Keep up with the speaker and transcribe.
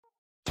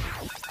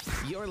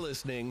You're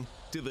listening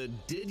to the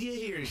Did You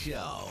Hear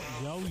Show.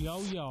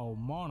 Yo,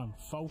 morning,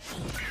 folks.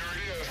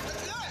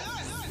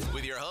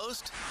 With your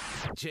host,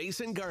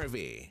 Jason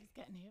Garvey.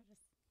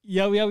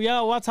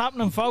 Yo, what's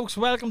happening, folks?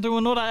 Welcome to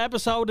another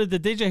episode of the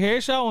Did You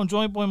Hear Show. I'm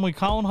joined by my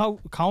co-host,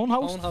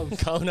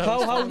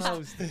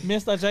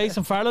 Mr.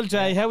 Jason Farrell.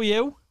 Jay, how are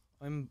you?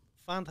 I'm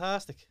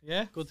fantastic.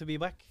 Yeah? Good to be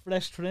back.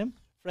 Fresh trim?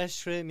 Fresh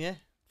trim, yeah.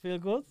 Feel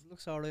good?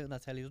 Looks alright on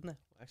that telly, doesn't it?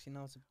 Actually,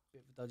 no, it's a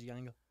bit of a dodgy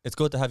angle. It's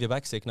good to have you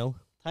back, Sick, no?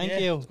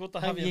 Thank you. It's good to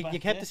have you back, You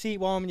kept the seat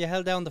warm and you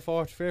held down the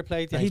fort. Fair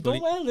play to you. He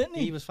done well, didn't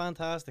he? He was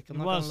fantastic. I'm He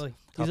not was. gonna lie.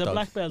 He's a Top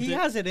black dog. belt. He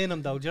has it in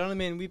him, though. Do you know what I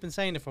mean? We've been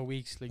saying it for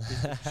weeks. Like,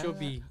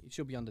 it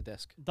should be on the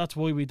desk. That's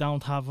why we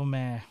don't have him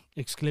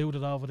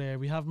excluded over there.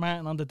 We have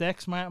Martin on the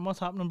decks. Martin, what's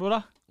happening,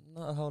 brother?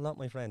 Not a whole lot,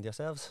 my friend.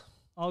 Yourselves?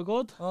 All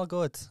good? All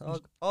good.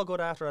 All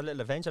good after a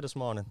little adventure this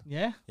morning.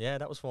 Yeah? Yeah,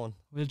 that was fun.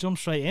 We'll jump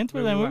straight into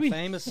it We then, will were we?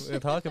 famous. We'll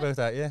talk about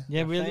that, yeah.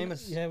 Yeah, We're we'll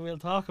famous. Yeah, we'll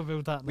talk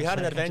about that. in We a had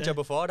an second, adventure Jay.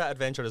 before that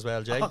adventure as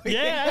well, Jay.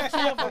 Yeah,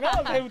 actually, I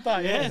forgot about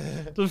that. Yeah,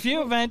 there's a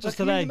few adventures We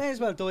today. may as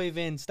well dive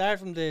in. Start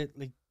from the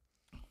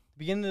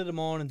beginning of the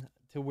morning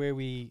to where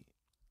we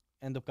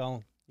end up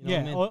going. You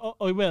know Yeah, what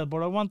I will,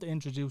 but I want to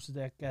introduce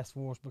the guest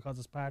first because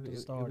it's part I of the mean?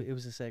 story. It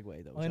was a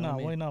segue, though. I know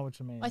what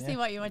you mean. I see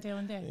what you were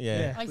doing there.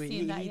 Yeah. I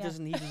see that, He yeah.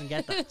 doesn't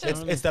get that. Do you know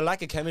what I It's the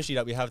lack of chemistry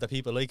that we have that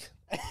people like.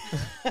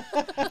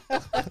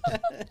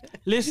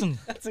 Listen,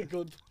 That's a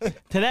good.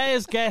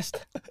 today's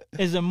guest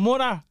is a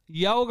mother,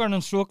 yoga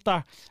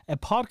instructor, a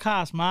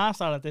podcast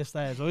master at this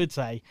stage, I'd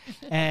say.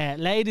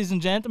 Ladies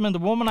and gentlemen, the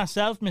woman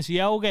herself, Miss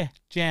Yoga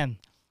Jen.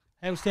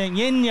 How's things?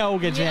 Yin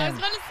Yoga Yeah, I Jen.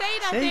 was going to say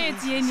that See? there.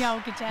 It's yin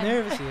yoga, Jen.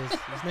 Nervous he is. He's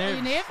Are you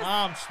nervous. nervous? Oh,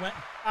 I'm sweating.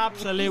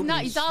 Absolutely.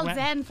 He's all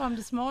sweating. zen from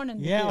this morning.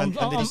 Yeah, And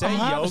did he say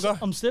yoga?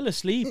 I'm still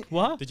asleep.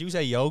 What? Did you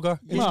say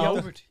yoga? Yin No.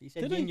 yogurt. He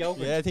said Did yin he?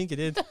 yogurt. Yeah, I think you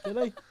did. Did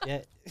I?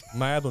 Yeah.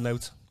 Marble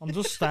notes. I'm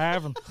just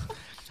starving.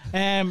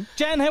 Jen,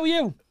 how are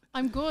you?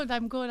 I'm good. I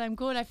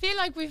feel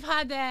like we've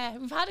had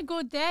a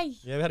good day.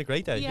 Yeah, we had a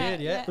great day.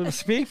 yeah. Well,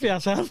 speak for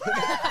yourself.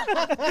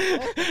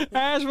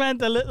 Ours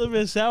went a little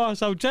bit sour.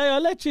 So, Jay,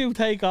 I'll let you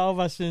take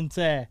over since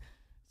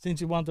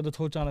you wanted to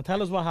touch on it.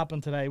 Tell us what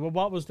happened today. Well,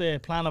 what was the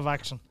plan of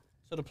action?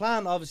 So the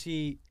plan,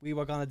 obviously, we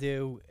were going to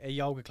do a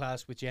yoga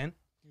class with Jen.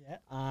 Yeah.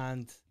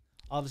 And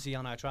obviously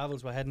on our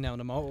travels, we're heading down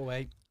the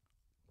motorway.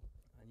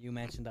 And you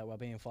mentioned that we're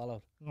being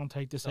followed. I'm going to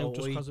take this So out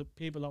just we- because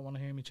people don't want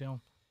to hear me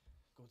chewing.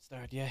 Good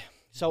start, yeah.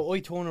 So I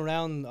turn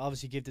around and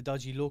obviously give the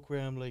dodgy look where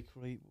I'm like,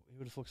 right,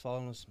 who the fuck's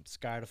following us? I'm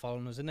scared of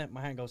following us, isn't it?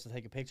 My hand goes to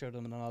take a picture of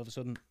them and then all of a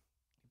sudden,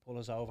 they pull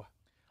us over.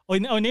 I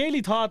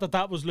nearly thought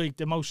that was like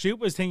the most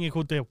stupidest thing you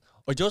could do.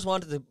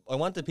 I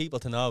wanted people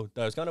to know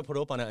that I was going to put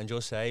up on it and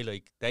just say,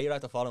 like, they are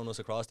after following us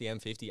across the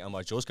M50 and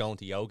we're just going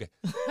to yoga.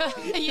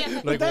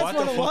 Yeah. Like, That's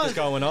what the it fuck was. is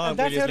going on? And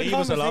that's Will how you the leave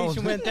us alone?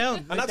 conversation went down.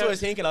 And that's what I was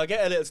thinking. I'll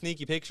get a little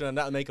sneaky picture and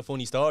that'll make a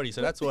funny story.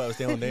 So that's what I was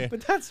doing there.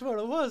 But that's what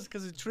it was,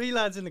 because there's three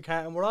lads in the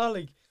car and we're all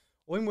like,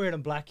 I'm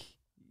wearing black.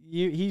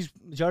 He's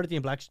majority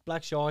in black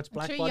shorts,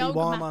 black Three body yoga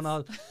warm mats. and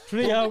all.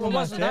 Pretty yoga It mats,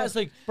 wasn't that. yeah. It's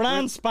like,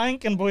 Brand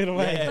spanking, by the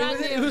way. Yeah. Brand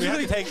new. We had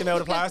to take them out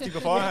of plastic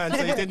beforehand,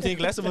 so you didn't think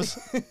less of us.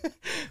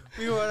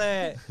 we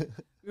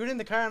were in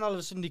the car and all of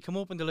a sudden they come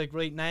up and they're like,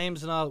 right,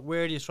 names and all,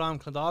 where are you from?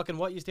 Clondalkin,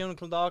 what you doing in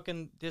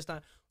Clondalkin, this,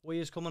 that, why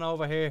you coming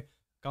over here?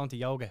 Going to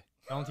yoga.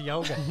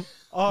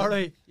 All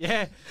right,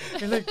 yeah.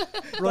 You're like,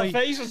 The right,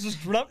 faces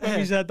just dropped when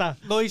he said that.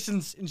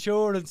 license,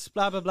 insurance,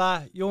 blah, blah,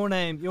 blah, your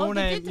name, Oh,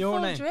 they name, did the your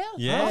full name. drill?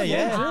 Yeah, Oh,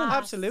 yeah. Ah,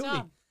 Absolutely.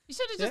 stop. You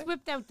should have just Yeah.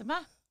 whipped out the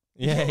map.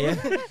 Yeah.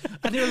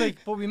 And they were like,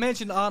 but we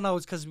mentioned, oh no,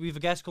 it's because we have a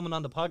guest coming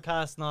on the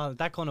podcast and all.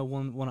 That kind of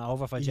won it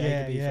over for Jay,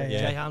 Yeah, to be yeah, fair.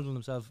 yeah. Jay handled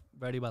himself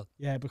very well.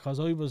 Yeah, because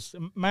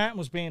Martin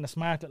was being a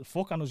smart little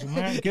fuck and I was like,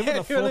 Martin, give it a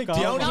you're fuck like, off.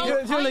 the only- No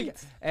you're like,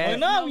 point. I know,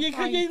 No you're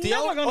point.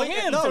 never going to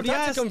win. No, So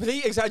that's a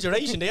complete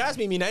exaggeration. They asked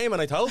me my name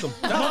and I told them.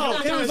 No,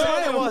 it was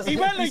what it was. He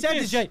went like said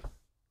this. to Jay,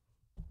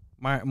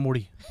 Martin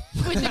Murray.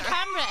 With the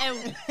camera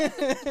out.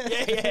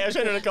 Yeah, I was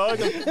trying to record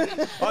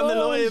them on the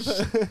live.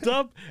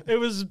 Stop. It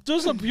was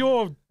just a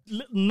pure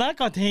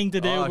knackered thing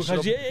to do Oh,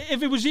 because shut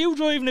if it was you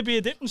driving, it'd be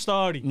a different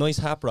story. Nice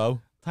hat, bro.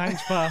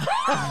 Thanks, pal.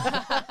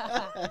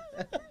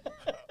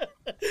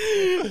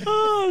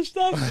 Oh,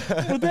 stop.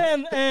 But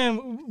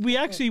then we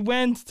actually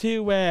went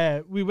to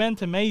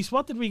Mace.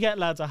 What did we get,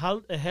 lads? A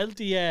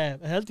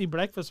healthy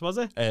breakfast, was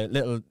it? A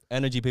little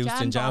energy boost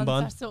and jam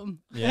bonds or bun. something.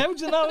 Yeah. How'd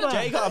you know that?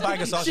 Jay got a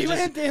bag of She sausages.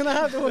 went in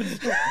afterwards.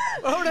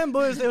 Oh, them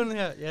boys doing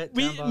here. Yeah,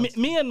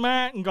 Me and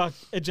Martin got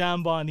a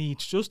jam bon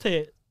each just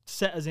to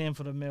set us in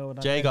for the meal.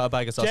 And Jay then got a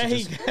bag of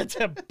sausages. Jay gets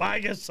a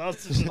bag of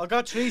sausages. I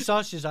got 3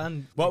 sausages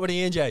and... What were they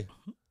in, Jay?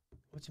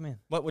 What do you mean?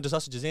 What were the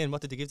sausages in?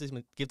 What did they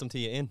give them to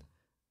you in?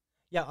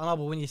 Yeah, I know,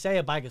 but when you say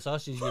a bag of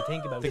sausages, you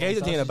think about... They gave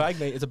it to you in a bag,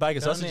 mate. It's a bag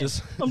of You know what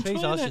I mean?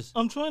 sausages.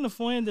 I'm trying to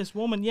find this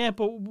woman. Yeah,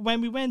 but when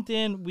we went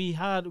in, we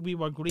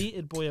were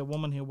greeted by a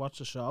woman who watched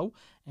the show.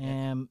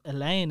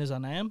 Elaine is her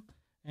name.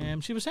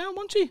 She was saying,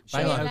 wasn't she? Bang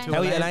Shout on. out to How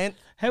are you, Elaine. Elaine?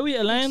 How are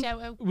you, Elaine?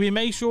 Shout out. We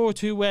make sure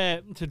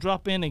to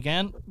drop in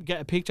again,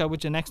 get a picture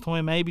with you next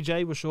time. Maybe,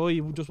 Jay, we're sure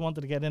you just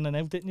wanted to get in and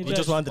out, didn't you, We Jay?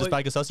 just wanted this Wait,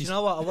 bag of Do sausages. you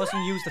know what? I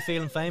wasn't used to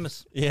feeling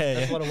famous. Yeah,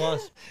 That's yeah. what it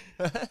was.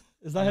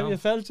 Is that how you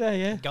felt, Jay?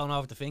 Yeah. Going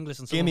over to Finglas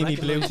and Give me me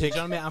blue tick. tick.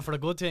 You know what I mean? And for a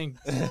good thing.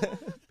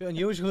 Bit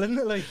unusual, isn't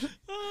it? Like,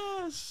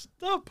 Ah,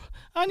 stop.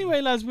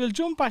 Anyway, lads, we'll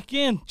jump back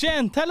in.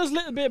 Jen, tell us a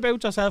little bit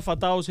about yourself for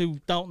those who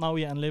don't know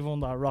you and live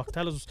under a rock.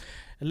 Tell us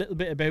a little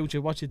bit about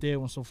you, what you do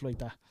and stuff like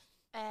that.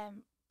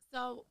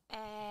 So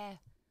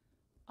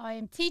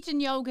I'm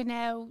teaching yoga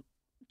now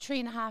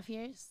 3.5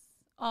 years.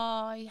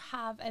 I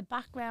have a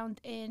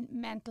background in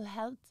mental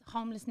health,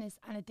 homelessness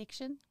and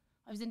addiction.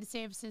 I was in the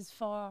services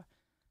for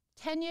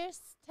 10 years,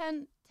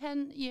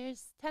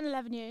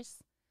 11 years.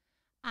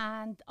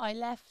 And I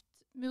left,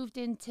 moved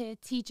into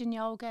teaching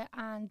yoga,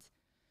 and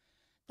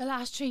the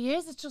last 3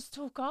 years it just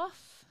took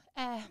off.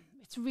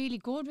 It's really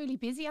good, really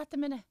busy at the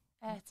minute.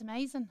 It's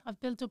amazing. I've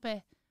built up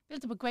a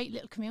great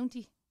little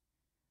community.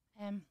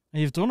 And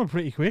you've done it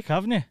pretty quick,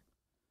 haven't you?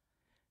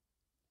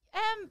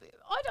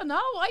 I don't know.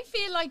 I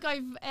feel like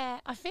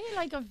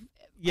I've.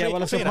 Yeah,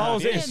 well, I Three and a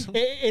half suppose years.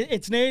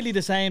 it's nearly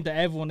the same to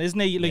everyone, isn't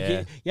it? Like,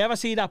 Yeah. you ever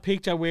see that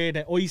picture where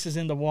the ice is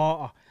in the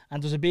water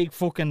and there's a big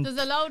fucking... There's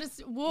a load of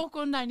walk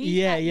underneath.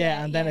 Yeah, that.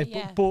 yeah, and then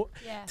but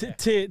yeah.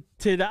 to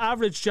the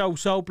average Joe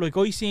Soap, like,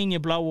 I seen you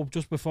blow up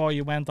just before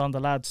you went on the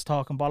Lads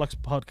Talking Bollocks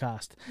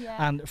podcast, Yeah.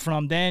 and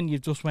from then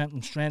you've just went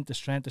from strength to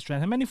strength to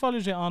strength. How many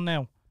followers are you on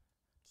now?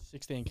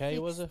 16k,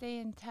 was it?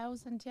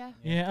 16,000, yeah.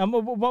 Yeah, and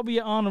what were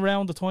you on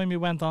around the time you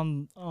went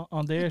on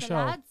their With the show?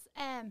 lads,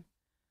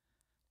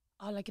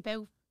 like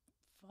about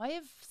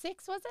 5,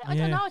 6 was it? I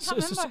don't know. I can't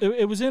remember.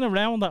 It was in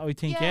around that, I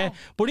think. Yeah, Yeah,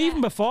 but yeah.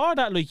 even before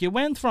that, like, you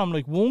went from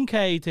like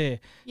 1k to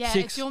Yeah,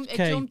 it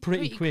 6k jumped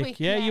pretty quick.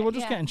 Yeah, you were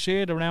just getting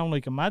shared around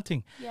like a mad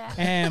thing. Yeah.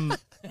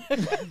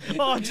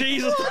 Oh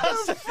Jesus!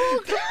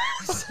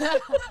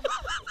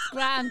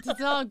 Grand.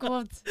 It's all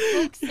good.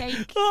 Fuck's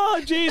sake.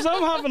 Oh jeez,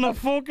 I'm having a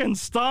fucking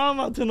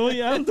storm tonight,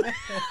 and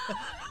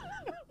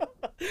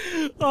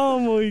oh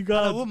my I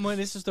god! wouldn't mind.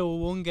 This is the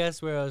one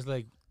guess where I was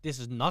like, this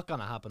is not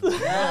going to happen. Don't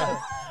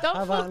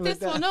Have fuck on this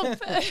with one up.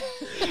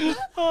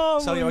 Oh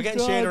So you my were getting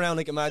God. shared around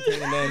like a mad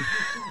thing, and then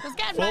Just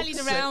getting rallied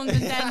around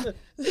and then.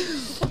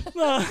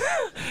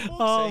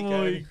 Oh sake, my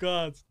Gary.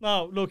 god!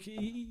 No, look,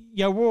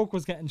 your work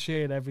was getting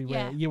shared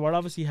everywhere. Yeah. You were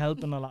obviously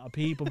helping a lot of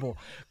people,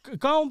 but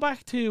going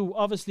back to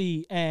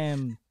obviously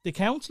the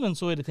counselling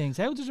side of things,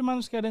 how did you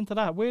manage to get into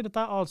that? Where did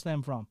that all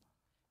stem from?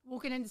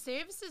 Working in the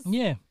services.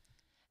 Yeah,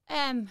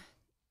 Let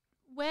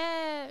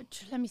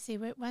me see.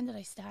 When did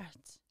I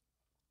start?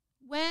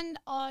 When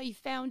I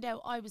found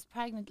out I was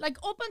pregnant, like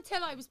up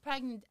until I was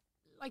pregnant,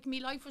 like my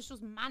life was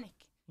just manic.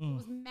 It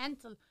was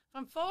mental.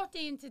 From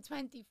 14 to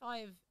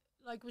 25,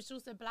 like, was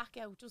just a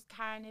blackout, just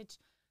carnage,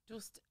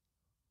 just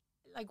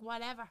like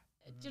whatever.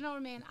 Do you know what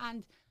I mean?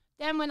 And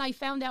then when I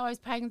found out I was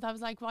pregnant, I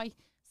was like, right,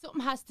 something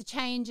has to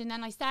change. And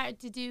then I started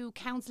to do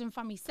counselling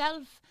for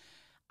myself.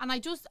 And I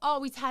just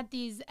always had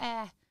these,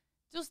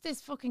 just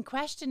this fucking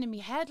question in my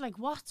head, like,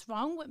 what's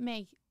wrong with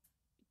me?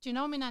 Do you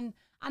know what I mean?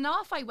 And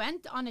off I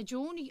went on a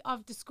journey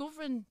of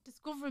discovering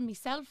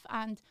myself.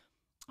 And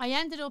I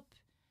ended up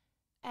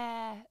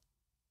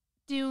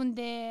doing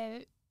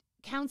the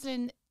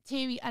counselling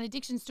theory and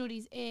addiction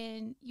studies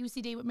in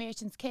UCD with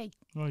Merchants Quay.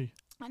 right.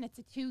 And it's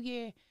a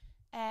 2-year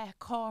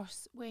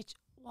course, which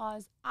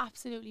was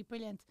absolutely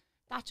brilliant.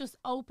 That just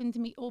opened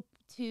me up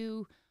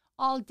to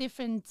all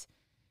different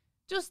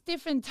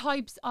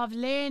types of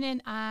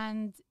learning,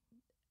 and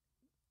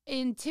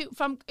it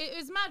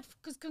was mad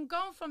because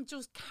going from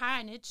just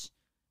carnage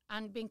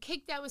and being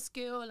kicked out of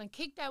school and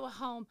kicked out of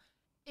home,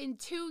 in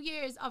 2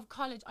 years of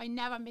college I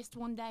never missed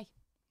one day.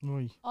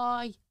 Right.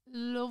 I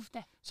loved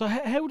it. So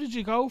how did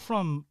you go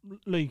from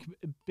like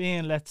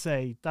being, let's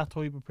say, that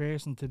type of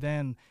person to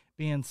then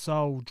being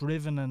so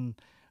driven and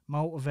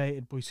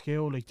motivated by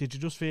school? Like, did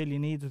you just feel you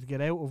needed to get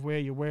out of where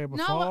you were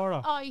before? No,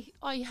 or?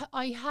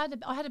 I had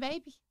a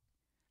baby,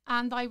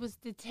 and I was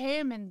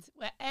determined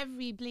with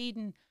every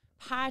bleeding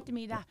part of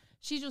me that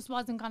she just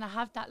wasn't gonna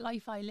have that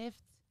life I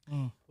lived.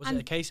 Was it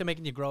a case of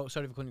making you grow?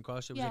 Sorry for cutting you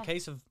across. Was it Yeah. a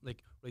case of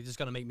like, right, this is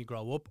going to make me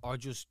grow up, or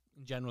just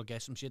in general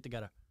get some shit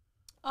together?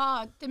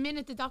 Oh, the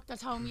minute the doctor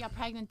told me you're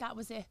pregnant, that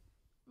was it.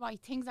 Right,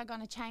 things are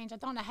gonna change. I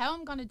don't know how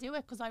I'm gonna do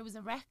it because I was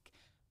a wreck.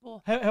 But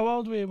How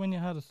old were you when you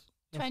had it?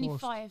 your first?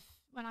 25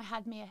 when I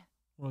had Mia.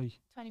 Right,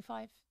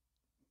 25,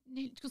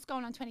 just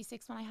going on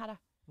 26 when I had her.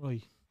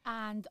 right.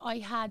 And I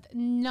had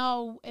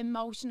no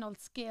emotional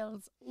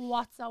skills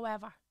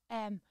whatsoever.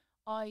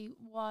 I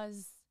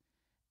was,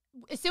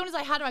 as soon as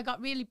I had her, I got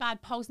really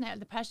bad postnatal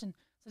depression.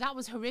 So that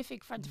was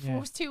horrific for the Yeah.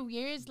 first 2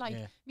 years. Like,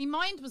 Yeah. my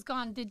mind was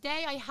gone. The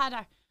day I had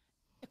her,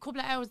 a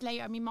couple of hours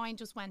later, my mind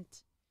just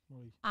went.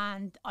 Right.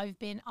 And I've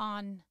been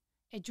on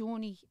a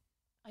journey,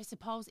 I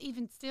suppose,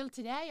 even still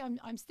today.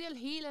 I'm still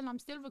healing, I'm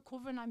still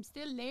recovering, I'm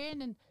still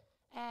learning.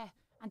 And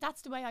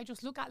that's the way I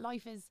just look at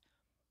life, is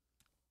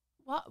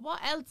what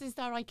else is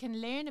there I can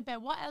learn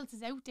about? What else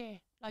is out there?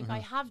 Like, I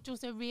have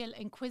just a real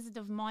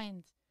inquisitive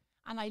mind,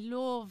 and I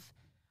love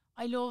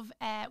I love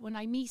when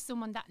I meet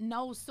someone that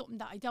knows something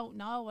that I don't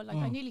know. Or, like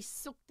I nearly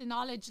suck the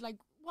knowledge. Like,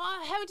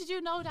 what? How did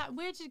you know that?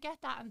 Where did you get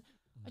that? And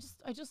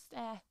I just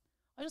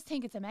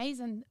think it's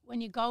amazing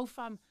when you go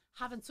from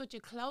having such a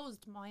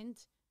closed mind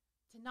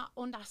to not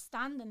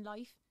understanding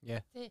life. Yeah.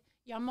 To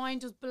your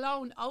mind just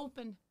blown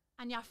open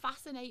and you're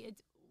fascinated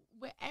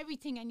with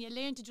everything and you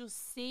learn to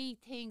just see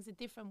things a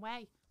different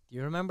way. Do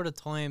you remember the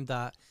time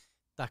that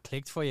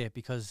clicked for you?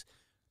 Because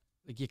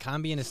like you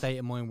can be in a state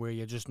of mind where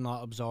you're just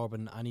not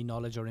absorbing any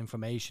knowledge or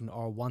information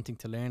or wanting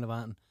to learn about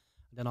it. And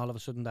then all of a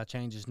sudden that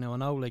changes. Now I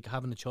know like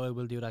having a child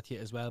will do that to you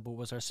as well, but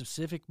was there a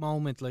specific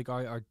moment like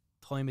or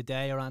time of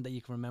day around that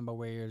you can remember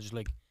where you're just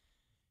like,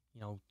 you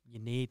know, you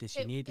need this,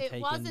 you need to take in?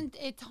 It wasn't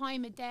a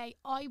time of day.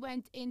 I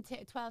went into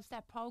a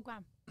 12-step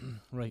program.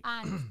 Right.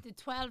 And the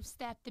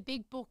 12-step, the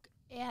big book,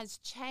 it has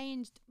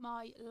changed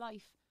my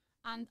life.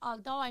 And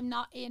although I'm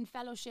not in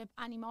fellowship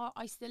anymore,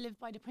 I still live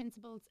by the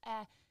principles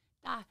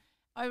that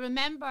I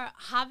remember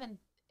having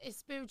a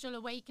spiritual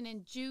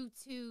awakening due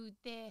to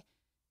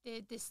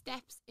the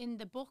steps in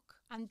the book.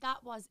 And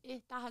that was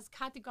it. That has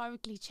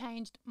categorically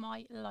changed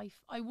my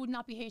life. I would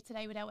not be here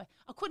today without it.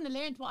 I couldn't have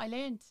learned what I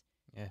learned.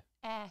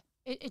 Yeah.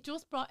 It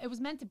just brought, it was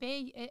meant to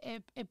be.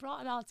 It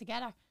brought it all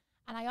together.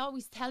 And I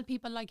always tell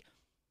people, like,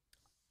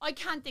 I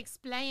can't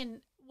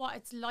explain what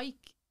it's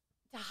like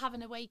to have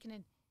an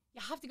awakening.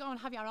 You have to go and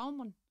have your own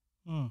one.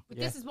 But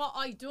this is what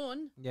I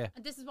done. Yeah.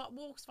 And this is what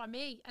works for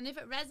me. And if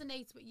it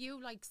resonates with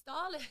you, like,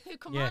 stall it.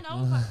 Come on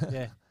over.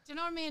 Yeah. Do you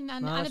know what I mean?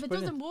 And, No, and that's if it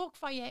brilliant. doesn't work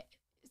for you,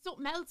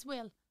 something else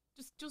will.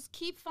 Just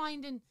keep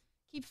finding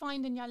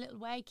your little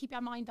way. Keep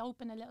your mind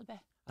open a little bit.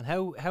 And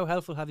how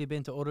helpful have you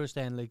been to others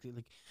then? Like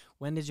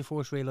when did you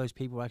first realise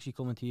people were actually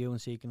coming to you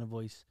and seeking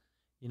advice,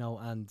 you know,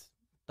 and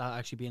that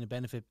actually being a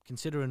benefit,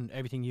 considering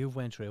everything you've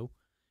went through,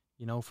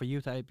 you know, for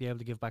you to be able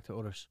to give back to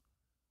others?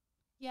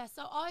 Yeah,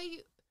 so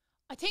I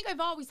think I've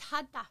always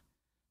had that.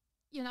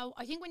 You know,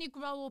 I think when you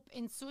grow up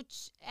in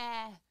such,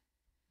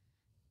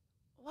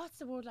 what's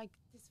the word, like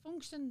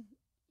dysfunction,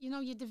 you know,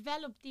 you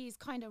develop these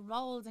kind of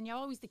roles and you're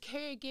always the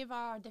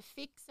caregiver, the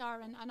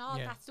fixer and all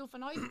that stuff.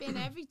 And I've been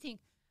everything.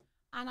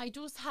 And I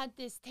just had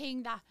this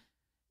thing that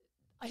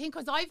I think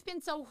because I've been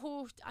so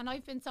hurt and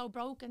I've been so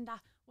broken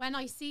that when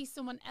I see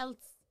someone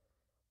else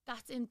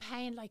that's in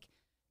pain, like,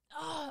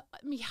 oh,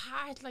 my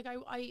heart, like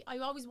I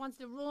always wanted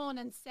to run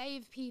and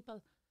save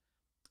people.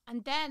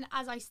 And then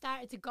as I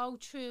started to go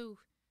through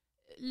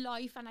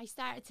life and I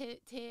started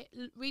to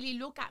really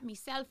look at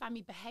myself and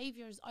my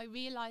behaviours, I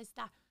realised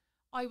that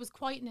I was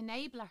quite an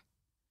enabler.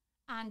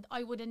 And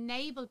I would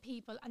enable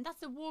people. And that's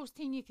the worst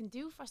thing you can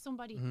do for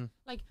somebody.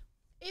 Like,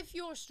 if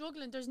you're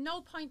struggling, there's no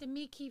point in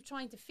me keep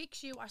trying to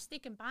fix you or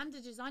sticking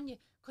bandages on you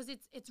because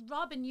it's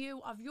robbing you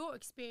of your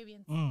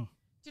experience. Do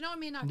you know what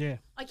I mean?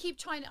 I keep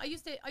trying. I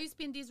used to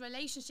be in these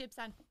relationships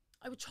and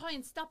I would try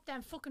and stop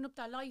them fucking up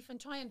their life and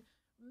try and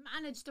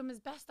manage them as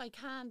best I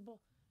can. But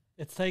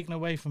it's taken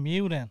away from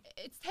you then.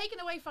 It's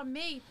taken away from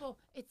me, but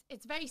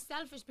it's very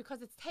selfish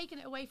because it's taken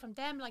it away from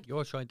them. Like,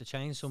 you're trying to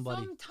change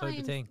somebody type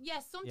of thing.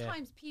 Yes,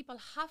 sometimes people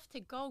have to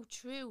go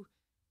through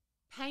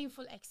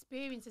painful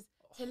experiences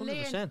to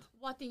 100%. learn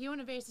what the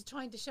universe is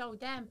trying to show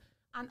them.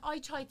 And I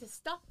tried to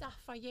stop that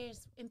for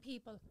years in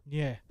people.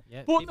 Yeah.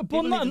 But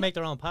people need to make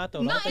their own path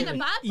though. Not in a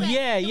bad way.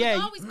 Yeah, It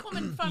was always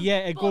coming from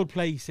a good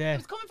place, It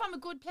was coming from a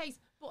good place.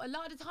 But a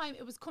lot of the time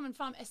it was coming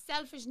from a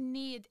selfish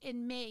need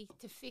in me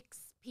to fix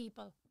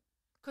people.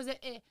 Because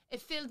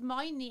it filled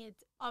my need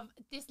of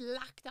this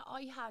lack that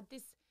I had.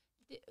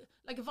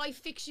 Like, if I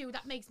fix you,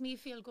 that makes me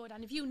feel good.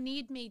 And if you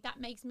need me, that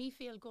makes me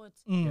feel good.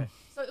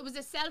 So it was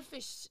a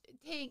selfish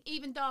thing,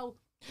 even though...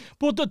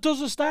 But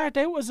does it start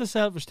out as a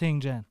selfish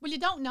thing, Jen? Well, you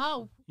don't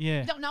know.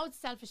 Yeah. You don't know it's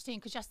a selfish thing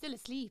because you're still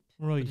asleep.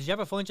 Right. But did you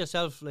ever find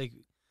yourself, like,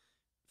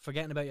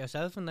 forgetting about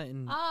yourself and that?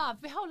 My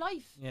whole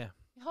life. Yeah.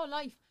 My whole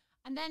life.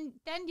 And then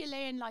you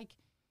learn, like,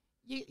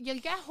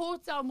 you'll get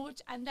hurt so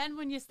much. And then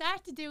when you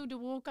start to do the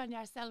work on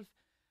yourself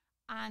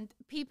and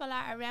people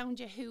are around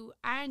you who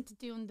aren't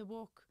doing the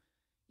work,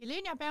 you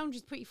learn your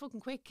boundaries pretty fucking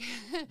quick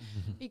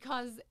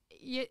because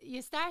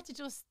you start to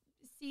just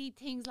see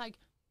things like,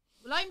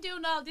 well, I'm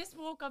doing all this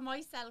work on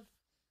myself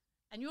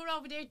and you're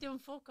over there doing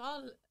fuck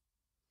all.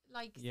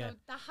 Like, so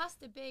there has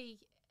to be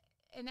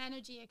an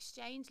energy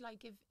exchange.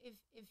 Like,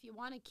 if you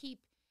want to keep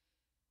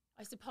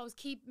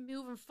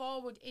moving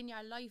forward in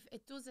your life,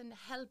 it doesn't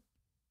help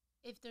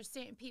if there's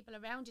certain people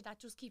around you that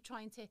just keep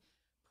trying to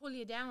pull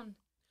you down,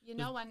 you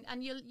know,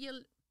 and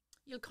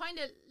you'll kind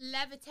of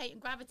levitate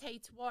and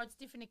gravitate towards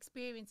different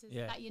experiences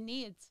that you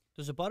need.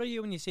 Does it bother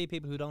you when you see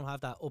people who don't have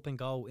that up and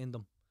go in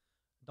them,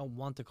 don't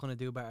want to kind of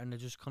do better, and they're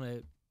just kind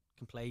of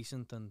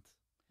complacent and?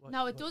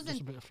 No, it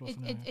doesn't.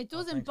 It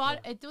doesn't bother.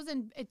 It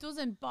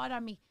doesn't bother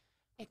me.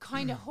 It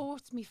kind of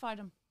hurts me for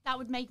them. That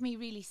would make me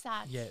really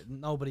sad. Yeah,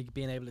 nobody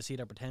being able to see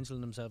their potential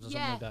in themselves or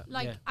something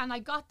like that. And I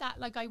got that.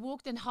 Like, I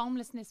worked in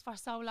homelessness for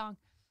so long,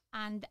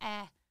 and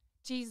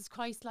Jesus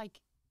Christ, like,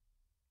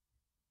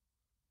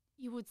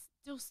 you would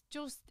just.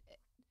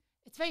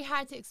 It's very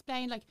hard to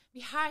explain. Like,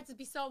 my heart would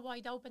be so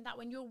wide open that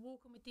when you're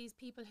walking with these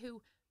people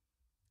who,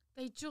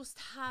 they just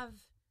have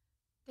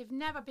they've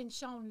never been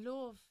shown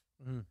love.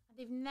 Mm.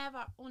 They've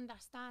never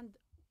understand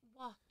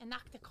what an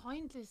act of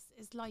kindness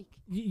is like.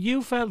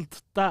 You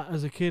felt that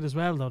as a kid as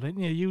well, though,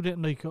 didn't you? You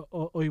didn't like.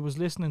 I was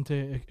listening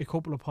to a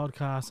couple of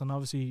podcasts and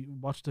obviously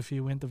watched a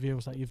few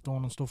interviews that you've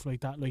done and stuff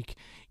like that. Like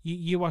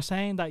you were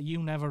saying that you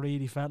never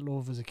really felt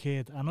love as a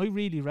kid, and I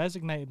really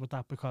resonated with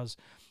that because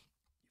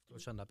You've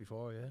touched on that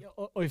before,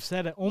 yeah. I've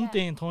said it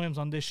umpteen times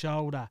on this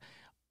show that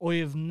I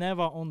have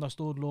never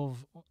understood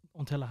love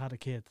until I had a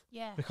kid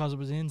Yeah. because it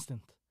was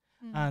instant.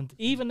 Mm. And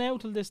even now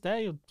till this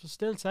day, I'll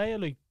still say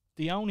like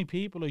the only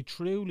people I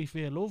truly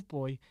feel loved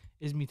by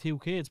is me 2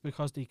 kids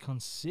because they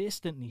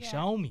consistently Yeah.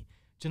 show me.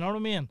 Do you know what I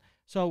mean?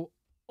 So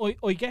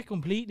I get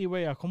completely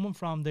where you're coming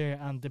from there,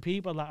 and the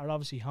people that are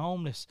obviously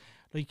homeless,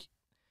 like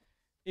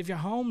if you're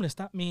homeless,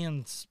 that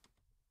means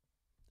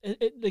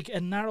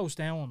it narrows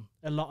down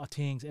a lot of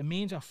things. It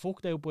means you're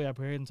fucked out by your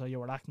parents or you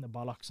were acting the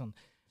bollocks, and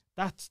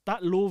that's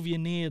that love you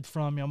need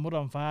from your mother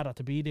and father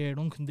to be there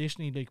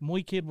unconditionally. Like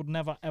my kid would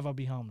never ever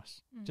be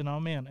homeless. Do you know what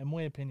I mean? In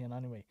my opinion,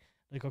 anyway.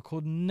 Like I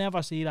could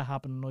never see that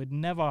happen. I'd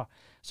never.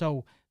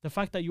 So the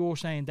fact that you're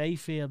saying they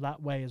feel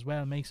that way as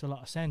well makes a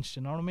lot of sense.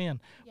 You know what I mean?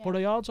 Yeah. But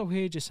I also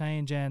heard you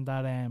saying, Jen,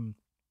 that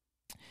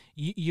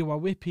you were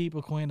with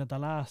people kind of the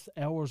last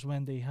hours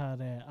when they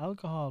had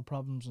alcohol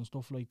problems and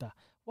stuff like that.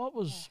 What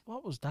was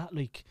that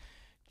like?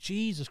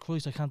 Jesus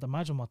Christ, I can't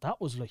imagine what that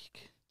was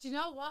like. Do you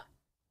know what?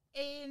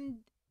 In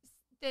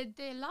the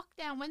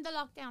lockdown, when the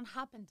lockdown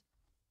happened,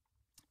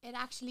 it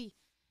actually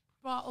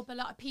brought up a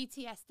lot of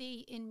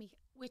PTSD in me,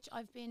 which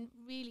I've been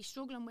really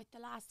struggling with the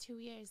last 2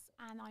 years,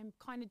 and I'm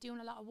kind of doing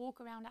a lot of work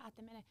around it at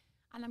the minute,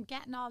 and I'm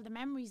getting all the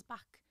memories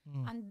back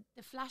and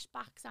the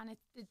flashbacks, and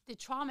the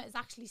trauma is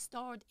actually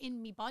stored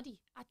in my body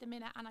at the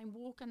minute, and I'm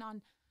working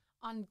on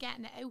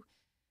getting it out.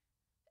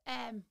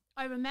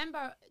 I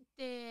remember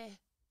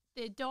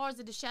the doors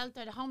of the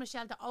shelter, the homeless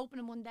shelter,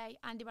 opening one day,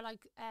 and they were like,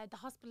 the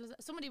hospital,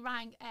 somebody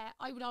rang,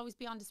 I would always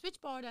be on the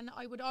switchboard, and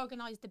I would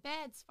organise the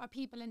beds for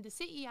people in the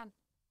city, and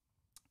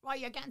right,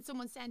 you're getting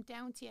someone sent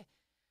down to you.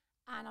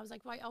 And I was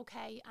like, right,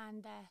 okay.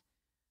 And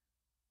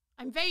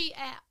I'm very,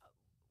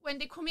 when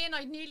they come in,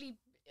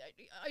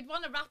 I'd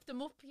want to wrap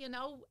them up, you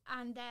know,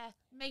 and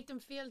make them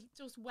feel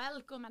just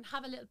welcome and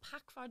have a little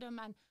pack for them.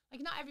 And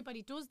like, not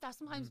everybody does that.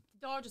 Sometimes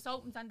the door just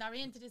opens and they're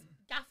into this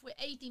gaff with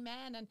 80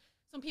 men, and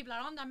some people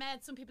are on their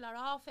meds, some people are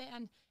off it,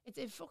 and it's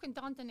a fucking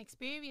daunting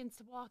experience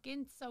to walk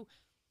in. So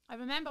I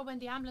remember when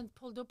the ambulance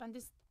pulled up and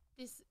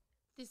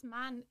this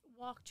man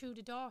walked through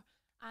the door,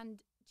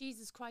 and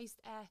Jesus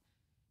Christ,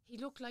 he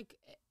looked like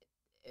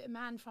a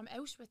man from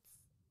Auschwitz.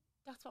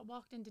 That's what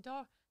walked in the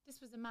door. This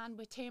was a man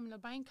with terminal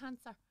brain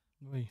cancer.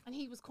 Right. And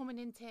he was coming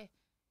in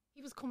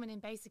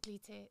basically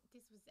to,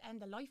 this was the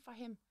end of life for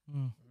him.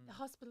 The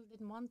hospital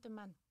didn't want him,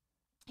 and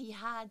he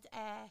had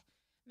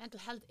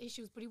mental health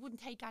issues, but he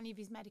wouldn't take any of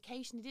his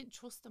medication. He didn't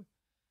trust him.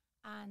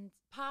 And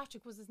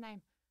Patrick was his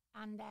name.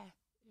 And a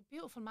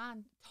beautiful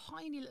man,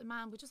 tiny little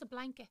man with just a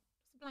blanket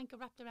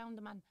wrapped around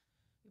him. And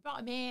we brought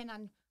him in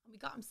and we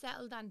got him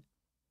settled, and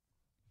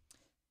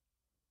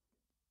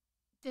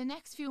the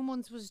next few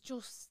months was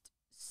just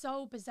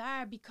so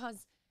bizarre,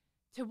 because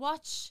to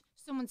watch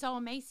someone so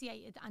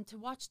emaciated and to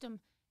watch them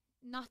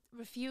not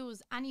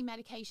refuse any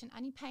medication,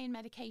 any pain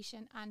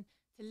medication, and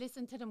to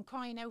listen to them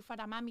crying out for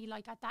their mammy,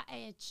 like at that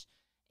age,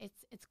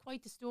 it's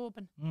quite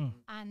disturbing.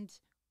 And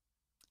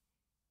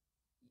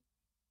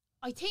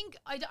I think,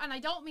 and I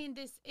don't mean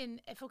this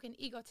in a fucking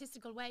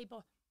egotistical way,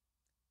 but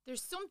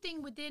there's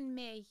something within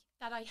me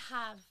that I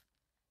have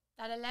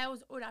that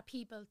allows other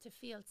people to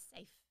feel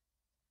safe.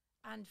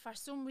 And for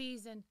some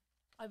reason,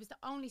 I was the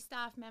only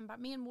staff member,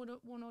 me and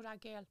one other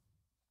girl,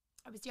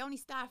 I was the only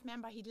staff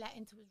member he'd let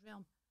into his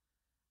room.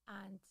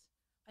 And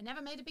I never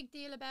made a big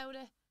deal about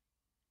it.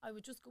 I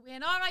would just go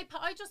in, all right,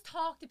 I just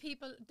talk to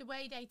people the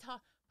way they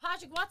talk.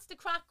 Patrick, what's the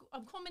crack?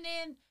 I'm coming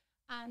in.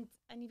 And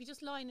he'd be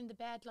just lying in the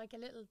bed like a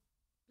little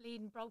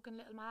bleeding, broken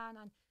little man.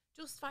 And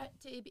just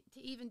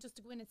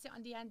to go in and sit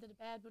on the end of the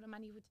bed with him,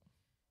 and he would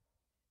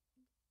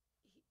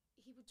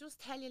just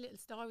tell you little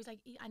stories, like,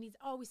 and he'd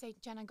always say,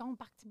 Jen, I'm going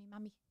back to me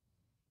mammy.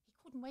 He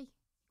couldn't wait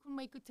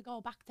to go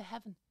back to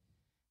heaven,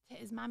 to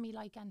his mammy,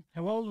 like. And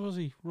how old was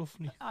he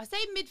roughly? I say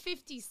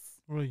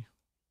mid-50s, Right.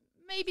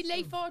 maybe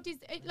late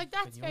 40s. Like,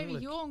 that's young, very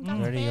like. young. That's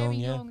Very very young,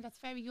 yeah. young. That's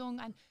very young,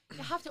 and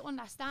you have to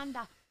understand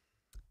that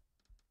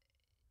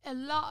a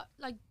lot,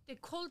 like the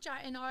culture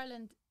in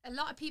Ireland, a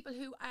lot of people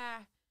who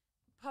are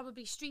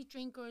probably street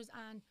drinkers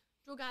and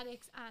drug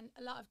addicts, and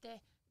a lot of the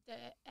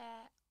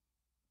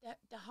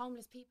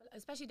homeless people,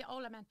 especially the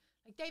older men,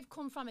 like, they've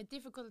come from a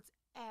difficult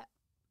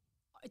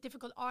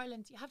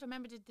Ireland. You have to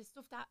remember the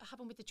stuff that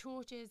happened with the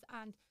churches,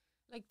 and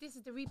like, this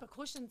is the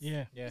repercussions.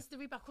 Yeah. This is the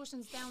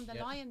repercussions down the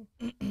Yeah. line,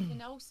 you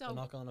know. So The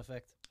knock-on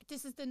effect.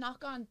 this is the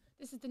knock-on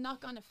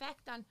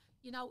effect. And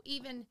you know,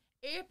 even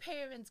our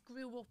parents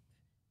grew up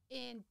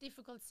in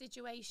difficult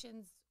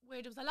situations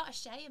where there was a lot of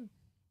shame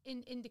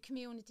in the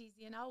communities,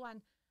 you know,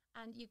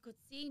 and you could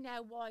see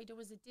now why there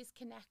was a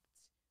disconnect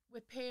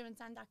with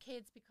parents and their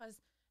kids,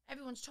 because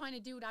everyone's trying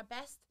to do their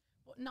best,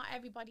 but not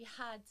everybody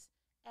had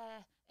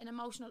an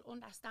emotional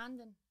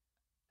understanding.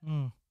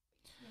 Mm.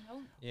 You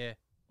know. Yeah.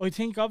 I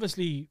think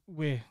obviously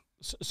with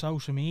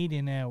social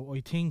media now,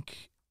 I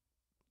think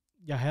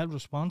you're held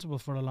responsible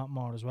for a lot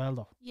more as well,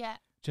 though. Yeah.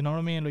 Do you know what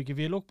I mean? Like, if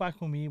you look back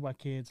when we were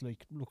kids,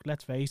 like, look,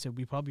 let's face it,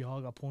 we probably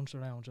all got punched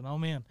around, you know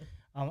what I mean?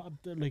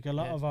 Like, a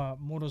lot Yeah. of our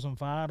mothers and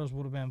fathers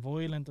would have been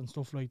violent and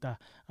stuff like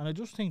that. And I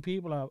just think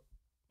people are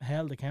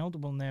held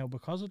accountable now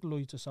because of the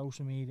likes of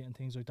social media and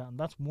things like that. And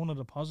that's one of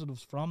the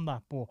positives from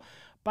that. But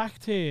back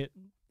to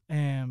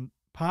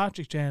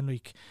Patrick, Jen,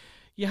 like,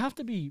 you have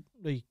to be,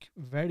 like,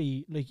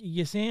 very, like,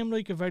 you seem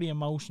like a very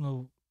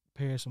emotional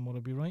person. Would I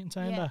be right in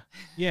saying Yeah. that?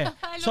 Yeah.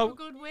 I So- love a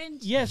good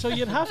wind. Yeah, so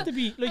you'd have to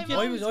be, like, I'm you,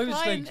 I was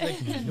crying.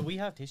 like, do we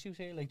have tissues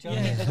here? Like, do you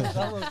know what I mean? Like,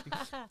 that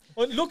was-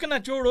 well, looking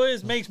at your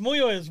eyes makes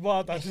my eyes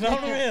water. Do you know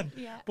what I mean?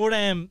 Yeah.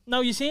 But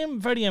no, you seem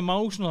very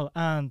emotional,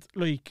 and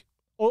like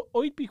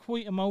I'd be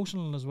quite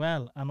emotional as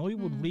well, and I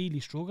would really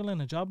struggle in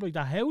a job like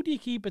that. How do you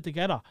keep it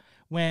together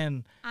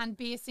when And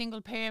be a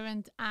single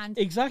parent and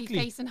Exactly. be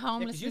facing Yeah, 'cause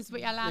homelessness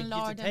with your like, you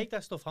landlord. have to take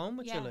that stuff home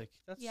with Yeah. you, like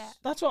that's Yeah.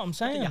 that's what I'm not that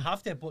saying? you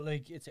have to, but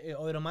like it's. I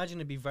would imagine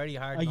it'd be very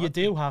hard. You not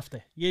do have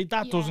to. Yeah,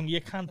 that Yeah. doesn't.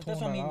 You can't To. turn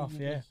That's what I that mean. off. You,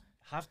 Yeah. like,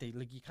 have to.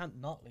 Like you can't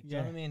not. Like, do you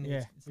Yeah, know what I mean?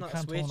 yeah. It's You not a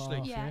can't turn switch. it Like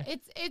off. Yeah, yeah.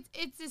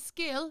 it's a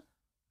skill.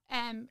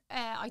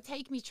 I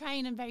take me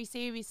training very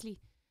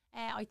seriously.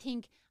 I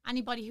think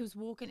anybody who's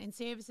working in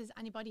services,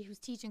 anybody who's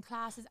teaching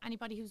classes,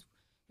 anybody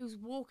who's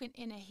working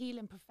in a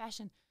healing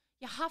profession,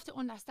 you have to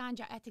understand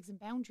your ethics and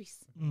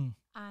boundaries. Mm.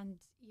 And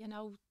you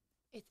know,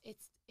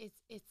 it's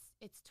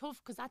tough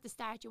because at the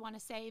start you want to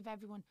save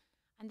everyone,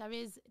 and there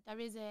is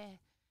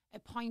a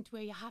point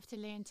where you have to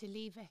learn to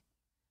leave it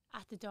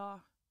at the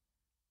door.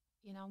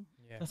 You know.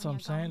 yeah. That's when what I'm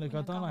you're saying. going- Like, I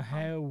when don't know you're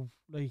how.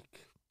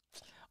 Like,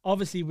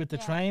 obviously with the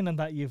Yeah. training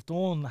that you've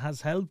done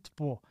has helped,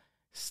 but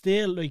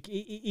still, like,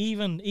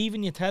 even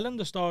you telling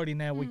the story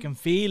now, we can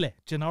feel it.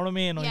 Do you know what I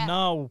mean? I Yeah.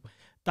 know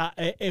that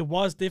it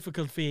was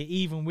difficult for you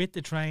even with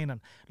the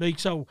training. Like,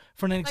 so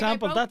for an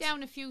example, like I broke that's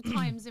down a few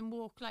times in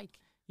work. Like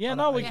yeah. Oh,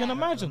 No, I yeah. can I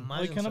imagine.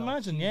 I can so.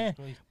 imagine. Jesus Yeah.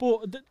 Christ.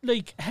 But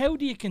like, how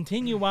do you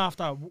continue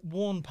after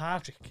one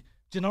Patrick?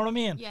 Do you know what I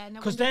mean? yeah, no,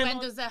 Because when, then,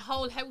 when there's a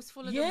whole house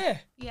full of them. yeah.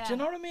 Yeah. Do you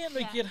know what I mean?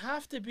 Like, Yeah. you'd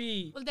have to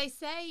be. Well, they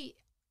say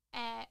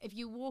if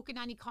you work in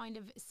any kind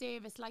of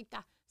service like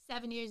that,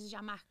 7 years is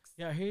your max.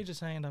 Yeah, I heard you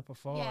saying that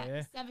before. Yeah,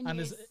 Yeah. 7 And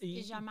years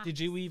is your max. did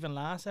you even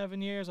last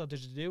 7 years, or did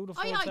you do the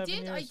full Oh yeah, 7 I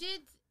did.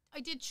 years? I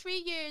did 3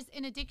 years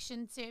in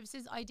addiction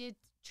services. I did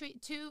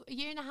a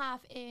year and a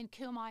half in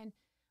Coolmine,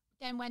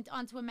 then went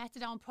on to a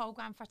methadone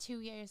program for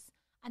 2 years,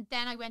 and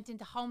then I went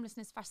into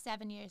homelessness for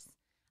 7 years.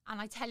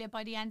 And I tell you,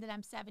 by the end of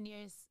them 7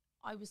 years,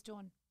 I was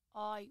done.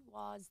 I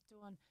was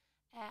done.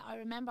 I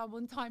remember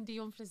one time the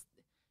young fellas,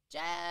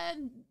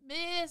 Jen,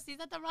 miss, he's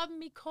at the robbing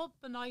me cup,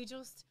 and I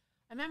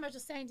remember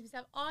just saying to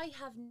myself, I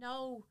have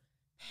no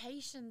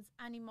patience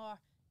anymore.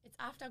 It's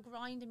after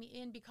grinding me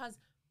in because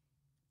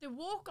the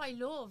work I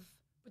love,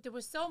 but there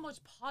was so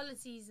much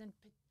policies and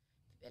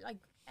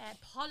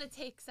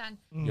politics, and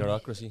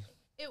Bureaucracy.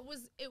 it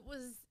was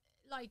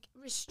like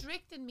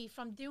restricting me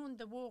from doing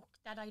the work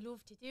that I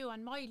love to do.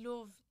 And my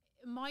love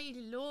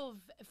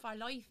for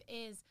life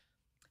is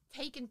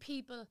taking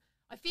people.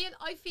 I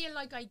feel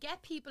like I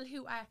get people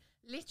who are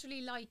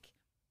literally like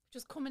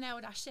just coming out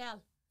of their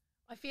shell.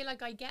 I feel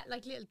like I get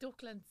like little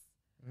ducklings,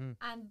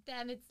 and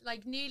then it's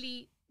like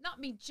nearly not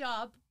me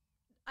job,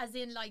 as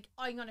in like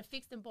I'm gonna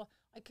fix them, but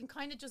I can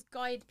kind of just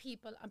guide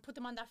people and put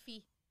them on their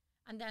feet,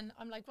 and then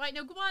I'm like, right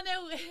now, go on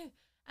now,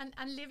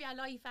 and live your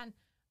life. And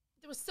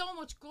there was so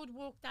much good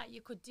work that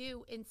you could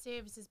do in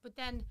services, but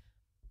then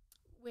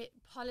with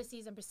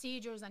policies and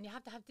procedures, and you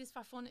have to have this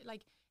for fun,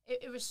 like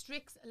it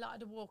restricts a lot of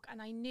the work. And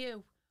I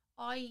knew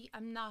I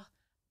am not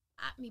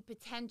at my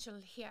potential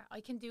here. I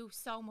can do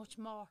so much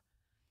more.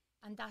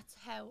 And that's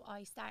how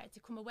I started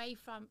to come away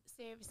from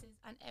services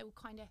and out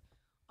kind of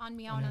on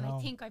my own. And I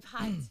think I've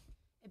had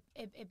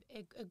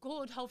a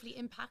good, hopefully,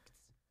 impact.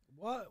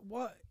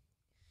 What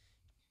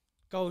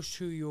goes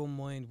through your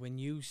mind when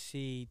you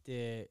see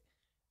the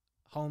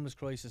homeless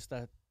crisis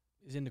that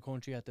is in the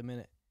country at the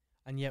minute,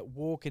 and yet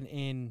walking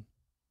in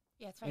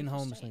Yeah, it's very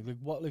homelessness?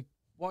 frustrating. Like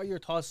what are your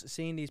thoughts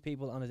seeing these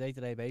people on a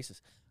day-to-day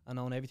basis and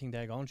knowing everything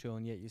they're going through,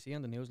 and yet you see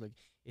on the news, like,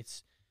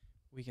 it's,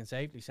 we can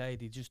safely say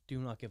they just do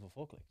not give a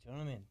fuck. Like, do you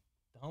know what I mean?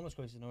 The homeless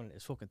crisis in Ireland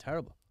is fucking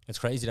terrible. It's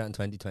crazy that in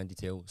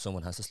 2022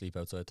 someone has to sleep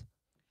outside.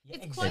 Yeah,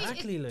 It's quite-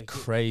 exactly. Like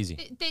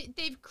Crazy.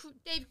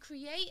 They've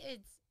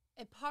created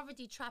a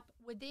poverty trap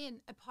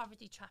within a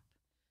poverty trap.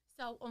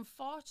 So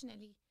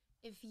unfortunately,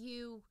 if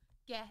you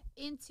get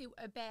into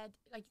a bed,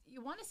 like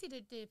you want to see the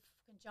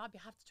fucking job,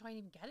 you have to try and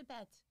even get a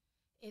bed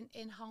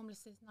in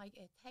homelessness. Like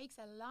it takes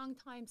a long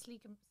time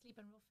sleeping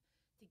rough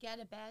to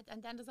get a bed,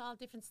 and then there's all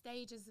different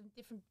stages and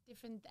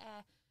different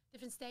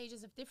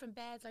stages of different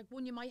beds. Like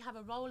one, you might have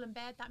a rolling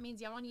bed. That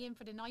means you're only in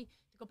for the night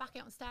to go back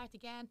out and start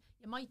again.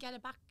 You might get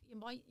it back. You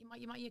might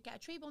get a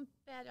 3-month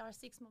bed or a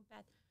 6-month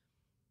bed.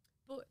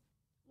 But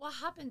what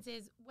happens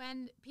is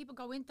when people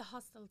go into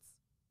hostels,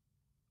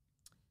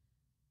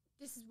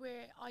 this is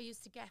where I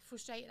used to get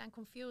frustrated and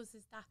confused,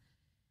 is that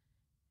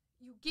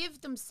you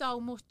give them so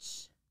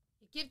much.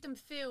 You give them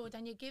food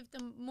and you give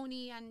them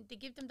money and they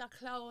give them their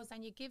clothes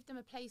and you give them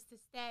a place to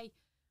stay.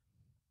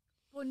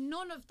 But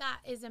none of that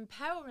is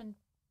empowering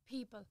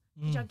people.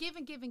 You're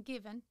giving.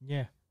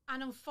 Yeah.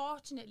 And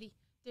unfortunately,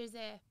 there's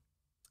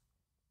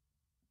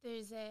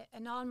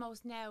an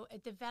almost now a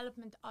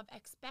development of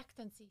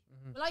expectancy.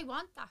 Well, I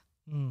want that.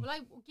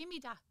 Well, give me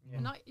that.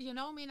 And you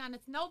know what I mean? And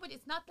it's not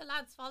the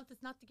lad's fault.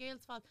 It's not the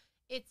girl's fault.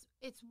 It's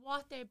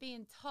what they're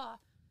being taught.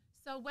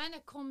 So when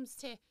it comes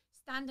to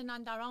standing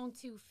on their own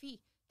 2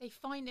 feet, they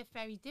find it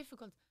very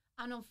difficult.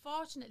 And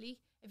unfortunately,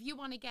 if you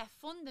want to get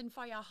funding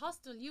for your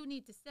hostel, you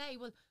need to say,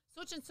 well,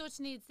 such and such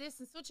needs this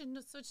and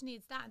such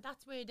needs that, and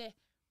that's where to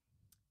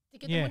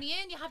get the money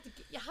in. You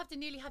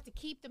nearly have to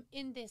keep them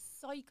in this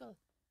cycle.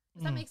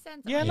 Does that make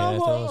sense? Yeah, Yeah, no,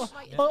 it well,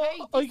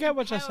 does. I get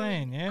what you're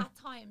saying, yeah. At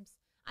times.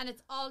 And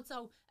it's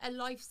also a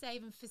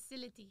life-saving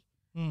facility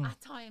at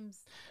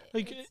times.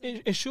 Like,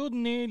 It's it should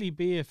nearly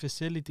be a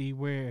facility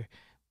where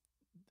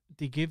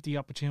they give the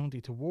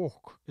opportunity to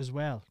work as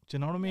well. Do you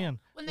know what I mean?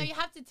 well, now you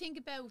have to think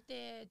about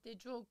the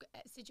drug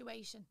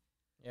situation.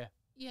 Yeah.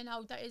 You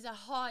know, there is a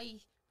high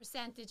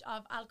percentage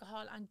of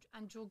alcohol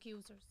and drug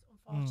users,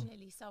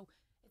 unfortunately. So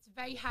it's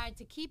very hard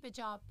to keep a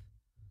job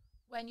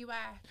when you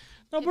are.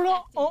 No,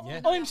 but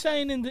affected. I'm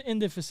saying in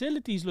the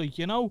facilities, like,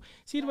 you know,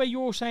 see the way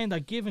you're saying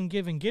that giving.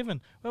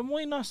 Well,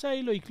 why not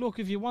say, like, look,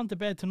 if you want the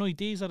bed tonight,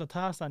 these are the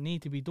tasks that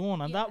need to be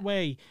done, and that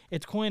way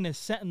it's kind of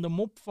setting them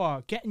up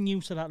for getting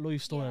used to that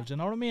lifestyle. Yeah. Do you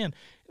know what I mean?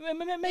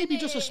 Maybe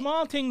just a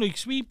small thing like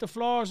sweep the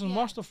floors and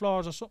wash the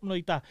floors or something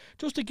like that,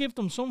 just to give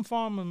them some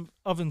form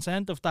of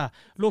incentive that,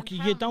 look,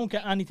 you don't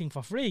get anything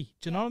for free.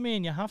 Do you know what I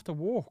mean? You have to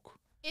work.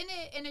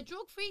 In a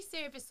drug-free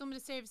service, some of the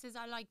services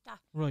are like that.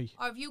 Right.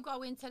 Or if you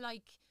go into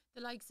like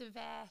the likes of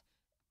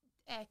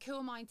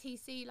Coolmine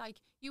TC, like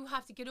you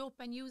have to get up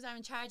and you are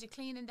in charge of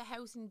cleaning the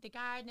house and the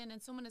gardening,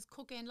 and someone is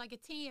cooking like a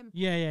team.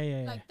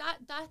 Yeah. Like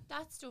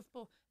that stuff,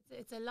 but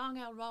it's a long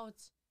out road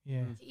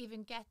Yeah. to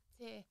even get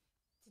to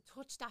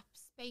touch that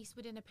space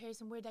within a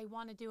person where they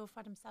want to do it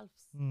for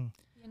themselves.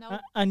 You know.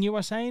 And you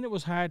were saying it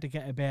was hard to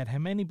get a bed. How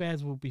many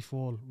beds would be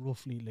full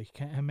roughly? Like,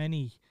 how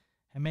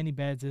many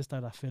beds is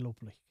there that fill up?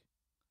 Like,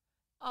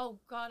 Oh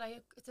God,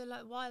 it's a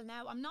while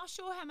now. I'm not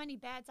sure how many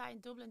beds are in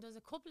Dublin. There's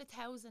a couple of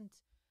thousand,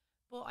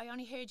 but I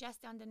only heard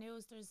yesterday on the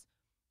news there's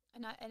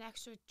an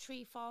extra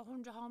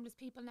 300-400 homeless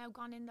people now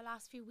gone in the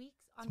last few weeks.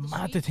 On the it's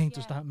mad to streets, think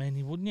there's that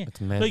many, wouldn't you? It's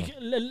mental. Like,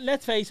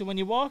 let's face it, when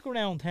you walk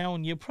around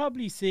town, you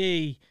probably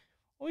see,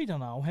 I don't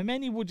know, how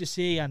many would you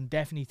see and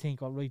definitely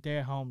think, oh, right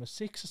there, homeless?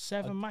 6 or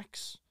 7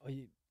 max?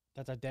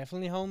 That are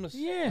definitely homeless.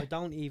 Yeah. I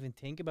don't even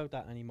think about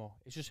that anymore.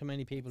 It's just how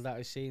many people that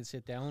I see and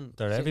sit down.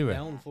 They're sitting everywhere.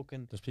 Down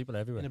fucking There's people in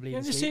a everywhere.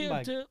 bleeding You see, sleeping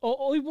bag.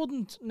 I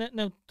wouldn't,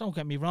 now, don't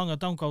get me wrong, I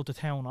don't go to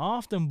town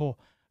often, but,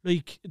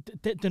 like,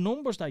 the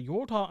numbers that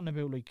you're talking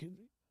about, like,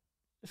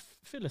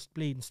 fill a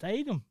bleeding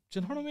stadium. Do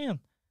you know what I mean?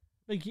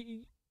 Like,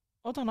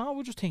 I don't know,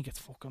 I just think it's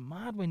fucking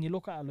mad when you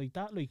look at it like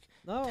that, like,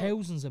 No.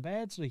 thousands of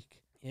beds, like.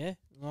 Yeah,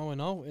 no, I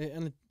know,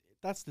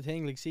 that's the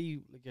thing. Like,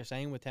 see, like you're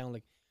saying with town,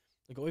 like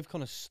I've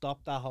kind of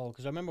stopped that whole,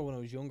 because I remember when I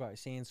was younger, I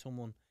seen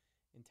someone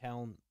in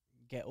town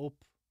get up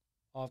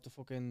off the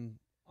fucking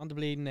on the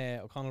bleeding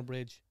O'Connell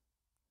Bridge,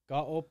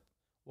 got up,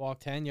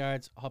 walked 10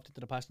 yards, hopped into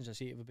the passenger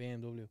seat of a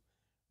BMW,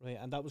 right,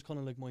 and that was kind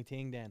of like my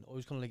thing. Then I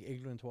was kind of like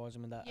ignorant towards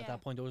him, and at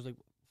that point I was like,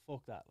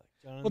 fuck that, like.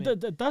 Do you know what I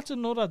mean? That's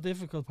another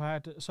difficult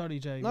part. Sorry,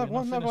 Jay. No,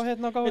 we're not go ahead.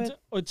 finished.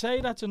 I'd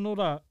say that's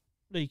another,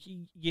 like,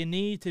 you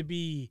need to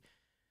be.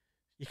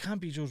 You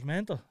can't be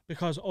judgmental,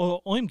 because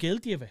I'm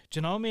guilty of it. Do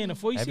you know what I mean?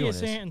 If I Everyone see a is.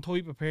 certain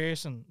type of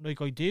person,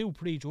 like, I do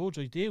prejudge,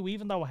 I do,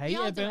 even though I hate We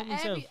all it do about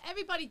myself.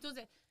 Everybody does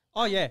it.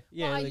 Oh yeah.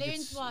 What I like learned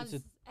it's was a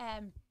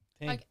thing.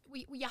 like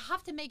you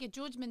have to make a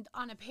judgment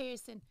on a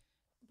person,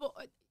 but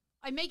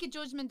I make a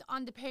judgment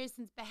on the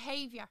person's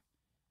behaviour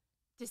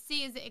to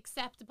see is it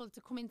acceptable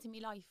to come into my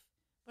life,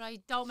 but I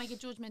don't make a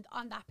judgment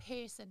on that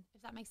person,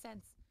 if that makes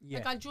sense. Yeah.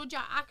 Like, I'll judge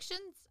your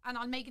actions and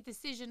I'll make a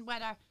decision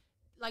whether,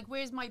 like,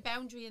 where's my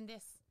boundary in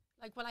this.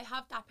 Like, will I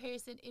have that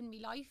person in my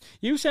life?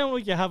 You sound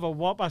like you have a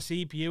whopper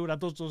CPU that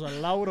does a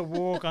load of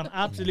work on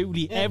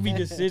absolutely every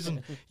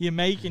decision you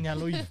make in your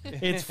life.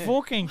 It's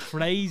fucking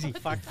crazy.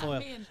 Fact What does file.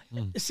 that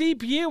mean?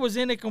 CPU was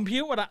in a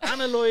computer that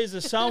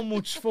analyzes so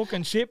much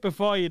fucking shit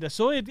before you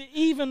decide.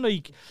 Even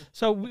like,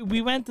 so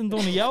we went and done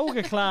a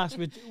yoga class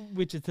with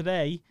you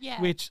today. Yeah.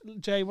 Which,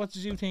 Jay, what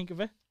did you think of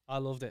it? I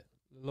loved it.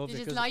 Loved You it.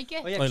 just 'cause- like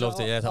it? Oh, yeah, I 'cause loved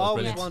it, yeah, that was I always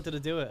brilliant. wanted to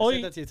do it. I I-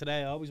 said that to you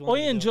today. I always I wanted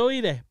to do it.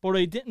 enjoyed it, but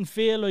I didn't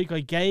feel like I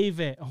gave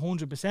it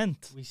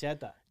 100%. We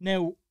said that.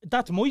 Now,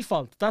 that's my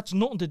fault. That's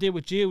nothing to do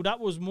with you. That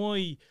was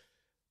my,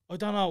 I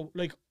don't know,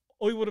 like,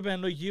 I would have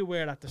been like you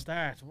were at the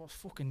start. What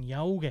fucking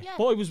yoga? Yeah.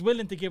 But I was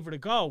willing to give it a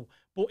go.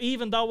 But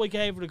even though I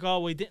gave it a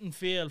go, I didn't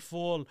feel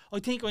full. I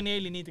think I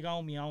nearly need to go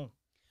on my own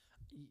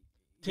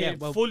to Yeah,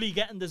 well- fully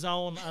get in the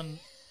zone. And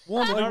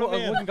One, You know what I I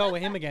mean? wouldn't go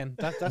with him again.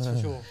 That's for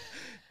sure.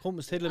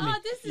 Compton's tiddling me. Oh,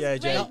 this is Yeah,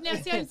 great. Jay. Now,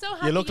 see, I'm so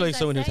happy You look like are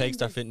someone who saying takes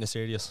their this. fitness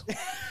serious.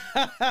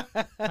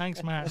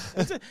 Thanks, Mark.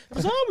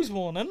 There's always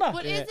one, isn't there?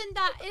 But isn't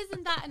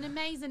that an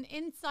amazing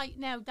insight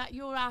now that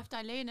you're after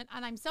learning?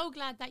 And I'm so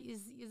glad that you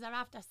are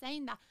after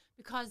saying that,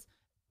 because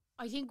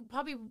I think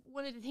probably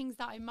one of the things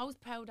that I'm most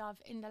proud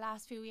of in the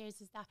last few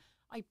years is that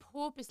I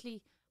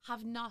purposely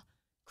have not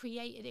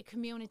created a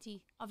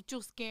community of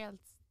just girls.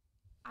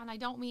 And I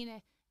don't mean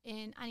it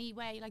in any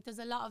way. Like, there's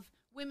a lot of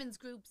women's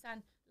groups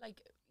and,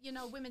 like, you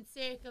know, women's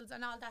circles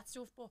and all that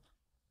stuff. But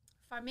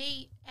for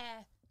me,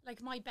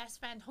 like, my best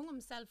friend hung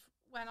himself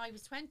when I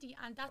was 20,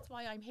 and that's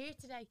why I'm here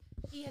today.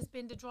 He has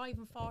been the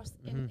driving force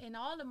in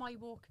all of my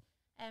work.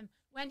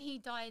 When he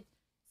died,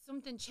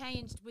 something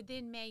changed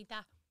within me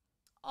that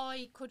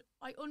I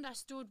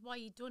understood why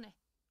he'd done it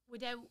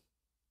without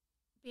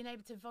being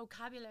able to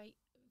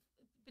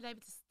being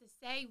able to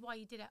say why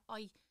he did it.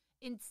 I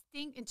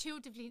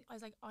intuitively, I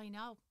was like, I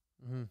know,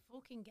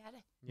 fucking get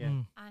it.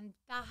 Yeah. And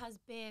that has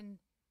been,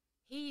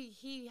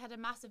 he had a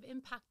massive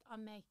impact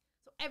on me.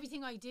 So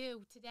everything I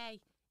do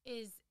today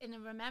is in a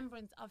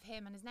remembrance of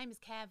him, and his name is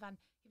Kev, and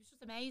he was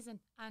just amazing.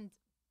 And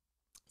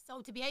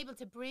so to be able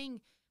to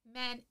bring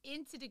men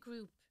into the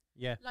group,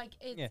 like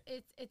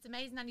it's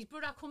amazing. And his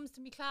brother comes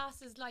to me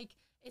classes, like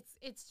it's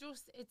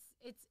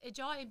a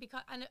joy,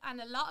 because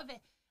and a lot of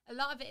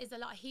it is a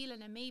lot of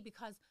healing in me,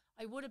 because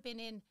I would have been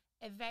in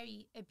a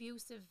very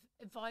abusive,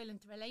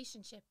 violent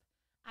relationship,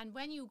 and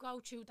when you go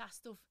through that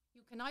stuff,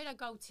 you can either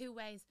go two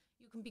ways.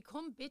 You can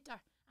become bitter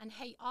and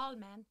hate all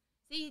men,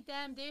 see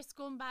them, they're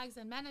scumbags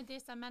and men and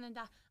this and men and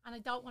that, and I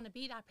don't want to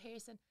be that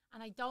person,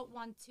 and I don't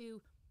want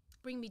to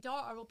bring my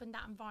daughter up in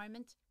that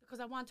environment, because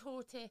I want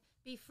her to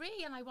be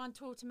free, and I want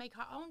her to make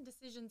her own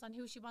decisions on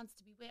who she wants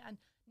to be with and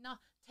not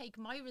take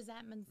my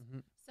resentments.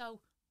 So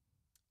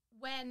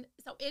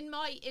in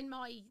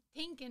my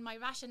thinking, my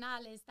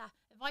rationale is that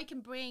if I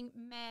can bring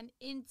men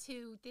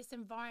into this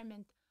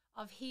environment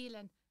of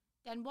healing,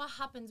 then what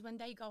happens when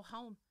they go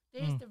home?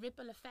 There's the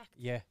ripple effect.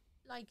 Yeah.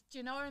 Like, do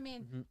you know what I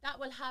mean? That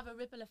will have a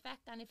ripple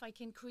effect. And if I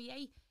can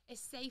create a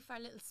safer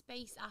little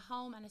space at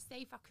home and a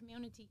safer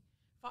community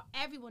for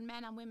everyone,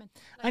 men and women.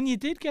 Like, And you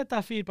did get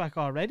that feedback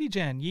already,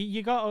 Jen.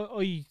 You got,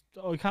 I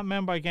can't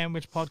remember again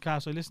which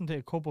podcast. I listened to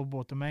a couple,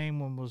 but the main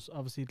one was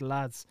obviously the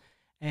lads.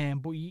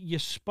 But you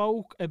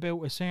spoke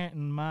about a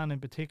certain man in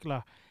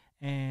particular.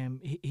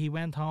 He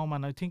went home,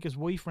 and I think his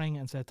wife rang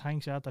and said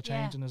thanks after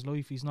changing his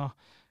life. He's not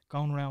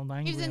going around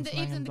angry. He was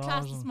in the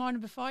class this morning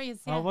before you.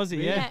 Oh, was he?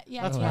 Really?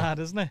 Yeah. That's mad,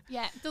 isn't it?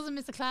 Yeah, doesn't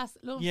miss a class.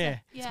 Loves Yeah. it.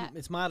 Yeah.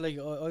 It's mad. Like,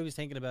 I was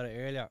thinking about it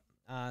earlier,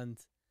 and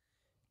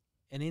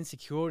an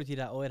insecurity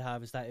that I'd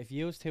have is that if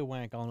you two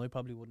weren't going, I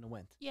probably wouldn't have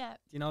went. Yeah. Do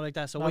you know, like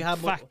that? So Like I had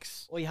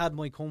facts. I had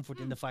my comfort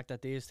in the fact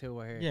that these two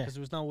were here, Yeah. because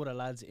there was no other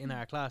lads in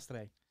our class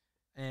today.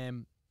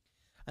 And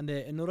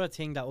another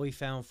thing that I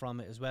found from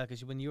it as well,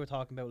 because when you were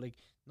talking about like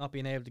not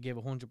being able to give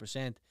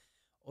 100%,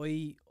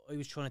 I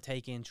was trying to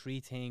take in three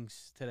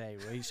things today,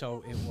 right?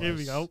 So it was. Here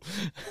we go.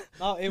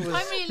 No, it was.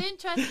 I'm really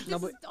interested. No,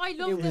 This but is, I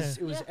love this.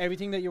 It was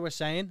everything that you were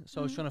saying.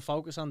 So I was trying to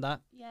focus on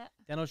that. Yeah.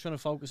 Then I was trying to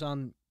focus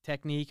on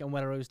technique and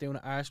whether I was doing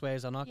it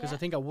arseways or not. Because I Yeah.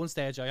 think at one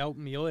stage I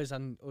opened my eyes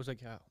and I was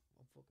like, yeah,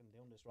 I'm fucking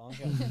doing this wrong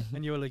here.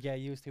 And you were like, yeah,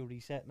 you used to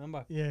reset,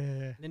 remember? Yeah.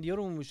 And then the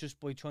other one was just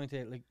by trying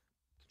to like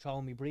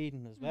control me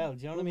breathing as well. Do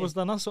you know what I mean? Was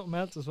there not something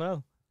else as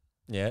well?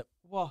 Yeah.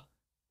 What?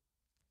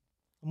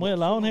 Am I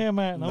alone here,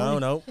 man?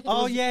 No.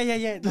 Oh,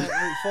 yeah. No,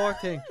 right, fourth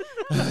thing.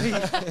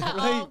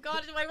 Oh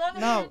God, do I want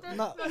to No, hear this?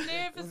 no. I'm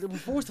nervous. Well,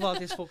 first of all,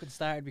 this fucking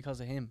started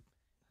because of him.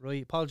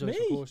 Right? Apologise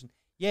Me? for cursing.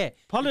 Yeah.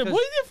 Why because-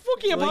 the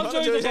fuck you Right.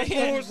 apologise for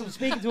Yeah. person?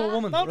 Speaking to a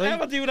woman, Don't right?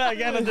 ever do that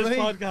again on this Right.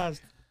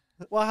 podcast.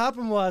 What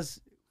happened was,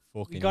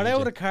 Fucking we got out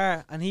of the idiot.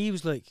 car and he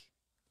was like,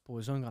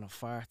 boys, I'm going to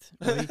fart.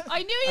 Right?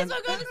 I knew you And- were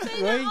going to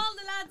say right. that. All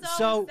the lads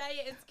So, always say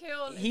it. It's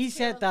cool. He it's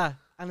said cool. that,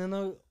 and then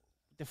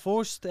the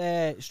first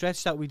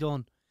stretch that we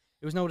done,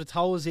 it was now the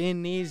toes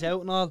in, knees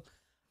out and all.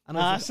 And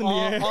I was Ass in the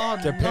air.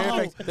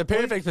 The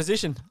perfect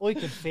position I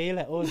could feel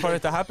it. I was for like,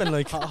 it to happen.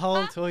 Like,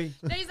 hold tight.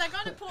 No, he's like,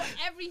 going to put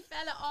every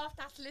fella off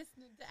that's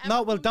listening to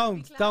No, every well,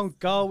 community class. don't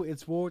go.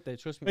 It's worth it.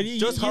 Trust But me.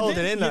 Just hold it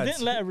didn't- in, You lads.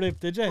 didn't let it rip,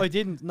 did you? I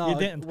didn't. No, You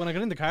didn't. when I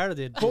got in the car, I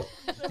did. But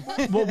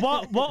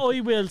what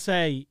I will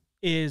say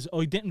is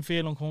I didn't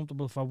feel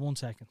uncomfortable for 1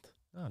 second.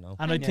 oh no.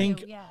 And I knew,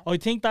 think yeah. I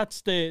think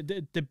that's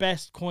the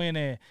best kind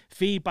of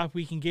feedback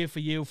we can give for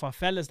you, for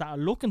fellas that are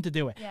looking to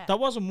do it. Yeah. There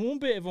wasn't one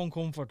bit of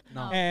uncomfort.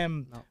 No. No.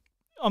 No.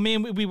 I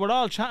mean, we were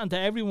all chatting to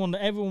everyone.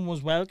 Everyone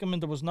was welcoming.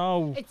 There was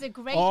no It's a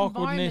great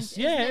awkwardness. environment.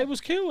 Yeah, isn't it was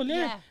cool. Yeah.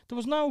 Yeah. There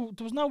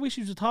was no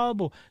issues at all.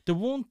 But the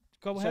one,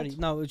 go Sorry, ahead.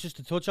 no, it's just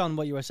to touch on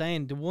what you were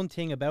saying. The one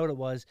thing about it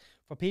was,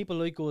 for people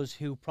like us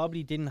who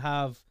probably didn't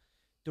have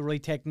the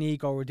right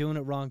technique or were doing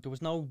it wrong, there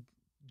was no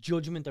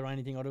judgment or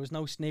anything, or there was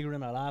no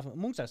sniggering or laughing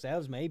amongst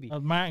ourselves, maybe.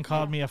 Martin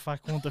called me a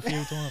fat cunt a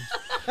few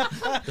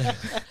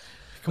times.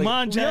 Come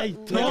on, Jay.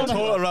 Like a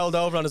total rolled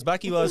over on his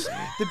back, he was.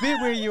 The bit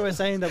where you were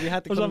saying that we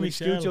had to Was come on and me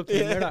scooch shell. up to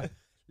the mirror,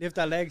 lift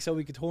our legs so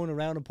we could turn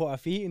around and put our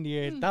feet in the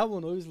air. That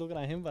one, I was looking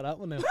at him for that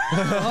one now.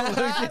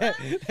 Yeah.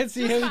 Let's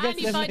see Just how for he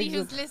gets them anybody legs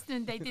who's up.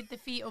 listening, they did the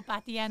feet up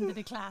at the end of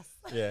the class.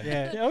 Yeah.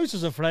 Yeah. Yeah, I was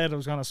just afraid I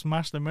was going to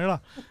smash the mirror.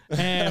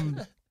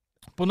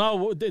 But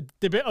no,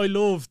 the bit I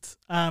loved,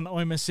 and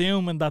I'm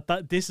assuming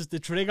that this is the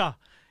trigger.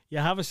 You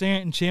have a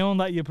certain tune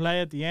that you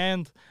play at the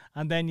end,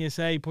 and then you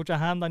say, put your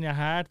hand on your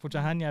heart, put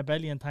your hand on your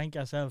belly, and thank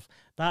yourself.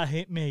 That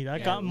hit me.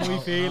 That got my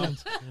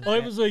feelings. I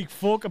was like,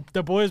 fuck,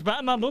 the boys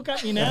better not look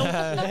at me now.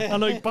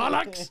 And like,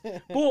 bollocks.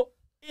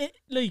 But,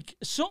 like,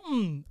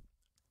 something...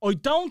 I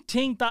don't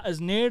think that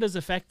is near as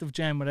effective,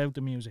 Jen, without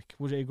the music.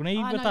 Would you agree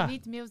with that? You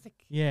need the music.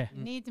 Yeah.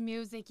 You need the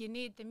music. You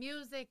need the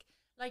music.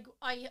 Like,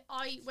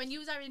 when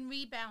you are in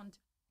rebound,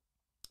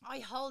 I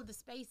hold the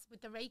space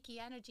with the Reiki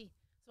energy.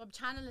 So I'm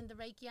channeling the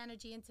Reiki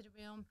energy into the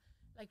room.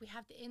 Like, we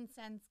have the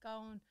incense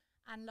going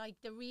and, like,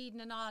 the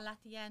reading and all at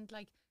the end.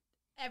 Like,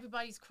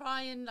 everybody's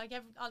crying. Like,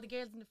 all the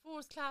girls in the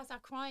first class are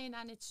crying.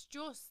 And it's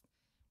just,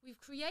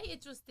 we've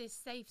created just this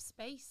safe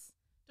space.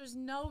 There's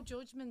no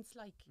judgments,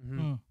 like.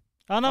 Mm-hmm.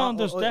 I know,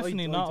 there's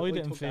definitely not. I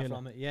didn't feel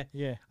from it. Yeah.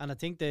 Yeah. And I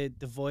think the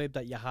vibe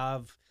that you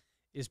have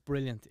is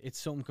brilliant.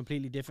 It's something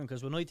completely different,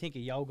 because when I think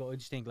of yoga, I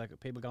just think like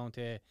people going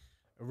to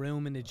a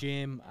room in the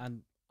gym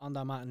and on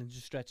that mat and it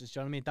just stretches. Do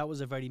you know what I mean? That was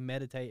a very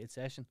meditated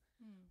session.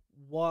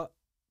 What,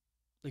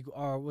 like,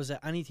 or was it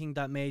anything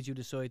that made you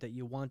decide that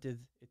you wanted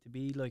it to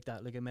be like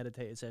that, like a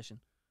meditated session,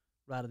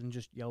 rather than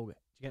just yoga? Do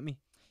you get me?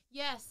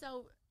 Yeah.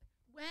 So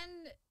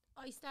when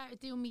I started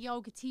doing my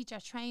yoga teacher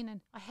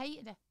training, I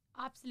hated it.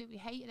 Absolutely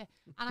hated it.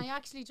 And I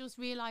actually just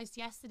realised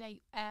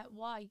yesterday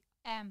why.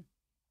 I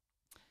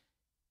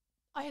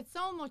had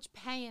so much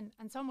pain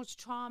and so much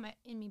trauma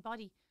in my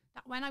body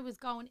that when I was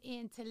going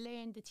in to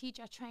learn the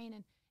teacher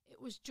training, it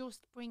was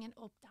just bringing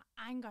up that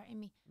anger in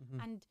me.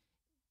 And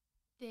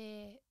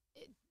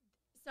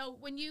so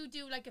when you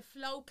do like a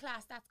flow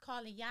class, that's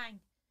called a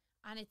yang,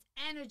 and it's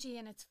energy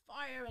and it's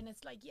fire and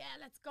it's like, yeah,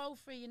 let's go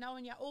for it, you know,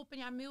 and you're open,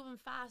 you're moving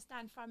fast.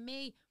 And for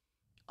me,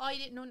 I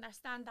didn't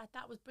understand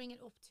that was bringing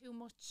up too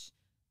much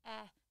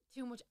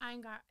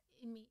anger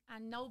in me,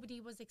 and nobody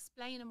was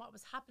explaining what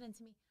was happening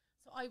to me.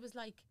 So I was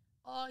like,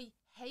 I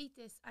hate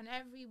this. And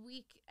every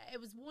week, it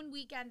was one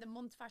weekend a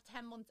month for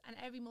 10 months, and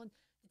every month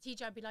the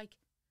teacher would be like,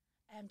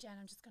 Jen,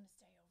 I'm just going to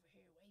stay over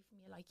here away from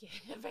you. Like,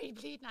 you're very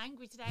bleeding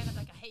angry today. And I'm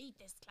like, I hate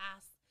this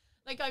class.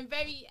 Like, I'm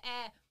very,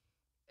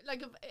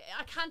 like,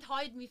 I can't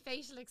hide my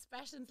facial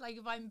expressions. Like,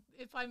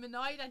 if I'm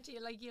annoyed at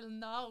you, like, you'll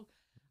know.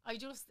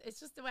 It's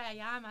just the way I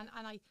am. And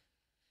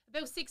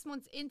about 6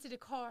 months into the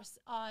course,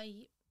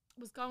 I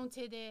was going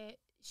to the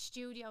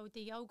studio,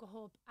 the yoga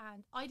hub,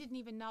 and I didn't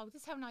even know.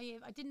 This is how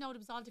naive. I didn't know there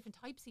was all different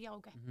types of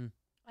yoga.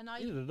 And I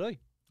Neither did I.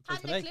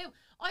 hadn't a clue.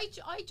 I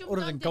jumped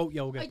Other on than the, goat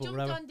yoga, I but jumped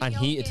whatever. on the And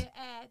yoga heated.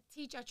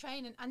 Teacher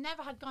training. I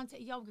never had gone to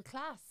a yoga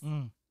class.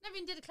 Never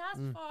even did a class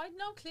before. I had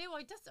no clue.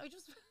 I just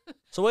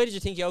So why did you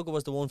think yoga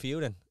was the one for you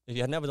then? If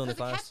you had never done the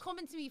because it class? kept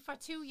coming to me for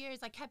 2 years.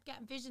 I kept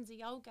getting visions of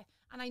yoga,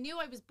 and I knew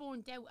I was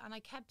burnt out, and I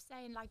kept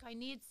saying, like, I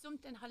need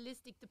something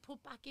holistic to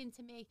put back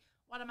into me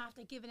what I'm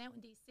after giving out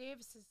in these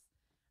services.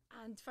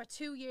 And for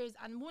 2 years,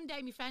 and one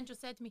day my friend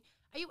just said to me,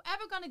 are you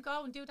ever going to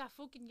go and do that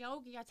fucking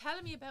yoga? You're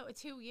telling me about it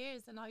 2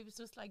 years. And I was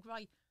just like,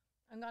 right,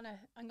 I'm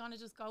gonna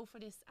just go for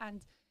this.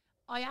 And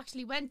I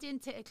actually went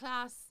into a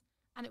class,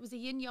 and it was a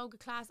yin yoga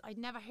class. I'd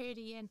never heard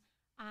of yin.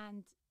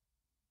 And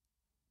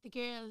the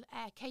girl,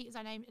 Kate is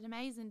her name, an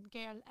amazing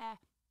girl,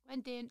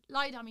 went in,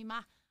 lied on me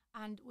mat,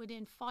 and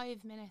within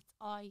 5 minutes,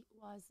 I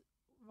was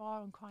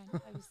roaring crying.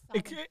 I was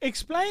sobbing.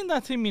 Explain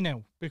that to me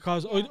now,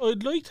 because Yeah.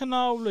 I'd like to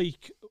know,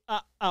 like,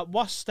 at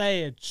what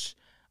stage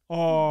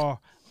or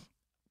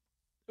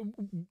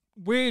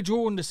where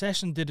during the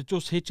session did it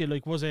just hit you?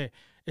 Like, was it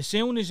as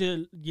soon as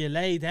you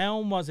lay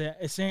down? Was it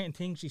a certain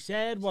thing she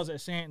said? Was it a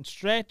certain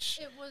stretch?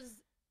 It was.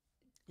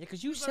 Yeah,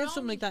 because you We were said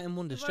something only- like that in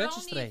one of the we were stretches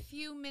only today. a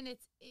few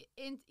minutes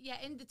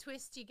in the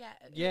twist you get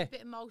a Yeah.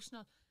 bit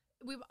emotional.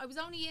 I was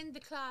only in the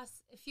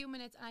class a few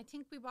minutes, and I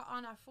think we were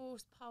on our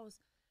first pose.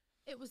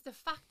 It was the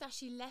fact that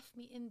she left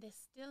me in this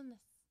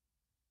stillness,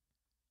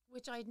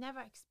 which I'd never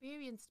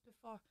experienced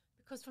before,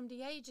 because from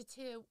the age of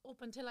 2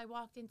 up until I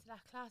walked into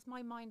that class,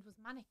 my mind was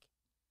manic.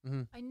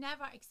 I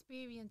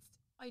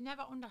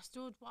never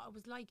understood what it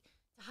was like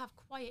to have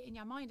quiet in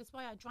your mind. That's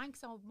why I drank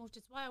so much.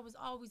 It's why I was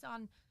always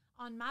on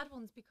mad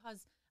ones,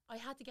 because I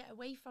had to get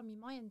away from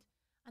my mind.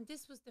 And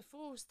this was the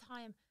first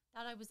time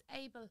that I was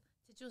able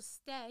to just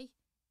stay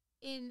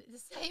in the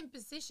same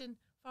position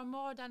for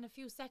more than a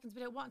few seconds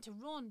without wanting to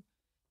run.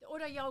 The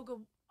other yoga,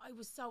 I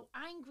was so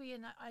angry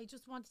and I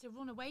just wanted to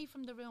run away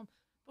from the room.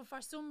 But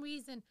for some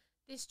reason,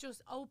 this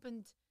just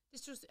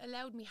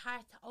allowed me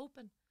heart to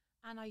open.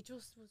 And I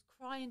just was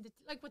crying,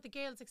 like what the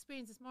girls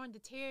experienced this morning, the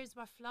tears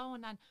were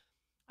flowing. And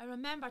I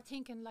remember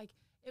thinking, like,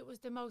 it was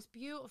the most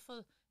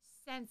beautiful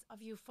sense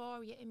of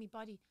euphoria in my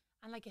body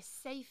and like a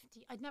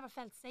safety. I'd never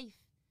felt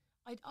safe.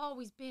 I'd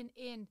always been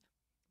in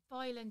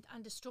violent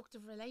and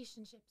destructive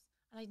relationships,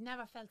 and I'd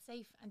never felt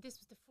safe. And this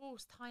was the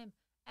first time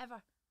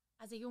ever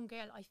as a young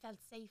girl I felt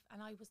safe,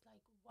 and I was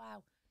like,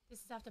 wow,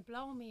 this is after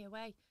blowing me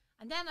away.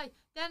 And then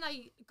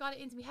I got it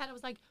into my head. I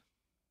was like,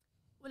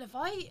 well,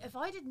 if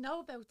I didn't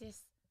know about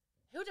this,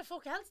 who the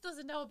fuck else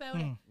doesn't know about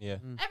it? Yeah.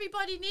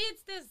 Everybody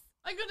needs this.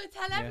 I'm going to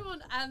tell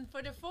everyone. And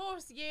for the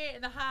first year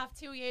and a half,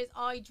 2 years,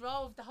 I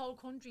drove the whole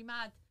country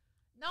mad.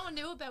 No one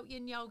knew about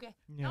yin yoga.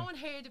 Yeah. No one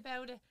heard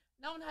about it.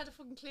 No one had a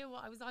fucking clue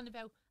what I was on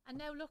about. And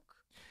now look.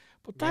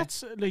 But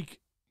that's like,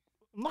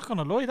 I'm not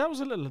gonna lie, that was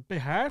a little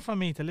bit hard for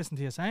me to listen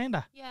to you saying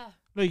that. Yeah.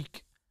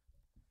 Like,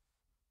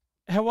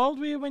 how old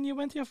were you when you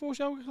went to your first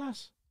yoga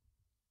class?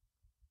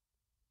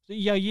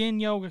 Your yin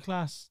yoga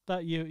class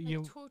that you Like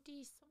you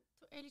 30s,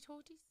 early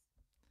 30s.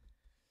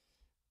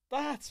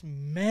 that's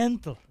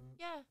mental.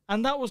 Yeah.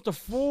 And that was the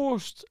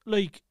first,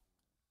 like,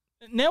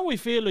 now I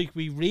feel like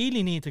we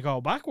really need to go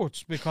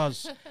backwards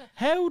because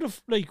how the,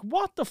 like,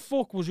 what the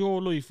fuck was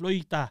your life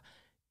like that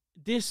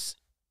this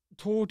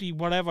 30,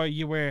 whatever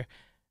you were,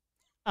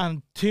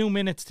 and 2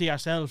 minutes to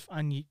yourself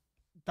and you,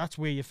 that's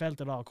where you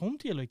felt it all come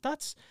to you? Like,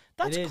 that's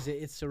It is.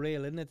 It's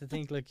surreal, isn't it? To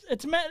think like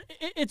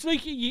it's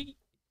like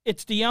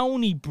it's the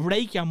only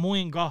break your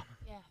mind got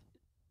Yeah.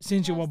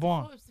 since you Yeah, were it's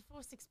born. It's the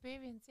first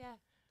experience, yeah.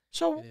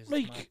 So, It is, it's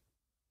like, mad.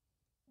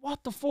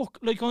 what the fuck?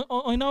 Like,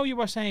 I know you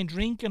were saying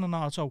drinking and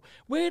all. So,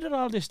 where did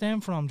all this stem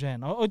from,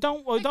 Jen? I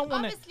don't Like,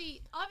 want to.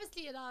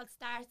 obviously, it all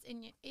starts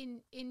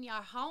in your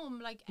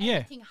home. Like Yeah.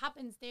 everything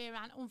happens there,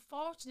 and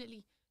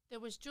unfortunately, there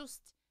was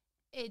just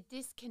a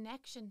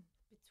disconnection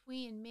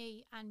between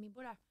me and my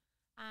brother,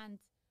 and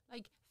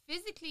like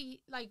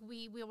physically, like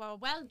we were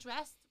well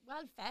dressed,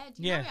 well fed.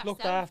 You Yeah, know looked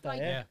yourself, after, Like,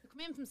 yeah. we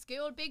come in from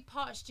school, big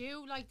pot of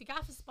stew, like the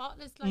gaff is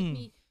spotless. Like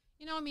me,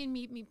 you know what I mean.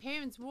 Me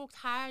parents worked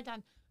hard,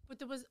 but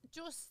there was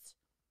just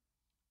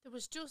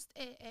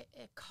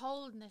a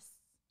coldness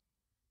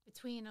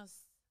between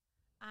us,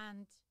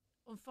 and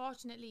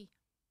unfortunately,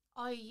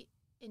 I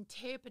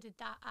interpreted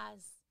that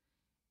as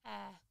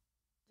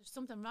there's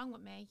something wrong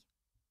with me.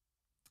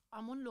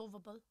 I'm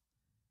unlovable.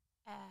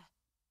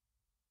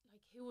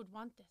 Like, who would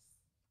want this?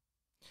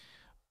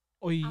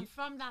 And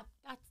from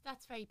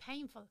that's very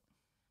painful.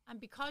 And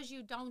because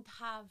you don't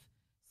have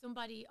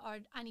somebody or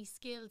any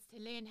skills to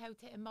learn how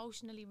to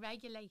emotionally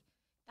regulate,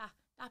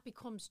 that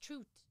becomes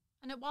truth.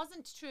 And it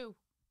wasn't true.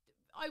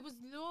 I was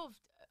loved.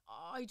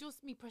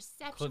 My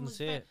perception Couldn't was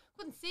see it.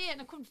 couldn't see it,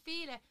 and I couldn't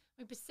feel it.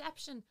 My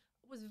perception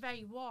was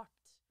very warped.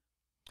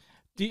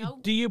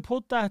 Do you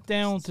put that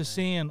down to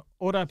seeing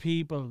other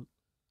people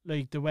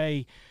like the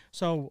way?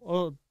 So,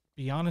 I'll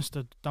be honest,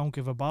 I don't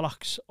give a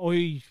bollocks.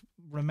 I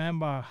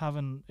remember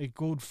having a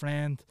good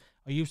friend.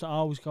 I used to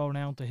always go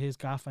around to his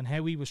gaff, and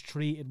how he was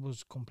treated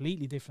was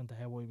completely different to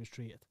how I was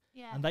treated.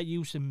 Yeah. And that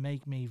used to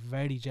make me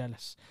very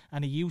jealous.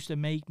 And it used to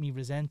make me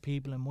resent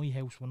people in my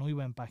house when I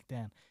went back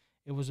then.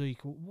 It was like,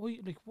 why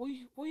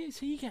is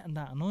he getting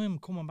that and I'm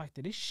coming back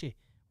to this shit?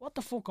 What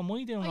the fuck am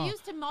I doing? I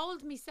used to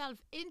mould myself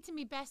into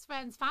my best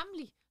friend's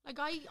family. Like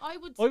I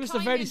would. I was the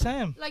climb very in-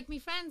 same. Like my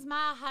friend's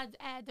ma had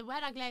the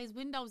weather glazed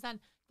windows and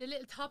the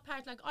little top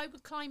part. Like I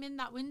would climb in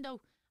that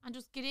window and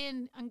just get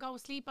in and go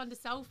sleep on the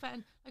sofa.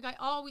 And like I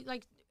always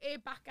like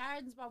back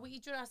gardens were with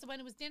each other. So when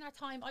it was dinner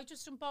time, I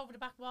just jump over the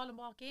back wall and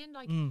walk in.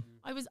 Like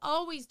I was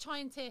always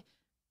trying to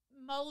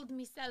mould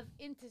myself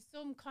into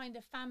some kind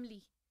of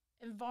family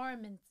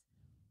environment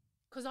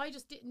because I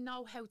just didn't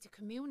know how to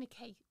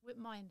communicate with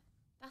mine.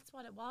 That's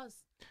what it was.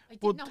 I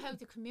didn't know how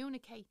to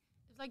communicate.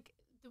 It was like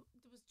there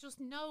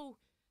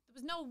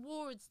was no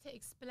words to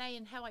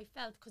explain how I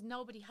felt because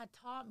nobody had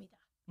taught me that.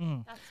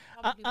 That's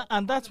probably what the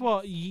and that's problem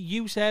what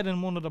you said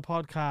in one of the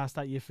podcasts,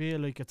 that you feel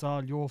like it's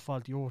all your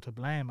fault, you're to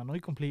blame, and I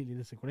completely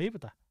disagree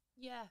with that.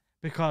 Yeah.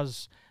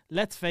 Because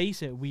let's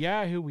face it, we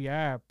are who we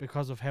are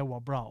because of how we're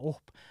brought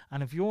up,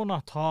 and if you're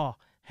not taught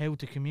how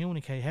to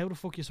communicate, how the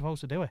fuck you supposed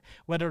to do it?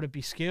 Whether it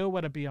be school,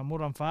 whether it be your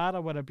mother and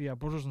father, whether it be your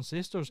brothers and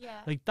sisters.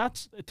 Yeah. Like,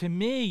 that's, to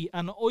me,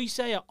 and I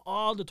say it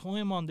all the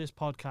time on this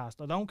podcast,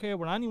 I don't care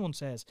what anyone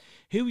says,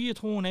 who you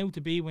turn out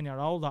to be when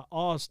you're older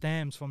all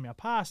stems from your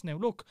past. Now,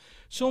 look,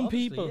 some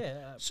Obviously, people,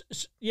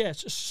 yeah.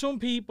 some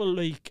people,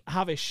 like,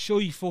 have a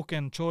shy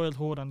fucking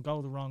childhood and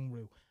go the wrong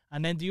route.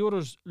 And then the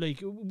others,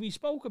 like, we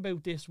spoke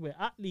about this with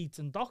athletes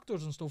and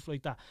doctors and stuff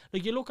like that.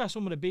 Like, you look at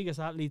some of the biggest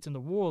athletes in the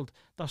world,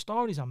 their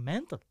stories are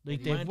mental.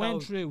 Like, they they've went went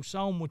out- through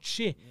so much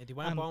shit. Yeah, they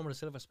weren't And- born with a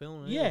silver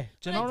spoon. Yeah,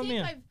 do you know But what I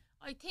mean?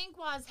 I think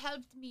what has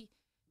helped me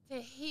to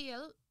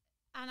heal,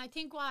 and I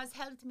think what has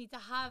helped me to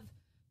have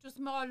just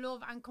more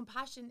love and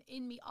compassion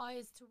in my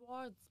eyes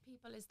towards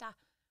people is that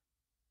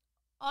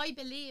I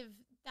believe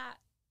that,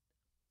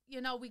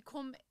 you know,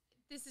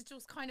 this is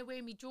just kind of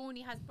where my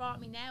journey has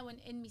brought me now, and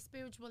in my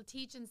spiritual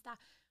teachings, that,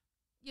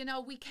 you know,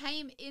 we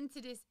came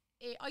into this,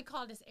 I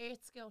call this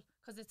earth school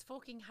because it's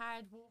fucking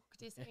hard work.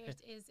 This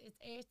it's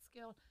earth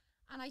school.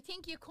 And I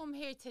think you come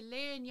here to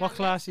learn your What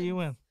class are you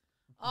lessons.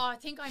 in? Oh, I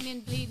think I'm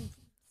in bleeding,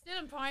 still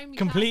in primary.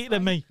 Completed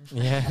class, me.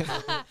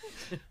 Yeah.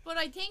 But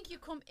I think you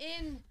come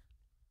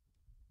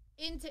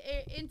into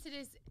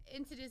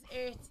this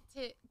earth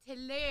to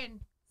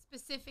learn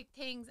specific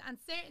things, and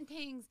certain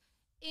things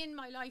in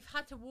my life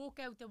had to work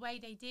out the way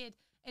they did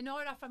in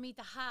order for me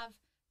to have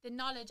the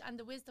knowledge and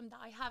the wisdom that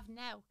I have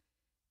now,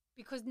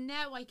 because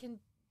now I can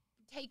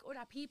take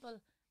other people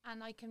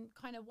and I can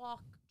kind of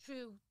walk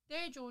through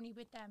their journey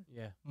with them.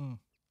 Yeah.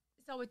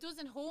 So it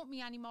doesn't hurt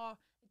me anymore.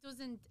 It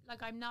doesn't, like,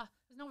 there's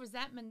no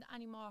resentment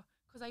anymore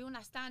because I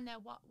understand now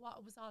what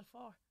it was all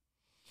for.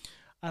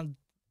 And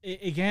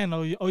again,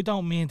 I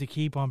don't mean to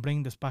keep on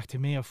bringing this back to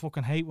me. I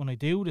fucking hate when I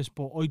do this,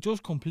 but I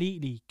just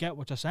completely get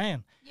what you're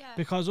saying. Yeah.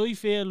 Because I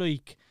feel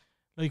like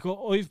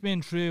I've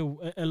been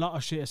through a lot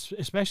of shit,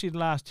 especially the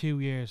last 2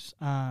 years,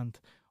 and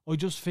I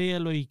just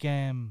feel like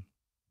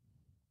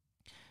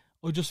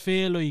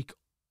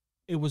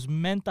it was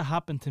meant to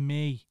happen to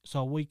me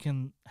so we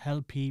can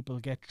help people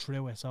get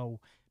through it. So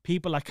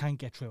people that can't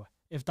get through it,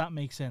 if that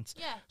makes sense.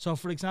 Yeah. So,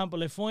 for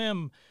example, if I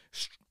am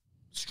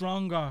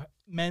stronger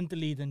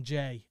mentally than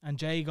Jay, and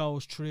Jay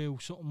goes through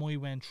something I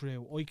went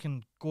through, I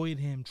can guide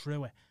him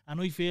through it.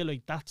 And I feel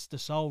like that's the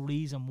sole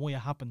reason why it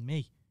happened to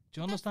me. Do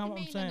you understand what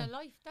I'm That's the meaning saying? of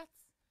life.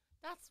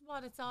 That's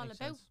what it's all Makes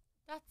about. sense.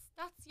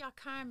 That's your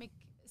karmic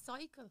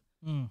cycle.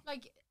 Mm.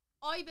 Like,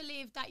 I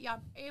believe that your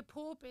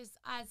purpose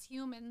as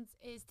humans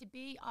is to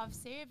be of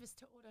service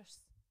to others,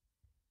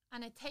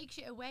 and it takes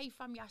you away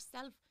from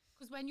yourself.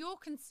 Because when you're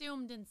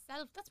consumed in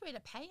self, that's where the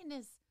pain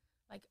is.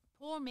 Like,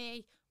 poor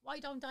me, why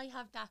don't I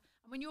have that?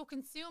 And when you're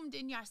consumed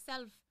in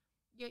yourself,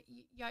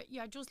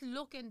 you're just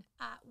looking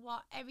at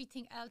what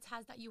everything else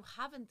has that you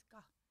haven't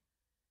got,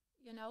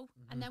 you know.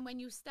 And then when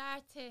you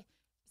start to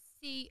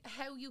see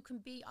how you can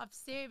be of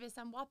service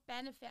and what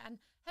benefit and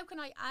how can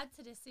I add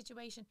to this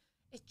situation,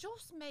 it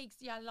just makes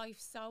your life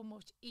so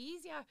much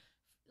easier,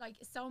 like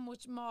so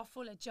much more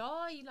full of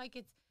joy.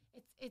 Like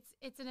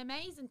it's an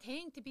amazing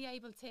thing to be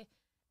able to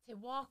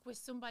walk with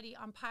somebody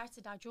on parts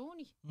of their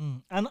journey.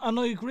 And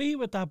I agree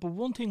with that, but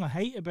one thing I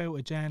hate about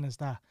it, Jen, is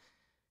that,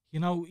 you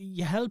know,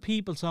 you help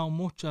people so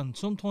much, and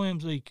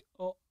sometimes, like,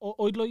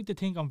 I'd like to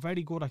think I'm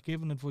very good at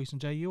giving advice, and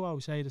Jay, you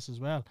always say this as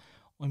well.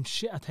 I'm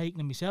shit at taking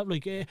it myself.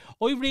 Like, I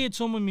read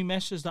some of my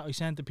messages that I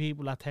sent to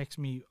people that text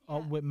me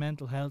with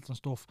mental health and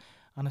stuff,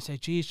 and I say,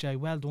 geez, Jay,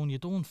 well done, you're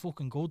doing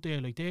fucking good there.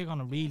 Like, they're going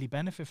to really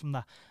benefit from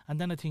that. And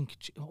then I think,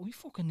 we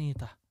fucking need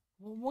that.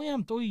 Why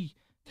am I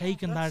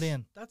taking that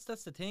in? That's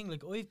the thing.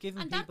 Like, I've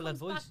given And people that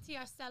comes advice. back to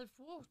your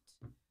self-worth.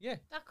 Yeah.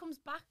 That comes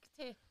back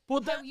to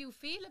But how that- you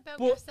feel about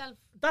but yourself.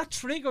 That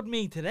triggered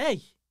me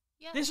today.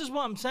 Yeah. This is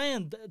what I'm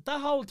saying. That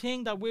whole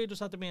thing that we're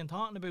just at the being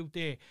talking about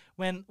there,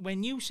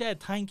 when you said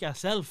thank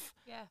yourself,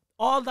 Yeah.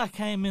 all that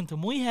came into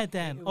my head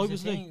then. It I was,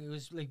 was a like, thing, it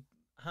was like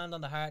hand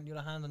on the heart and the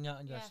other hand on your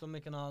Yeah.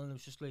 stomach and all, and it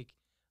was just like,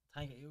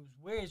 thank you. It was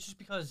weird. It's just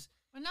because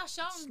We're not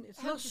showing it's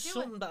how not to do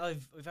something it. that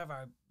I've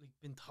ever like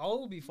been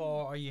told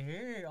before, or you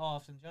hear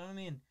often. Do you know what I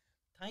mean?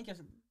 Thank you.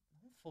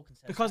 Fucking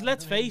says because that,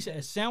 let's doesn't it? face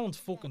it sounds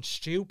fucking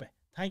stupid.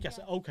 Thank you.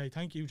 Yeah. Okay,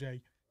 thank you,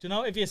 Jay. Do you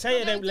know, if you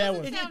say it Well, out it loud.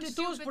 doesn't sound It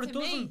does, stupid but it to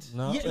me. doesn't.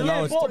 No, Yeah,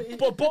 no, but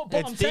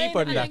it's I'm saying, deeper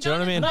than And that. I'm Do you know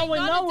what I mean? gonna- No, I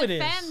I'm know gonna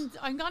it is.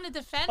 I'm going to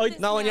defend I- this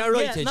No, and now. you're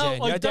right, Yeah, Jay. no,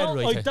 You're I dead don't,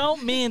 right. I Jay.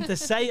 don't mean to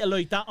say it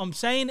like that. I'm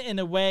saying it in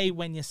a way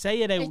when you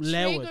say it out It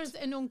loud. triggers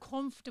an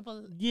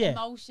uncomfortable Yeah.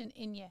 emotion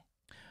in you.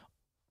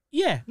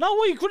 Yeah, no,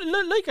 we could,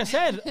 like I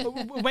said,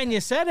 when you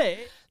said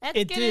it, Let's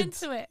it get did.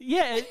 into it.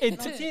 Yeah,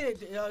 No,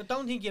 see, I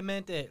don't think you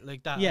meant it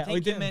like that. Yeah, I think I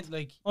you didn't. meant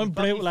like. I'm you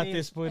probably brutal at feel-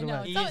 this, by I the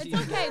know. way. It's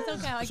okay. It's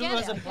okay. I get Someone it.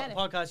 else I on get the it.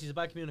 podcast, he's a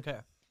bad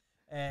communicator.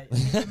 I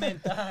think you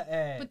meant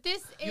that. But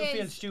this you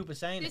feel is stupid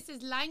saying this it.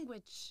 is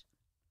language,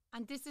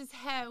 and this is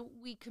how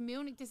we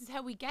communicate. This is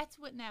how we get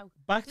to it now.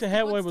 Back This to is the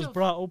how good I was stuff.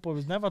 brought up, I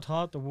was never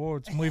taught the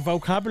words. My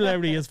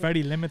vocabulary is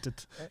very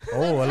limited.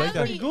 Oh, I like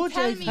Tell that. me- Good,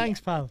 tell Jay. me-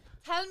 Thanks, pal.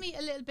 Tell me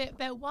a little bit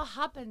about what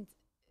happened.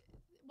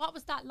 What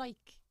was that like?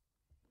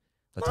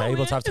 The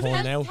tables have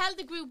turned now. Tell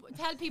the group,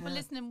 tell people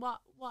listening what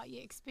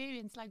you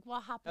experienced. Like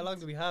what happened. How long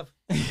do we have?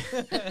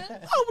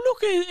 Oh, look,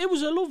 it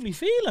was a lovely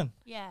feeling.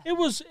 Yeah. It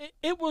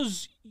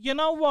was. You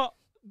know what?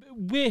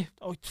 I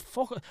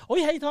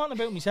hate talking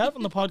about myself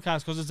on the podcast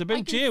because it's I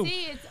about can you.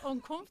 see it's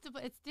uncomfortable.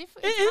 It's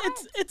different.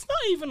 It's not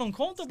even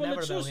uncomfortable.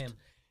 Never It's about just him.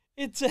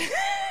 it's.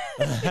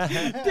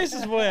 This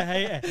is why I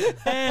hate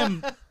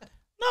it.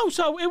 No,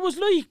 so it was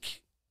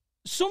like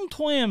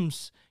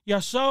sometimes you're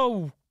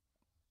so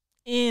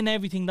in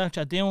everything that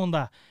you're doing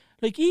that,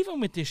 like, even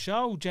with this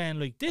show, Jen,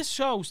 like, this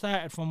show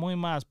started from my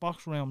ma's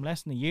box room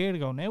less than a year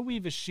ago. Now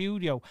we've a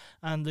studio,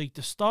 and like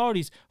the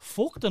stories,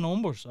 fuck the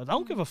numbers. I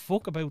don't give a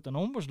fuck about the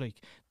numbers.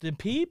 Like, the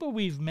people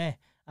we've met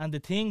and the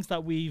things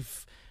that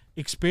we've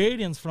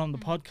experienced from the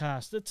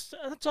podcast,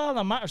 that's all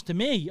that matters to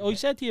me. I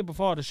said to you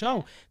before the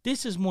show,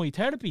 this is my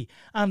therapy.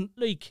 And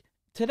like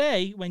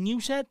today, when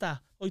you said that,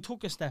 I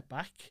took a step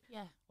back.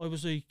 Yeah. I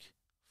was like,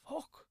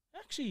 fuck,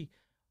 actually,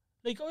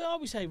 like I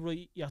always say,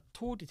 right, you're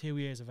 32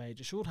 years of age,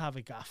 you should have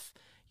a gaff.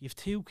 You have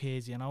 2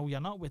 kids, you know, you're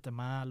not with the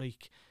man,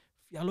 like,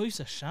 your life's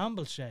a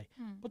shambles, Shay.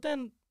 But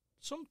then,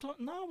 sometimes,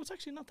 no, it's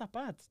actually not that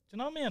bad. Do you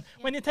know what I mean?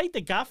 Yeah. When you take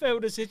the gaff out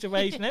of the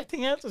situation,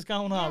 everything else is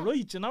going all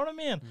right, do you know what I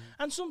mean?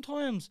 And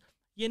sometimes,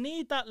 you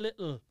need that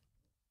little,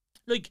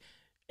 like,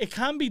 it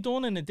can be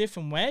done in a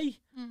different way,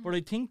 but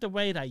I think the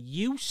way that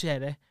you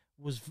said it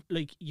was,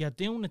 like, you're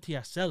doing it to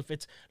yourself.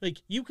 It's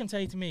like, you can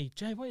say to me,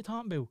 Jay, what are you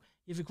talking about?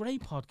 You have a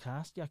great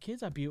podcast, your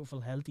kids are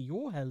beautiful, healthy,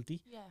 you're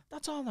healthy. Yeah.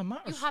 That's all that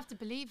matters. You have to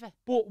believe it.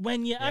 But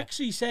when you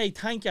actually say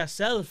thank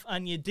yourself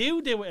and you do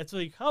it, it's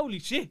like, holy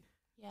shit.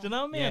 Yeah. Do you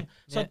know what I mean? Yeah,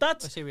 So yeah, I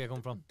that's see where you're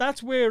coming from.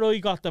 that's where I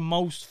got the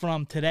most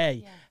from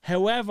today. Yeah.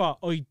 However,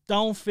 I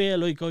don't feel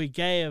like I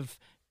gave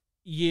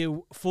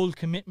you full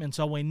commitment,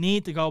 so I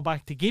need to go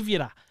back to give you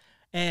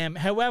that.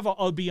 However,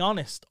 I'll be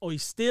honest, I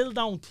still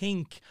don't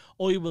think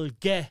I will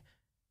get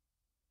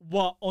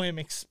what I'm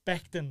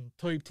expecting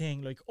type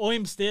thing. Like,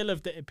 I'm still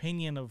of the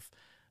opinion of,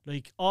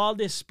 like, all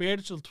this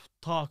spiritual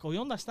talk. I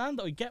understand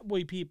that, I get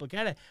why people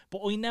get it,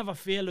 but I never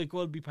feel like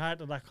I'll be part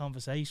of that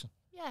conversation.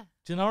 Yeah.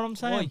 Do you know what I'm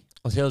saying? Why?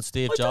 Until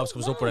Steve I Jobs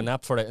don't comes up with an know.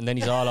 app for it, and then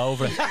he's all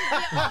over it.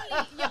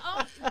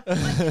 I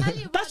tell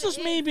you That's what just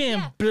it me is, being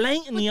yeah.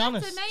 blatantly But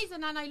honest. that's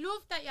amazing, and I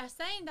love that you're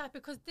saying that,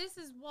 because this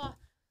is what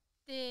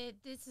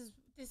this is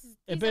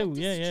About,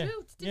 this yeah, is yeah,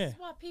 truth. This yeah. is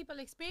what people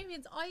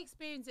experience. I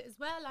experience it as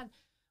well, and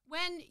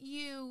when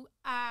you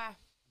are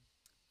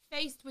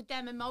faced with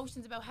them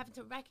emotions about having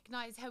to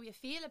recognize how you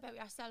feel about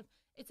yourself,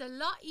 it's a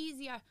lot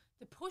easier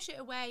to push it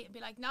away and be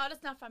like, no,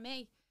 that's not for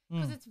me,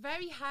 because it's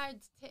very hard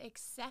to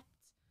accept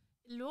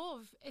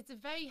love. It's a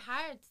very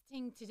hard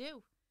thing to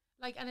do.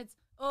 Like, and it's,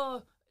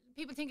 oh,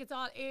 people think it's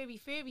all airy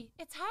fairy.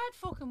 It's hard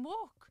fucking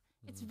work.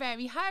 It's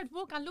very hard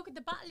work. And look at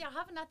the battle you're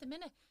having at the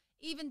minute.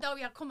 Even though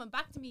you're coming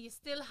back to me, you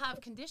still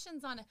have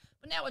conditions on it.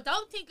 But now I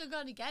don't think you're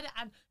going to get it.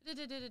 And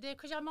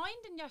because you're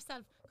minding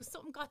yourself. Because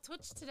something got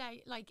touched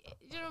today. Like,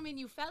 you know what I mean?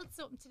 You felt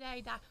something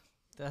today that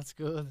That's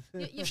good.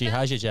 you She felt,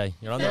 has you, Jay.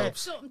 You're on felt there.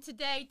 something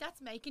today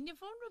that's making you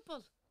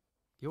vulnerable.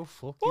 You're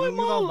fucked. I'm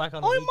You're all, going back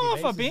on a I'm weekly all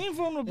for basis. being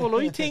vulnerable.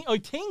 I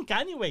think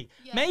anyway.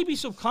 Yeah. Maybe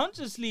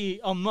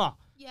subconsciously I'm not.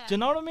 Yeah. Do you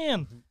know what I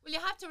mean? Well, you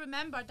have to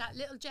remember that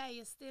little J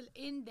is still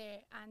in there.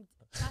 And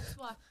that's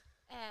what...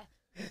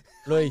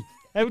 Right.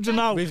 How do you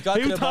know? We've got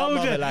Who to the bottom told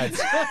of you? it,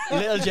 lads.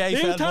 Little Jay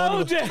Who felt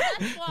told vulnerable. you?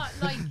 That's what,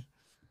 like,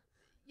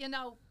 you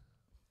know,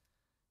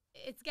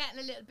 it's getting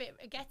a little bit,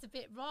 it gets a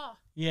bit raw,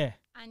 Yeah.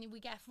 and we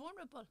get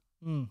vulnerable.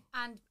 Mm.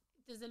 And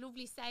there's a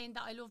lovely saying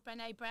that I love,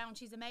 Brené Brown.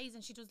 She's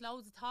amazing. She does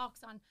loads of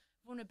talks on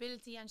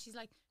vulnerability, and she's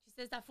like, she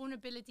says that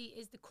vulnerability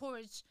is the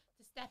courage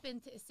to step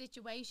into a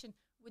situation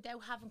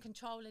without having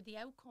control of the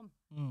outcome.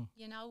 Mm.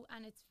 You know,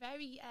 and it's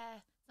very,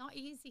 it's not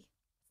easy.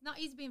 It's not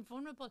easy being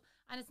vulnerable,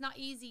 and it's not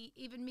easy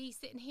even me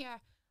sitting here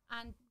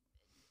and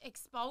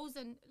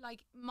exposing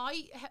like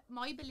my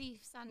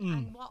beliefs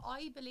and what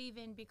I believe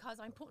in, because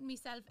I'm putting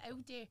myself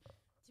out there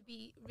to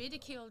be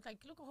ridiculed. Like,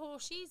 look at her,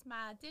 she's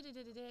mad.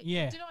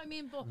 Yeah. Do you know what I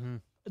mean?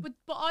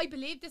 But I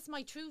believe this is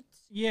my truth.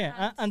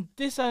 Yeah, and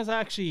this has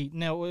actually,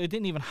 now I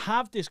didn't even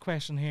have this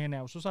question here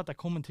now, it's just that they're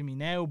coming to me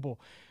now, but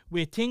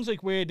with things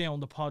like we're doing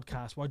the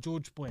podcast, we're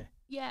judged by it.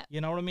 Yeah.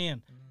 You know what I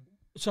mean?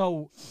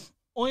 So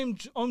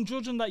I'm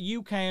judging that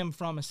you came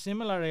from a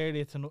similar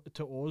area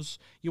to us.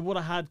 You would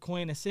have had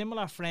kind of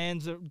similar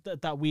friends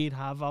that we'd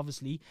have,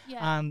 obviously.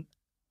 Yeah. And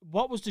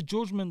what was the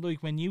judgment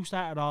like when you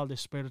started all this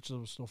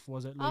spiritual stuff?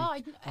 Was it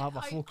like, for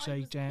fuck's I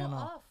sake, was Jen? cut Or,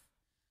 off.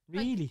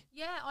 Like, really?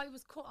 yeah, I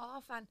was cut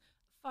off, and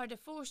for the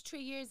first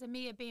 3 years of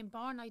me of being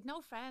born, I had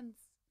no friends.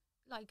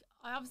 Like,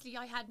 I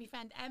had my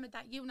friend Emma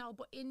that you know,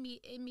 but in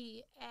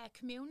me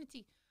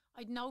community,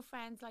 I had no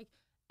friends. Like,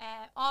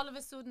 all of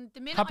a sudden, the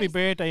minute Happy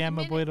birthday,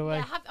 Emma, by the way.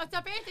 Yeah, it's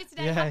her birthday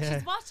today. Yeah, She's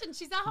yeah. watching.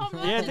 She's at home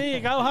watching. Yeah, there you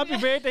go. Happy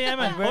birthday,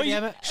 Emma. birthday,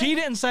 Emma. She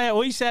didn't say it,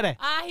 I said it.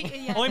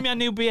 Yeah. I'm your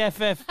new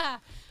BFF.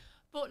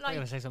 But I'm like,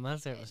 going to say something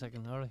else there for a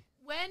second. All right.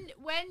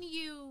 when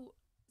you,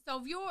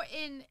 so if you're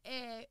in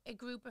a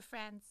group of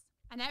friends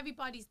and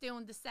everybody's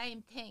doing the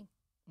same thing,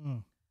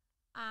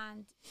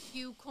 and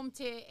you come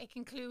to a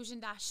conclusion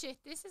that shit,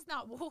 this is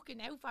not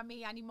working out for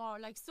me anymore,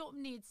 like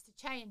something needs to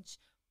change,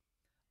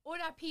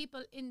 other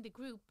people in the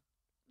group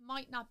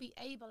might not be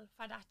able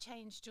for that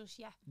change just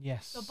yet.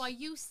 Yes. So by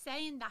you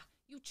saying that,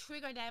 you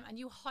trigger them and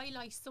you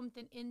highlight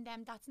something in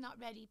them that's not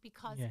ready,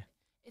 because Yeah.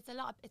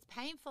 it's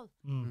painful.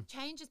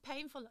 Change is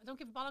painful. I don't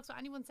give a bollocks what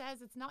anyone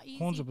says. It's not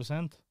easy.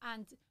 100%.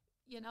 And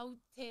you know,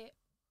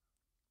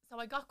 so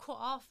I got cut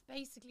off,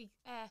 basically,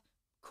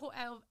 cut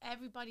out of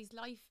everybody's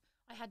life.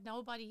 I had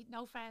nobody,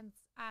 no friends,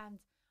 and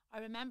I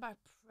remember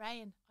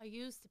praying. I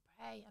used to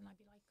pray, and I'd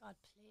be like, God,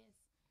 please,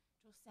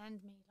 just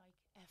send me like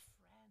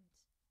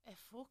a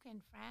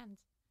fucking friend.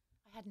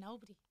 I had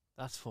nobody.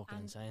 That's fucking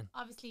And insane.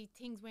 obviously,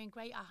 things weren't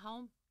great at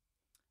home.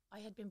 I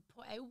had been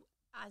put out,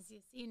 as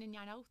you've seen in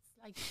your notes.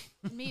 Like,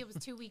 for me, it was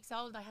 2 weeks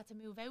old. I had to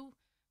move out,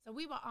 so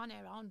we were on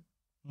our own.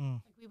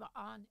 Like, we were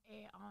on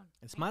our own.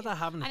 It's Like, mad that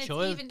having a and it's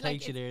child even,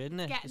 takes you it's there, isn't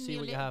it? To Getting see me a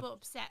what you little have. bit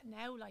upset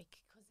now, like,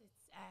 because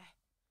it's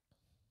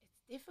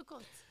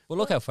difficult. Well,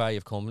 look how far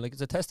you've come. Like,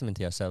 it's a testament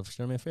to yourself. Do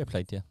you know what I mean? Fair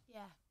play to you.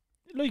 Yeah.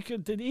 Like,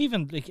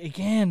 even, like,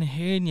 again,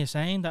 hearing you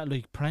saying that,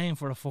 like, praying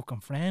for a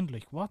fucking friend,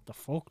 like, what the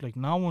fuck? Like,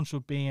 no one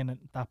should be in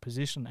that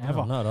position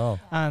ever. No, not at all.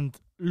 And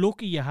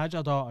lucky you had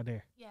your daughter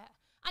there. Yeah.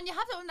 And you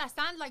have to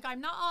understand, like,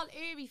 I'm not all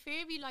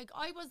airy-fairy. Like,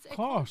 I was a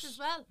Course. coach as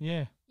well.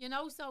 Yeah. You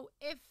know, so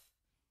if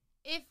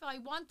I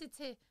wanted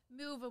to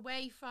move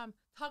away from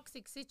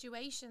toxic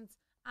situations,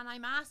 and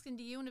I'm asking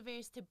the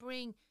universe to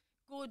bring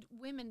good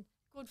women,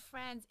 good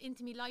friends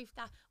into my life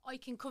that I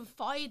can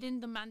confide in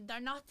them, and they're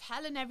not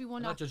telling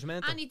everyone. Not or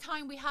judgmental.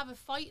 anytime we have a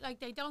fight, like,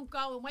 they don't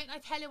go and wait and I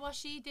tell you what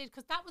she did,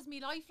 because that was my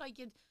life. Like,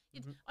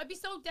 I'd be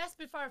so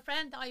desperate for a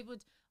friend that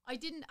I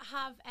didn't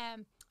have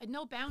I'd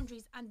no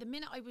boundaries, and the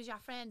minute I was your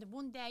friend, and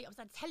one day I was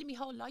like telling my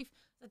whole life,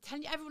 I was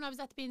telling you everyone I was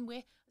at the bin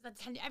with. I was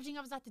telling you everything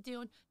I was at the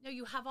doing. Now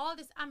you have all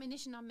this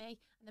ammunition on me,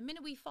 and the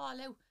minute we fall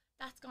out,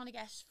 that's gonna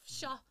get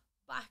shot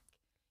back.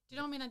 Do you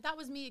know what I mean? And that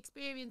was me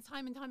experience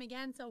time and time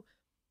again. So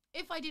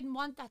if I didn't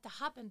want that to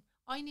happen,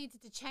 I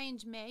needed to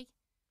change me.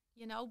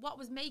 You know, what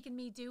was making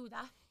me do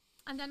that?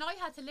 And then I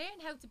had to learn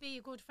how to be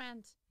a good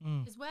friend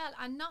as well,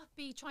 and not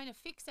be trying to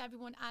fix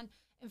everyone and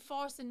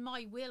enforcing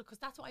my will, because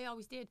that's what I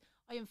always did.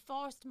 I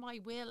enforced my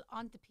will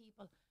onto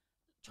people,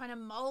 trying to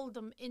mold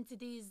them into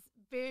these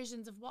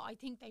versions of what I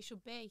think they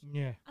should be.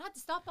 Yeah. I had to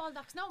stop all that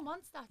because no one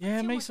wants that. Yeah, That's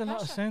it too makes a much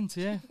lot of pressure. sense.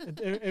 Yeah,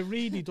 it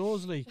really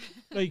does. Like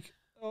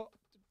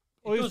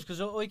It does, because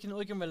I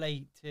can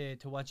relate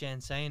to what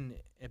Jen's saying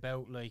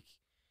about, like,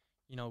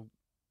 you know,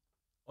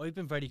 I've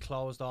been very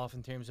closed off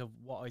in terms of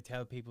what I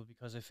tell people,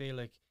 because I feel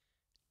like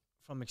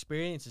from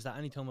experiences that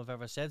anytime I've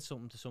ever said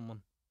something to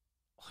someone,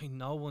 I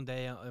know one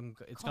day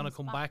it's gonna Comes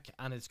come back. back,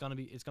 and it's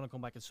gonna come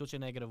back in such a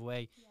negative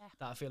way Yeah.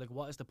 that I feel like,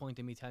 what is the point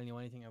of me telling you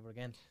anything ever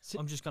again? See-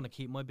 I'm just gonna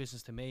keep my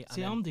business to me.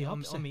 See, and I'm then the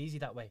opposite. I'm easy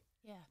that way.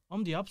 Yeah.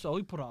 I'm the opposite.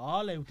 I put it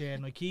all out there,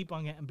 and I keep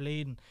on getting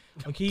bleeding.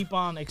 I keep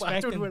on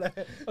expecting.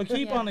 I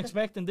keep Yeah. on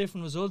expecting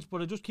different results,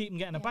 but I just keep on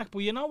getting it back. But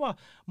you know what?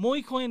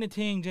 My kind of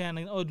thing, Jen,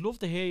 and I'd love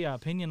to hear your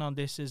opinion on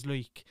this, is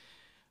like,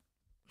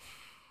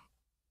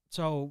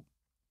 so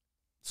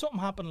something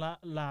happened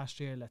last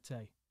year, let's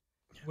say,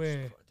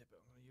 where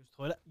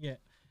Toilet. yeah,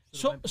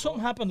 something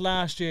happened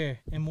last year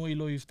in my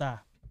life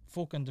that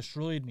fucking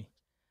destroyed me,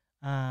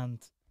 and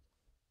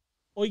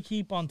I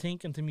keep on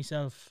thinking to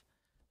myself,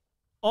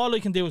 all I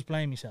can do is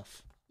blame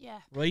myself,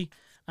 Yeah. right?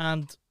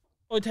 And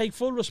I take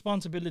full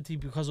responsibility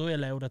because I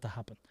allowed it to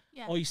happen.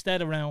 Yeah. I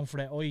stayed around for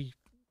it.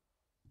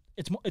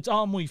 It's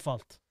all my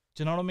fault.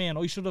 Do you know what I mean?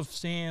 I should have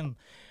seen,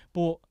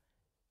 but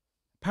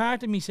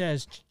part of me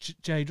says,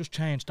 Jay, just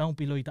change. Don't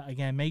be like that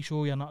again. Make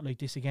sure you're not like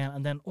this again.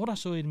 And then other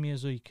side of me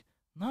is like,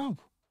 no,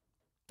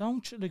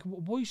 don't. Like,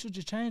 why should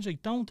you change?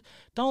 Like, don't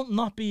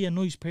not be a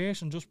nice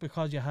person just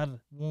because you had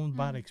one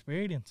bad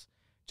experience.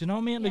 Do you know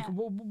what I mean? Like, Yeah.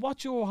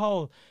 what's your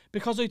whole?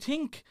 Because I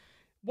think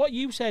what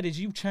you said is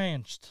you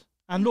changed.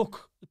 And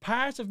look,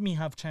 parts of me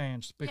have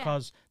changed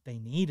because they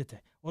needed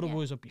it.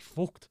 Otherwise, I'd be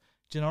fucked.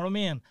 Do you know what I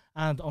mean?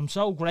 And I'm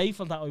so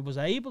grateful that I was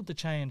able to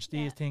change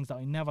these things that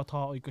I never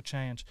thought I could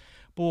change.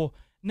 But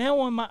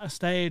now I'm at a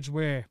stage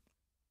where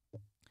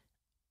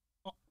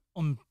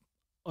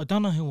I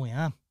don't know who I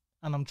am.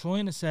 And I'm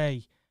trying to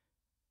say,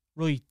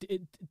 right,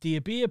 do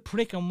you be a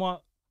prick and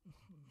what?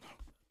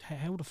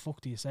 How the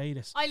fuck do you say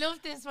this? I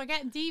love this. We're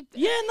getting deep.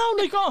 Yeah, no,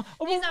 like,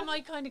 These are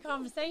my kind of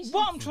conversations.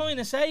 what I'm trying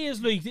to say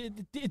is, like,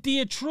 do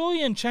you try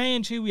and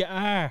change who you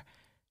are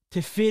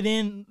to fit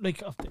in?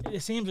 Like,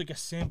 it seems like a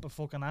simple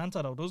fucking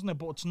answer, though, doesn't it?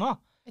 But it's not.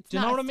 It's do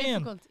you not, know what I it's mean?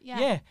 difficult. Yeah,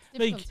 Yeah, it's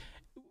like, difficult.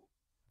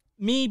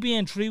 me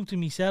being true to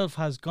myself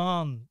has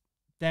gone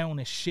down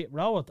a shit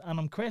road, and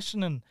I'm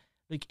questioning,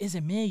 like, is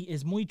it me?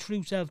 Is my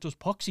true self just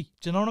poxy?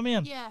 Do you know what I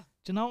mean? Yeah.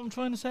 Do you know what I'm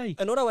trying to say?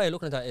 Another way of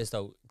looking at that is,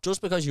 though,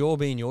 just because you're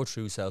being your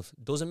true self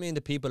doesn't mean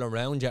the people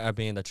around you are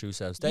being their true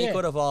selves. They Yeah.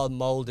 could have all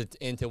molded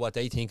into what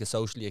they think is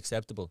socially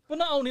acceptable. But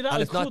not only that, And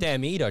I it's not could-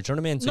 them either. Do you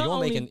know what I mean? So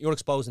Not you're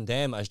exposing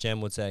them, as Jem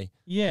would say,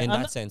 yeah, in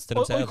and that sense, to I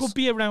themselves. could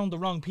be around the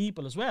wrong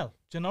people as well.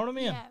 Do you know what I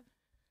mean? Yeah.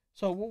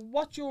 So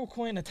what's your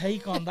kind of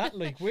take on that?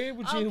 Like, where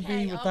would you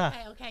be with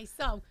that? Okay.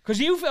 So Because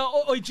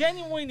I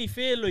genuinely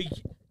feel like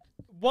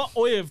what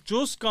I have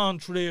just gone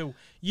through,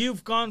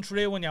 you've gone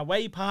through, and you're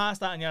way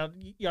past that,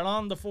 and you're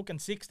on the fucking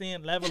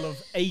 16th level of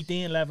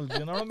 18 levels.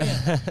 You know what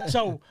I mean?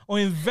 So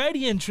I'm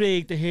very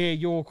intrigued to hear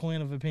your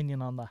kind of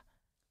opinion on that.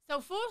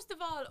 So first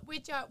of all,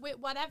 with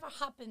whatever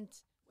happened,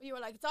 you were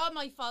like, it's all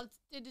my fault.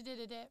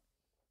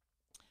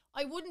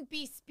 I wouldn't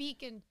be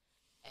speaking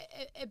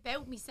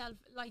about myself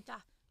like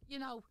that. You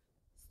know,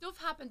 stuff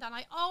happened, and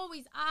I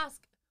always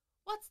ask,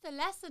 what's the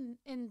lesson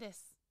in this?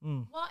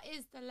 What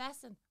is the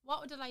lesson?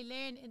 What did I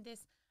learn in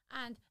this?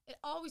 And it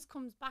always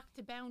comes back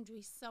to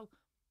boundaries. So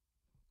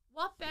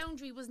what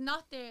boundary was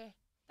not there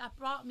that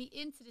brought me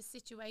into the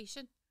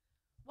situation?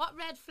 What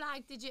red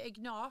flag did you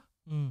ignore?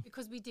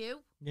 Because we do.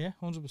 Yeah,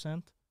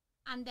 100%.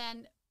 And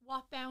then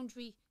what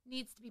boundary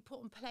needs to be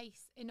put in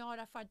place in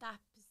order for that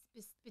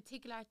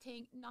particular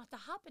thing not to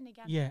happen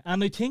again? Yeah,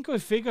 and I think I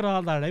figured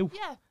all that out.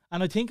 Yeah.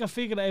 And I think I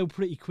figured it out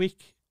pretty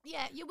quick.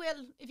 Yeah, you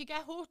will. If you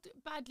get hurt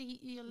badly,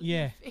 you'll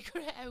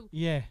figure it out.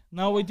 Yeah.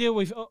 No, I do.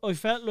 I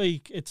felt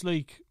like it's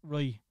like,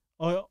 right,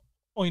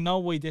 I know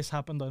why this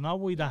happened. I know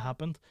why that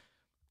happened.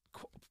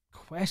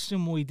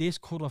 Question why this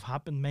could have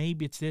happened.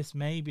 Maybe it's this,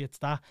 maybe it's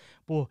that.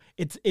 But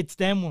it's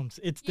them ones.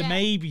 It's the Yeah.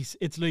 maybes.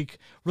 It's like,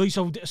 right,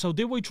 so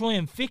did we try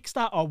and fix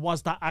that, or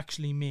was that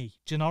actually me?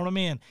 Do you know what I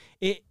mean?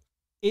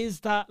 Is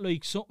that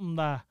like something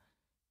that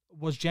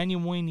was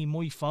genuinely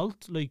my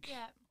fault? Like,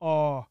 Yeah.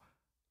 or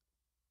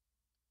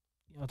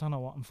I don't know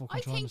what I'm fucking I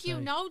trying to think say. you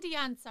know the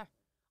answer.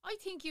 I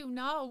think you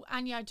know,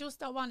 and you just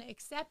don't want to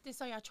accept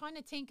this, or you're trying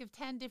to think of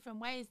 10 different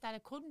ways that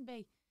it couldn't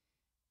be.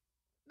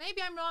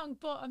 Maybe I'm wrong,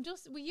 but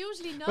we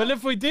usually know. Well,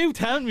 if we do,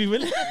 tell me,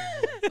 will you?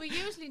 We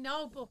usually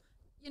know, but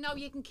you know,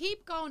 you can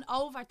keep going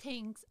over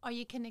things, or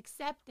you can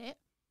accept it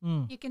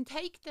You can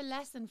take the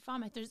lesson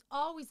from it. There's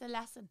always a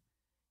lesson.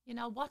 You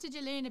know, what did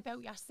you learn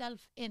about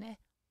yourself in it?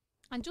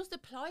 And just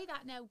apply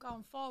that now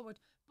going forward.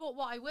 But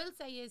what I will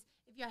say is,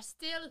 if you're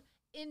still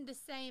in the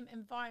same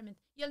environment,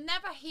 you'll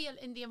never heal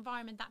in the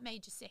environment that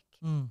made you sick.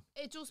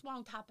 It just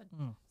won't happen.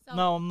 So,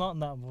 No, I'm not in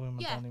that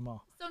environment yeah.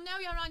 anymore. So now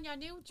you're on your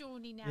new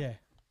journey now. Yeah.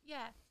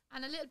 Yeah.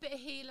 And a little bit of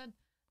healing,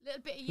 a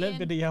little bit of Little yin,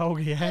 bit of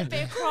yoga, a yeah. little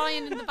bit of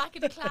crying in the back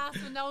of the class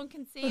when no one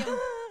can see him. Do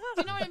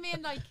you know what I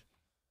mean? Like,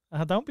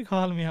 Don't be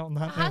calling me out on it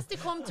that. has to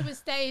come to a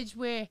stage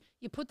where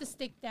you put the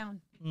stick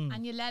down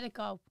and you let it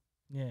go.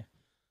 Yeah.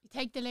 You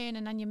take the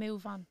learning and you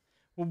move on.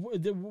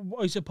 Well,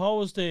 I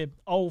suppose the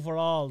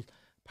overall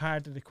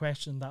part of the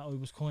question that I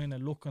was kind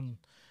of looking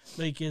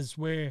like is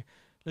where,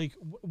 like,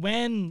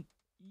 when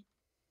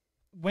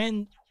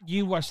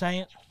you were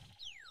saying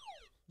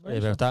Sorry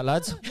about that,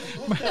 lads.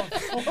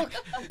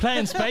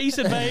 playing Space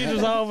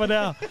Invaders over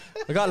there.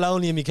 I got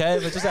lonely in my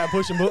cave. I just started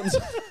pushing buttons.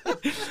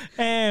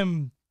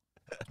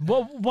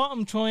 What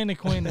I'm trying to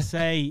kind of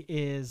say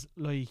is,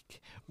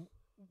 like,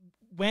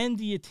 when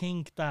do you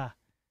think that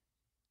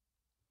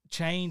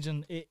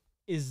changing it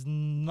is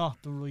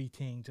not the right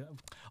thing to?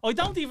 I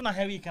don't even know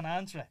how you can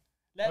answer it.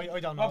 I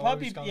don't know. We're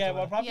probably, We're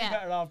we're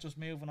better off just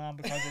moving on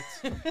because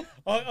it's.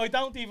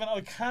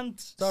 I can't.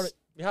 Sorry,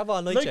 you have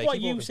all night. Like Jay, what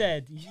keep you walking.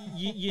 said,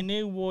 you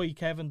knew why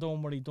Kevin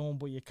done what he done,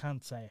 but you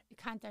can't say it. You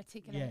can't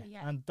articulate it.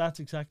 Yeah. And that's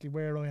exactly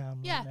where I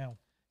am Yeah. right now.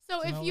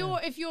 So Do you know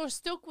if you're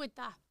stuck with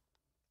that,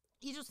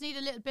 you just need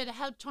a little bit of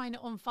help trying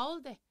to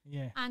unfold it.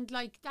 Yeah. And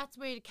like that's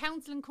where the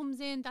counselling comes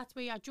in, that's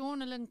where your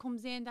journaling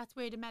comes in, that's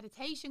where the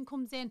meditation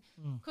comes in.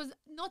 Because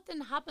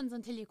nothing happens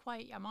until you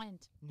quiet your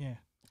mind. Yeah.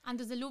 And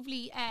there's a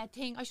lovely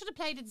thing. I should have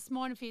played it this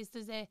morning for you.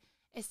 There's a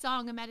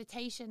song, a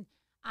meditation.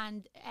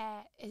 And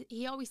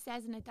he always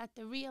says in it that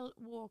the real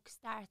work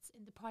starts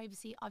in the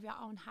privacy of your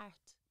own heart.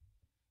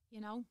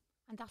 You know?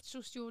 And that's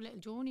just your little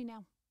journey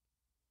now.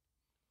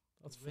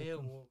 That's real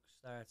fucking- work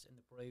starts in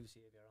the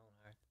privacy of your own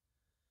heart.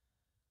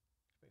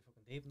 It's pretty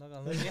fucking deep, not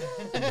gonna lie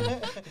to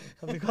you.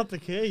 Have you got the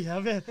key?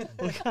 Have you?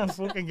 We can't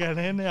fucking get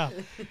in there.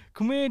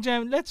 Come here,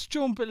 Jem. Let's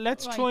jump.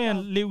 Let's Right, try go.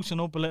 and loosen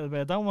up a little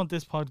bit. I don't want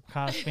this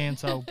podcast being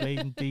so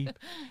bleeding deep.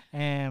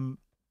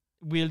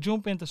 We'll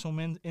jump into some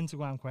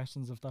Instagram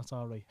questions if that's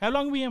all right. How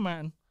long are we in,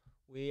 Martin?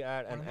 We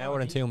are an hour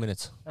and 2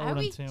 minutes. Hour Are and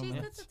we? 2 Jeez,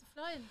 minutes. that's at the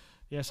flying.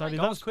 Yeah, sorry.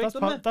 That was quick, That's,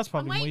 didn't it? that's I'm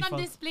probably waiting my on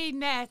fault. this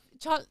bleeding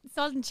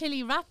salt and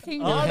chili wrap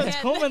thing. Oh, that that's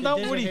you coming. said. Don't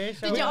Did you worry. hear?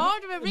 Did you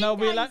order a ring? No,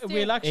 we'll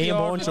downstairs? actually Ian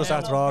order Bourne just it.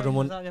 after ordering Was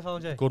one. that on your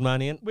phone, Jay? Good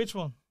man, Ian. Which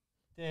one?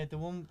 The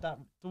one that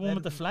The one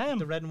with the flame?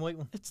 the red and white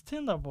one. It's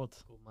Tinder, bud.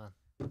 Good man.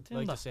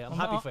 Tinder. Like to see it. I'm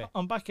happy for you.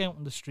 I'm back out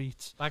in the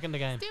streets. Back in the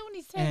game. Doing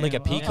his thing. Like a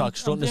I'm- peacock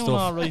strutting I'm his doing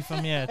stuff. all right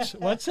from you.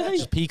 What's it?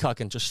 Just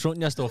peacocking, just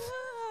strutting your stuff.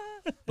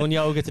 Done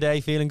yoga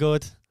today, feeling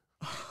good.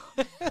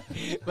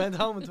 Went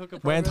home and took a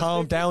Went progress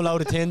home, pic.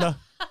 downloaded Tinder.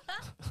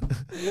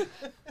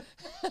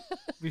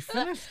 We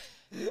finished?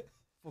 Fucking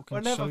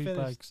We're never shite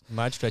finished. bags.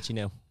 Mad stretchy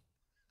now.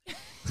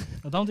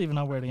 I don't even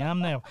know where I am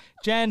now.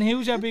 Jen,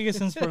 who's your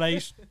biggest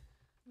inspiration?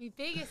 My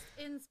biggest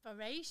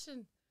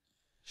inspiration.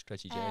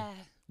 Stretchy J.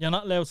 You're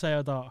not allowed to say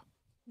your daughter.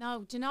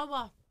 No, do you know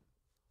what?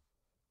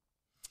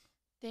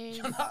 There's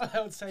I'm not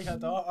allowed to say your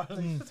daughter.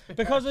 like,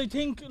 Because I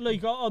think,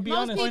 like, I'll be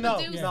most honest. people know.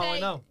 do Yeah. No, I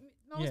say. know.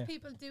 Most Yeah.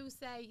 people do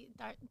say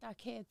their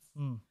kids.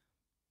 Mm.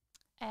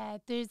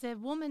 There's a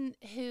woman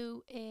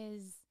who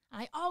is.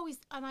 I always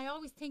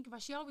think of her.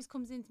 She always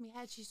comes into my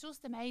head. She's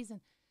just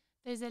amazing.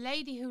 There's a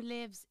lady who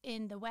lives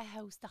in the Wet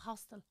House, the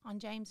hostel on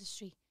James's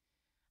Street,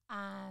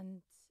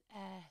 and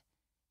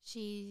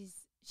she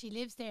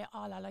lives there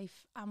all her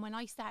life. And when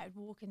I started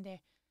working there,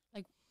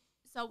 like,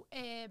 so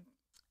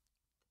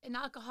an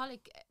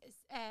alcoholic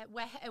a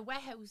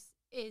wet house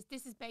is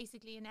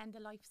basically an end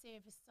of life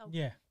service. So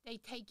Yeah. they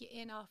take you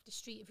in off the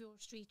street if you're a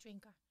street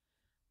drinker,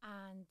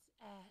 and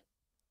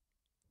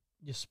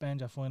You spend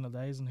your final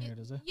days in here,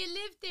 does it? you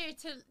live there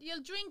till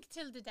you'll drink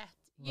till the death.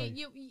 Right.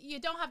 You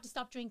don't have to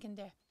stop drinking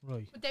there,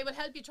 Right. but they will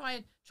help you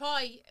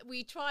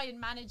we try and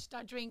manage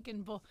our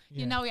drinking, but Yeah.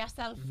 you know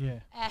yourself.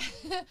 Yeah.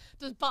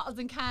 There's bottles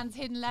and cans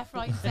hidden left,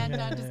 right, and centre,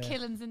 and there's Yeah.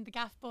 killings in the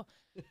gaff. But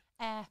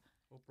oh,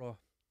 bro.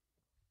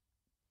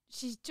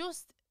 she's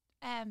just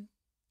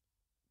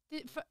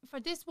for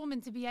this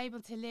woman to be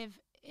able to live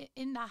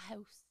in that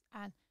house,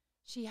 and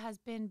she has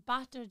been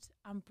battered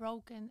and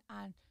broken,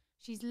 and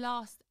she's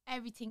lost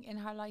everything in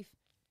her life.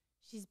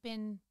 She's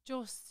been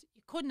just,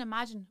 you couldn't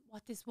imagine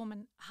what this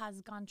woman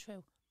has gone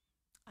through,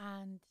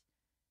 and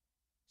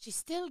she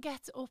still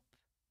gets up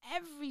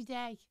every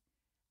day.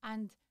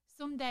 And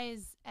some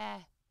days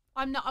I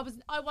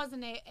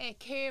wasn't a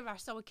carer.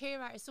 So a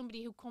carer is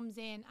somebody who comes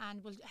in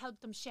and will help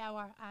them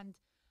shower and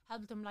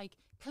help them like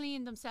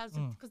clean themselves,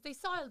 because they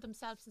soil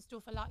themselves and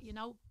stuff a lot, you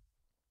know.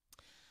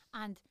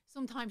 And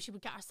sometimes she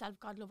would get herself,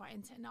 God love her,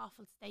 into an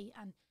awful state.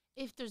 And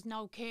if there's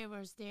no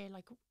carers there,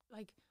 like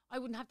I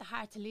wouldn't have the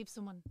heart to leave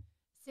someone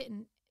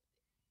sitting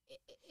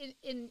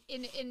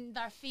in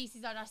their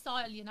feces or their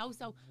soil, you know.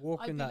 So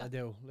Working that I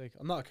do. Like,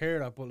 I'm not a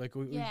carer, but like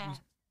yeah,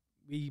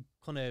 we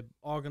kind of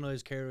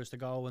organise carers to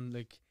go and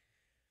like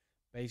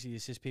basically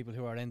assist people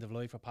who are end of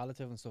life or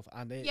palliative and stuff.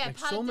 And they, Yeah, like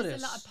some of palliative,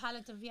 this, a lot of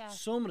palliative, yeah.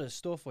 some of the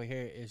stuff I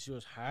hear is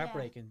just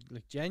heartbreaking,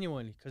 like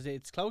genuinely, because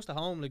it's close to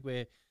home. Like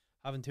with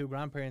having 2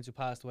 grandparents who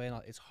passed away, and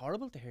all, it's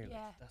horrible to hear.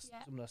 Yeah, Like that's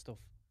yeah. some of that stuff.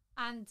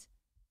 And,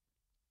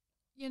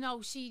 you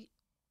know,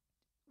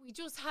 we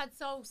just had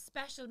so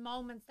special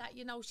moments that,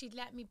 you know, she'd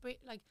let me,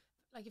 like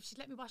if she'd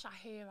let me wash her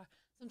hair, or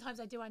sometimes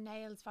I do her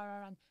nails for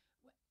her, and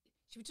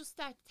she would just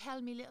start to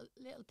tell me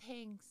little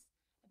things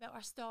about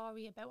our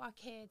story, about our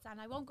kids,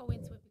 and I won't go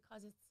into it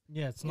because it's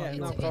It's not Yeah,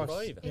 your no, of fault.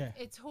 course. Yeah.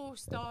 it's her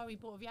story.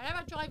 But if you're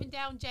ever driving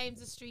down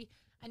James's Street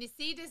and you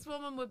see this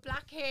woman with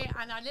black hair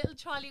and her little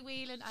trolley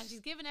wheeling and she's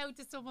giving out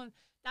to someone,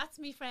 that's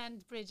me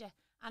friend Bridget,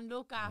 and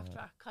look after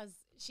her, because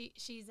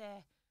she's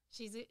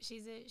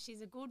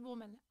a good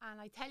woman.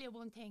 And I tell you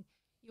one thing,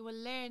 you will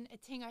learn a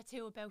thing or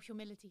two about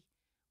humility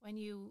when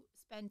you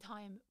spend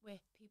time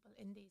with people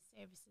in these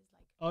services.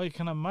 Like I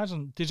can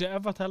imagine. Did you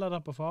ever tell her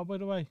that before, by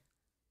the way?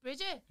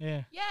 Bridget,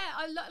 Yeah. yeah,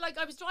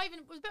 I was driving.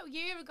 It was about a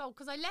year ago,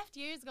 because I left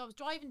years ago. I was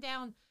driving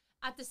down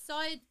at the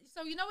side.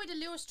 So you know where the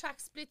Lewis track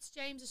splits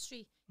James's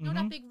Street? You know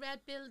that big red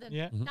building?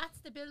 Yeah. That's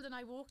the building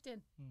I walked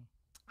in.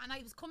 And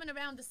I was coming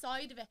around the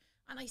side of it,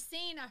 and I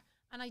seen her,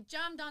 and I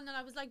jammed on, and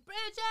I was like,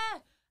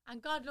 Bridget!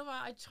 And God love her,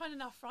 I trying to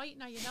not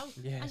frighten her, you know?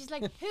 Yeah. And she's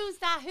like, who's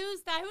that?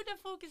 Who's that? Who the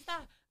fuck is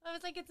that? I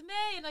was like, it's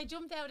me. And I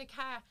jumped out of the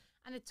car,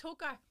 and it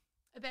took her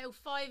about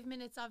 5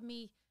 minutes of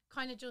me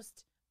kind of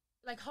just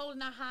like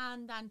holding her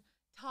hand and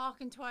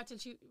talking to her till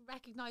she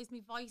recognised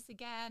my voice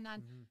again,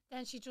 and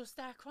then she just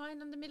started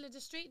crying in the middle of the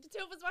street. The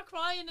two of us were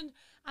crying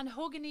and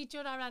hugging each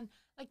other, and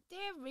like,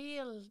 they're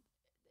real,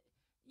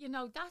 you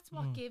know. That's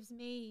what gives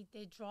me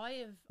the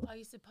drive,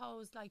 I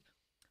suppose. Like,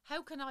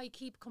 how can I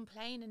keep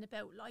complaining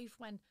about life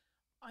when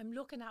I'm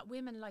looking at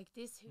women like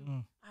this who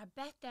are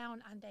bet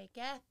down and they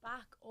get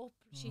back up?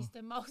 She's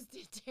the most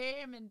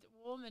determined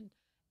woman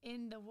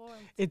in the world.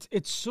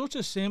 It's such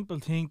a simple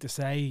thing to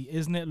say,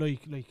 isn't it?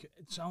 Like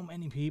so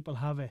many people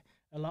have it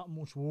a lot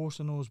much worse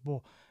than us,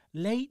 but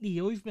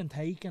lately I've been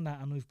taking that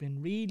and I've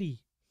been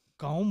really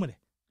going with it.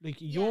 Like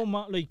your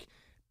like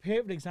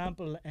perfect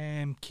example,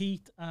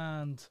 Keith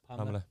and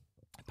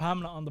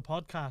Pamela on the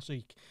podcast.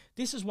 Like,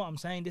 this is what I'm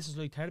saying. This is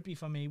like therapy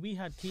for me. We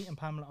had Keith and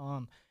Pamela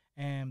on.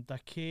 The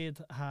kid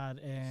had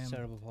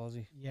Cerebral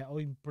palsy. Yeah,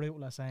 I'm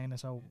brutal at saying it,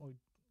 so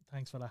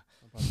thanks for that.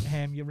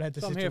 You read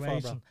the That's what I'm here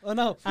situation. for, bro. Oh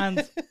no.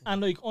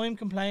 and like, I'm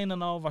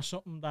complaining over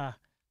something that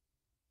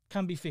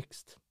can be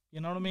fixed. You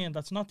know what I mean?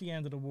 That's not the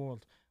end of the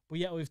world. But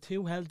yet, I have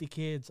 2 healthy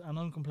kids, and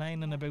I'm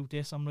complaining about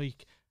this. I'm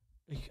like,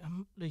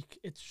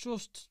 it's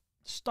just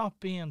stop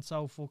being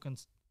so fucking.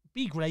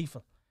 Be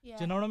grateful. Yeah.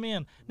 Do you know what I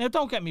mean? Now,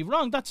 don't get me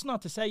wrong. That's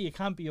not to say you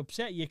can't be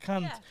upset. You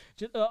can't.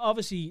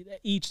 Obviously,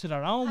 each to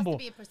their own. Has but to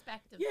be a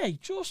perspective. yeah,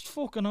 just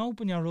fucking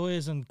open your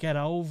eyes and get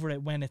over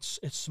it when it's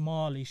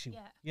small issue. Yeah.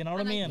 You know what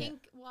And I mean? I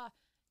think what,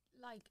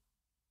 like,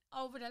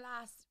 over the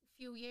last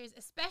few years,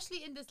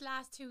 especially in this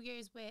last 2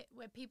 years,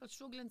 with people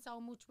struggling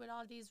so much with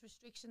all these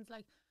restrictions,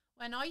 like,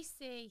 when I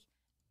see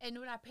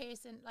another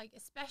person, like,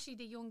 especially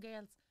the young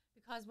girls,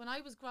 because when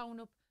I was growing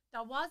up,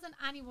 there wasn't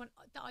anyone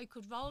that I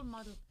could role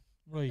model.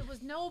 Right. There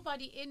was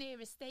nobody in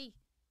our estate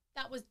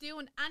that was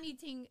doing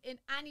anything in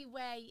any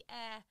way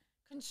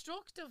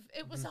constructive.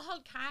 It was all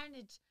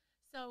carnage.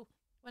 So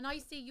when I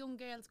see young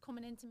girls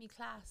coming into my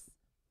class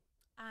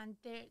and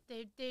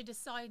they're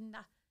deciding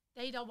that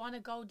they don't want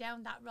to go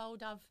down that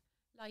road of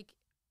like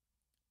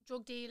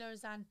drug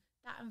dealers and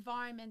that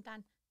environment,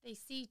 and they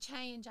see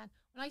change, and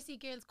when I see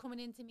girls coming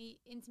into me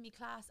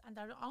class and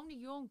they're only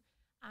young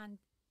and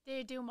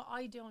they're doing what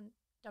I done,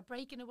 they're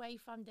breaking away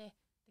from the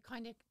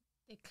kind of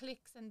the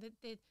cliques and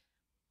the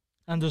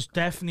And there's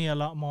definitely a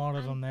lot more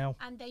of them now.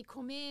 And they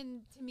come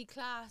in to me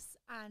class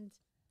and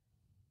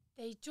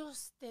they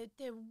just, the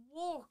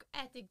work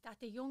ethic that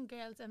the young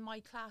girls in my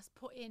class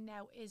put in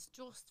now is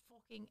just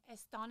fucking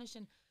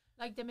astonishing.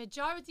 Like, the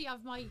majority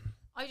of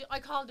I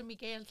call them my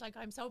girls, like,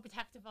 I'm so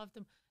protective of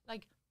them.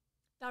 Like,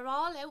 they're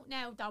all out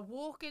now, they're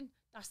working,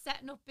 they're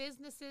setting up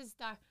businesses,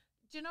 do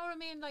you know what I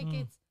mean?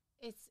 Like,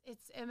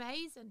 it's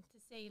amazing to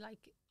see. Like,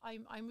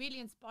 I'm really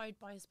inspired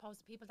by, I suppose,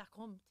 the people that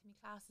come to me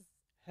classes.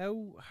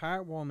 How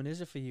heartwarming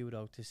is it for you,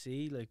 though, to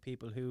see like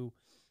people who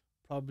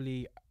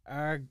probably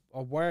are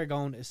or were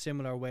going a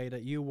similar way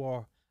that you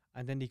were,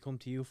 and then they come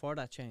to you for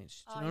that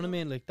change? Do you know what I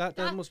mean? Like that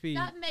must be.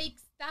 That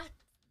makes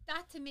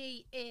that to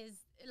me is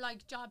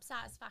like job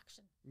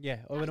satisfaction. Yeah,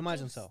 I would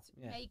imagine so. Just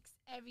Yeah. makes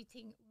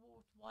everything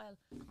worthwhile.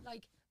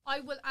 Like,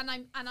 I will, and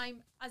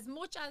I'm as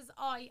much as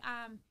I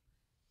am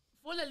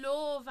full of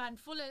love and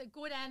full of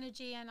good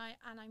energy, and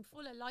I'm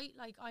full of light.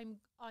 Like, I'm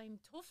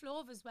tough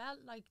love as well.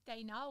 Like,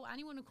 they know,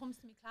 anyone who comes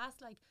to me class,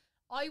 like,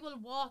 I will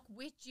walk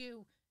with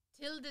you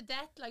till the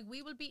death. Like,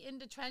 we will be in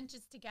the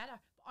trenches together.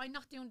 But I'm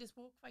not doing this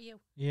work for you.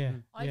 Yeah.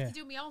 I have to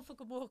do my own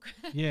fucking work.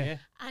 Yeah.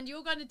 And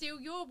you're gonna do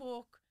your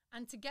work,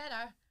 and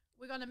together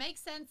we're gonna make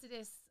sense of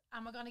this,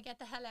 and we're gonna get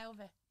the hell out of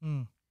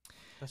it.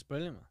 That's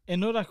brilliant, man.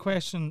 Another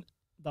question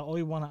that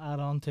I want to add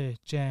on to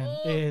Jen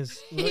is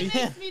He right.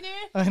 makes me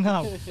nervous. I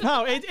know.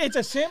 No, it's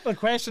a simple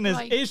question: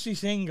 Right. is she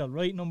single?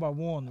 Right, number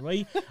one,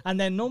 right, and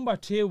then number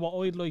two, what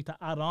I'd like to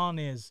add on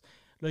is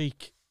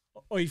like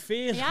I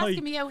feel Are you like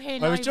asking me out here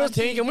I was live just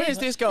on thinking, TV? where's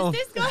this going?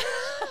 Is this guy?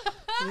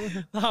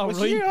 no, Well,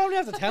 right. you only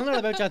have to tell her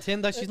about your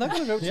Tinder. She's not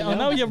going to go to Yeah, I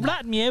know you're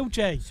ratting me out,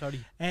 Jay. Sorry.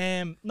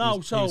 No,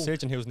 He so was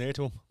searching who's near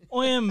to him.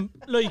 I am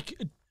like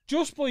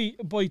just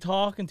by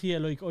talking to you,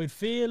 like I'd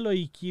feel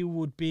like you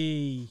would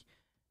be.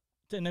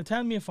 Now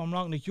tell me if I'm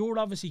wrong. Like you're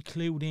obviously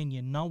clued in.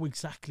 You know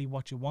exactly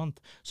what you want.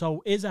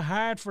 So is it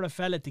hard for a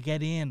fella to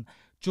get in,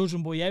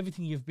 judging by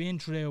everything you've been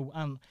through?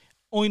 And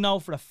I know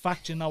for a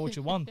fact you know what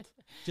you want. Do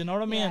you know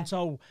what I mean? Yeah.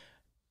 So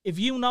if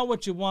you know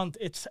what you want,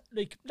 it's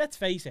like let's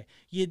face it.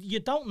 You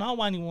don't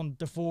know anyone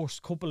the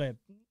first couple of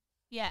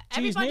Yeah,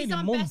 Geez, everybody's nearly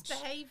on months.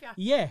 best behaviour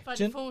yeah. for do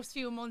the you- first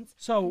few months.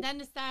 So And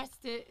then it starts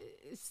to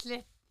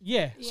slip.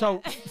 yeah. Yeah.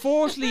 So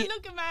firstly.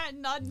 Look at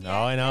Martin nodding. No,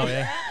 I know,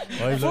 yeah.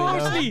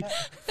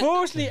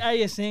 Firstly, are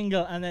you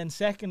single? And then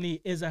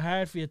secondly, is it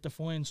hard for you to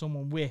find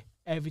someone with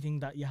everything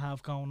that you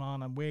have going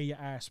on and where you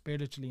are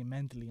spiritually and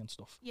mentally and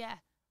stuff? Yeah.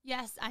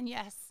 Yes and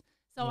yes.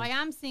 So I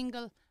am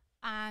single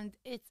and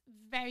it's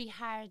very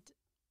hard.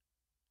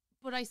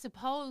 But I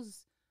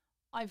suppose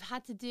I've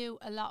had to do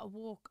a lot of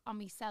work on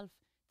myself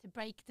to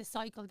break the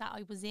cycle that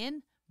I was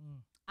in.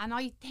 And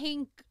I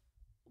think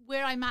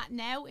where I'm at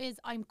now is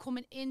I'm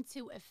coming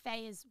into a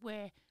phase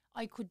where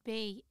I could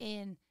be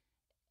in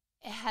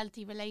a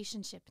healthy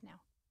relationship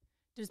now.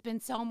 There's been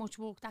so much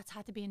work that's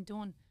had to be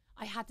done.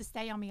 I had to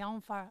stay on my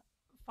own for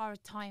a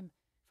time,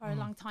 for a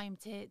long time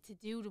to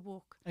do the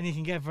work. And you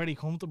can get very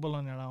comfortable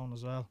on your own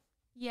as well.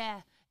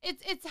 Yeah,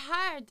 it's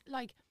hard.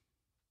 Like,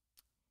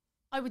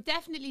 I would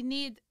definitely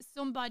need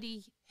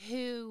somebody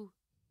who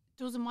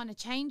doesn't want to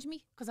change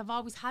me because I've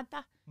always had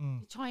that.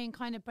 You try and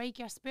kind of break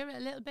your spirit a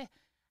little bit,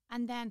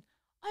 and then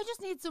I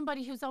just need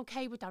somebody who's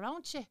okay with their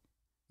own shit.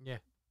 Yeah.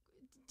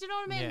 Do you know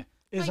what I mean?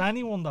 Yeah. Is Like-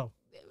 anyone though?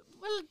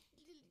 Well,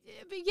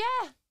 but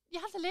yeah, you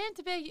have to learn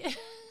to be.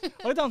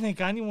 I don't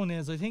think anyone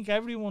is. I think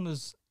everyone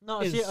is. No,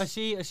 I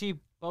see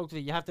both of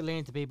it. You have to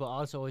learn to be, but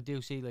also I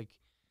do see, like,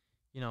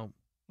 you know,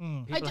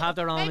 people have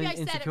their own maybe I said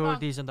it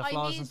insecurities wrong. and their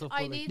flaws and stuff. I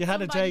But like, need You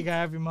had a Jay somebody-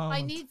 Garvey moment.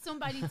 I need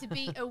somebody to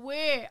be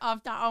aware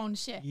of their own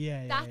shit.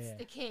 Yeah, That's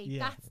the key.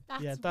 Yeah.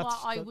 That's Yeah, what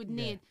that's- I that- would yeah.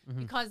 need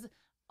because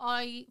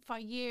I, for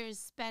years,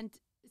 spent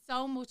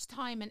so much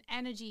time and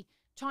energy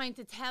trying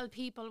to tell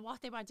people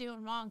what they were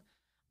doing wrong,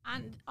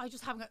 and I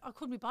just haven't. I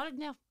couldn't be bothered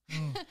now.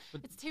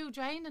 It's too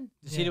draining.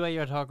 you see the way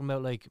you're talking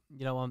about, like,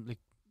 you know, like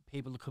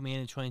people to come in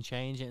and try and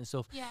change it and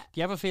stuff. Yeah. Do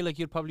you ever feel like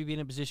you'd probably be in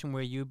a position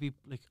where you'd be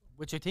like,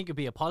 which I think would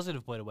be a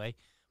positive, by the way,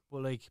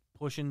 but like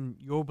pushing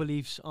your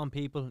beliefs on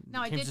people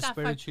No, I in terms did of that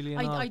spiritually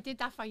and all? I did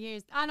that for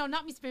years. I know,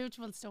 not me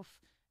spiritual stuff.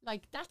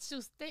 Like, that's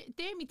just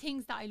they're me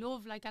things that I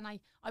love. Like, and I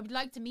would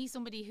like to meet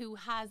somebody who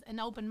has an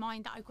open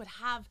mind that I could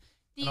have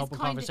these open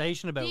kind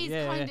conversation of, about, these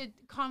yeah, kind yeah. of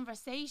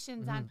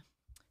conversations and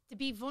to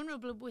be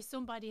vulnerable with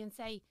somebody and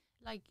say,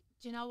 like,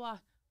 do you know what?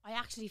 I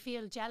actually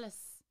feel jealous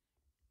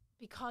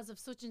because of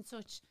such and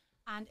such,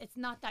 and it's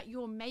not that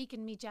you're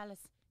making me jealous.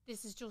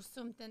 This is just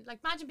something. Like,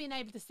 imagine being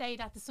able to say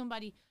that to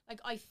somebody. Like,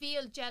 I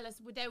feel jealous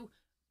without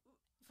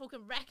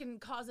fucking wrecking,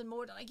 causing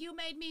more than, like, you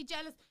made me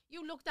jealous.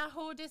 You looked at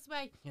her this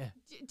way. Yeah.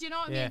 Do you know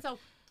what I Yeah. mean? So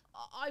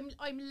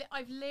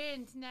I've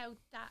learned now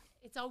that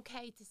it's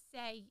okay to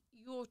say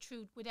your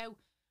truth without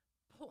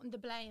putting the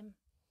blame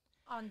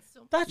on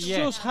some. That's Yeah.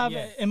 just having,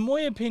 Yeah. in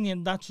my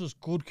opinion, that's just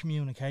good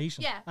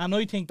communication. Yeah. And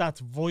I think that's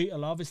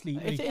vital, obviously.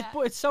 Like,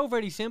 But it's so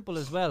very simple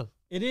as well.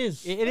 it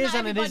is. It is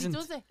and it Everybody isn't.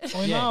 does it.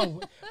 I Yeah.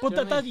 know.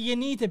 But that you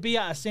need to be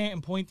at a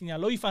certain point in your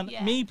life. And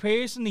Yeah. me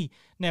personally,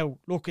 now,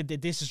 look,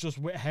 this is just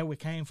how it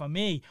came for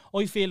me.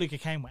 I feel like it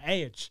came with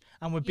age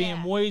and with being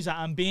Yeah. wiser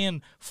and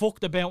being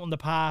fucked about in the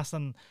past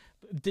and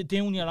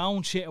doing your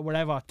own shit or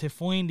whatever to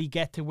finally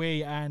get to where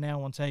you are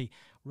now and say,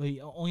 right,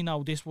 I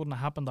know this wouldn't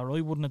have happened or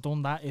I wouldn't have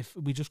done that if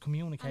we just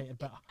communicated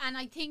better. And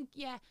I think,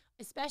 yeah,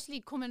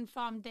 especially coming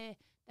from the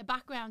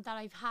background that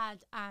I've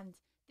had and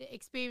the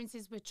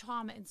experiences with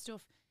trauma and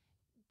stuff,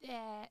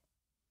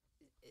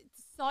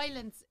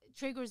 silence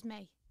triggers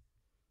me.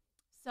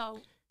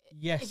 So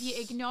Yes. if you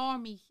ignore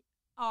me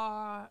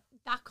or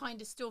that kind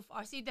of stuff,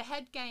 or see the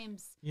head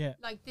games, Yeah.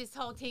 like this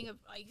whole thing of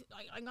like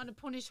I'm gonna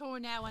punish her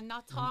now and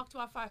not talk to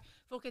her for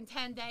fucking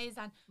 10 days,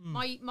 and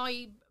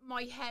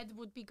my head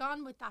would be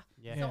gone with that.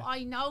 Yeah. So Yeah.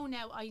 I know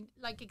now, I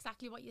like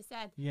exactly what you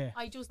said. Yeah.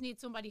 I just need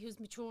somebody who's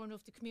mature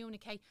enough to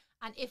communicate.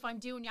 And if I'm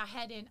doing your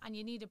head in and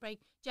you need a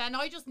break, Jen,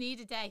 I just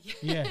need a day.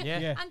 Yeah. Yeah.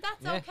 Yeah. And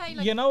that's Yeah. okay.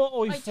 Like, You know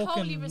what I I totally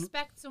fucking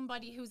respect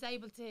somebody who's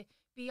able to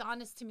be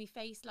honest to me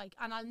face, like,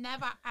 and I'll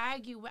never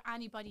argue with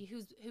anybody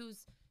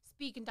who's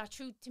speaking that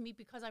truth to me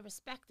because I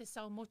respect it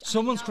so much. and I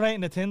Someone's know-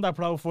 creating a Tinder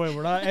profile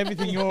with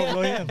everything you're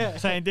writing,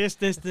 saying this,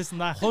 and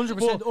that.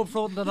 100%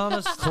 upfront and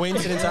honest.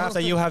 Coincidence after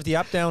you have the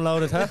app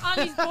downloaded, huh?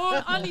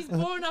 Ollie's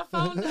born our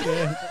phone.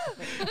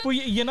 But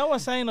you know what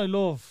saying I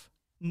love?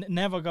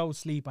 Never go to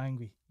sleep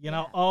angry. You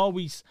know,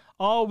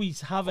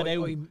 always have it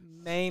out.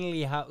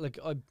 mainly have like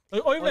I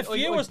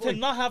refuse to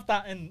not have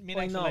that in my I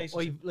next know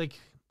relationship. I like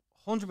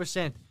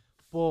 100%,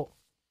 but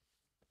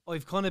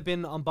I've kind of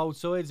been on both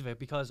sides of it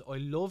because I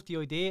love the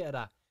idea of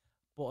that.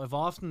 But I've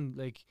often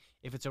like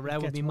if it's a row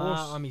with gets my ma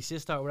worse. or my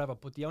sister or whatever.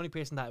 But the only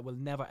person that it will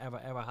never ever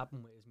ever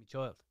happen with is my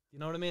child. You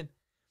know what I mean?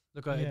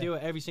 Look, I Yeah. do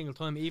it every single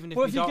time, even if.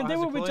 Well, my if you can daughter do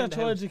has it a with cry your in the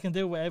child, house- you can do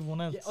it with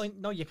everyone else. Yeah,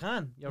 no, you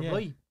can. You're Yeah.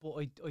 right, but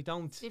I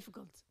don't.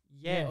 Difficult.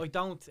 Yeah, Yeah. I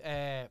don't.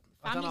 I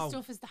don't Family know.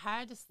 stuff is the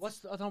hardest. I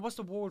don't know what's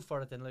the word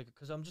for it then, like,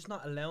 because I'm just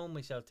not allowing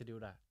myself to do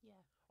that. Yeah.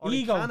 Or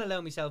Ego. I can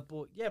allow myself,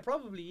 but yeah,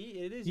 probably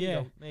it is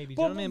Yeah. ego, maybe.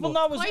 Do you know what I mean? But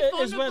that was Quite it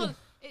as vulnerable.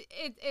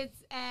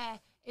 well.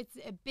 It's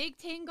a big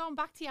thing going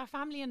back to your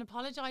family and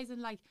apologising.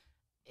 Like,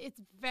 it's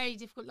very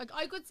difficult. Like,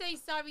 I could say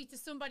sorry to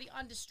somebody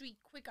on the street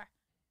quicker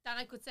than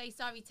I could say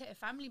sorry to a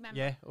family member.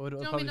 yeah, I would Do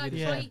you know what I probably mean? Like, be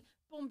the if same. I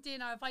bumped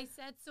in or if I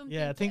said something.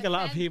 Yeah, I to think a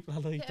lot of offend- people are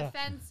like to that.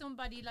 offend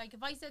somebody, like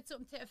if I said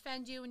something to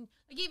offend you, and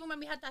like even when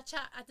we had that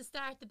chat at the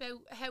start about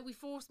how we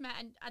first met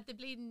and at the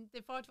bleeding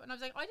the 4th, and I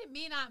was like, I didn't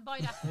mean that by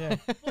that. Yeah.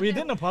 Well, you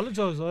didn't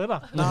apologise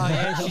either. No,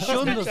 yeah, she I'm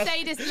shouldn't going to have.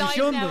 say this She live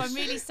shouldn't now. have. I'm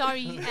really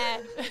sorry.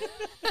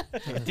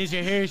 Did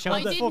you hear? Sean?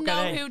 I didn't Fucking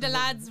know A. who the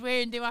lads were,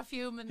 and they were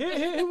fuming.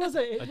 Who was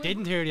it? I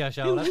didn't hear you,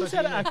 Sean. Who, That's who what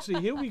said it she-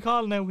 actually? Who we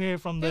calling out here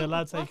from the Who-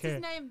 lads take What's his care?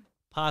 name?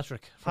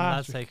 Patrick from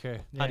Lads Patrick. Take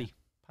Care. Yeah. Paddy.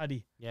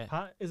 Paddy.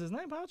 Yeah. Is his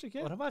name Patrick?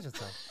 Yeah. What imagine so?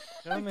 Do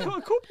you know what I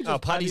mean? Could be No,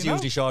 just Paddy's Paddy now.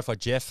 usually short for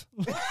Jeff.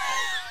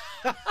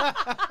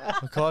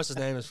 Of course, his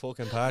name is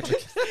fucking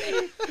Patrick.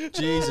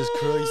 Jesus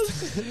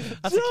Christ.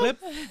 That's a clip.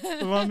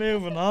 We're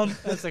moving on.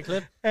 That's a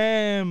clip.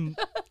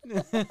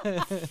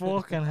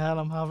 Fucking hell,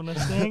 I'm having a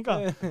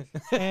stinker.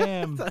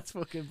 That's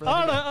fucking Oh,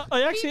 brilliant. no,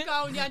 I actually. Keep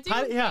going. You're doing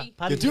Paddy, yeah, great.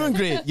 Paddy You're doing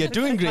great. You're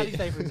doing Paddy's great.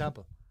 Day, for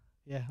example.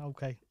 Yeah,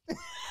 okay.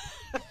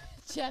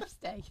 Chef's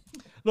Day.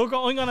 Look,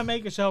 I'm gonna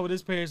make a show with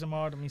this person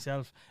more than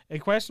myself. A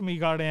question we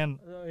got in.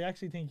 I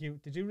actually think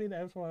did you read it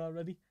out for it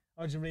already?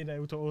 Or did you read it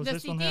out to us? Now,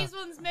 This see, one here. these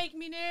ones make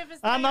me nervous.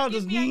 I now. know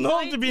Give there's me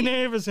nothing to be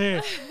anxiety. nervous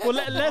here. Well,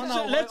 let's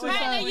Martin,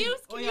 start. are you,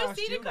 can you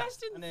see the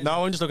questions?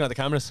 No, I'm just looking at the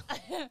cameras.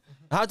 I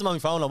had them on my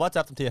phone. I'll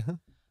WhatsApp them to you.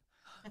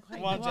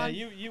 Come on, Jay.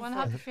 You One for-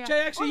 happy fair. Jay,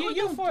 actually,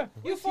 Oh,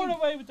 you far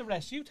away with the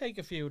rest. You take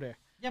a few there.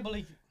 Yeah, but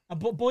like,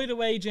 But by the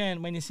way,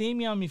 Jen, when you see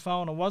me on my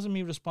phone, it wasn't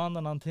me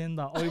responding on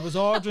Tinder. I was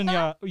ordering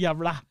your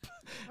rap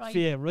Right. for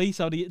you, right?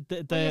 So the Were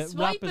you rap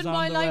swiping is on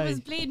while the way. I was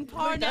bleeding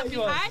porn out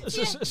my heart?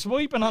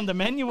 Swiping on the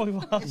menu, I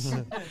was.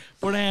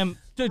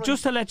 But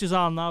just to let you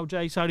all know,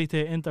 Jay, sorry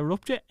to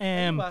interrupt you.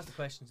 you ask the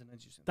questions and then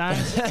just.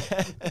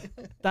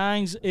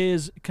 Dangs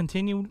is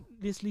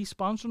continuously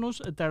sponsoring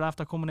us. They're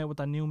after coming out with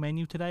a new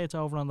menu today. It's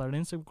over on their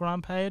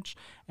Instagram page.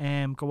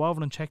 Go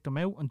over and check them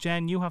out. And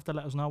Jen, you have to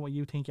let us know what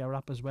you think your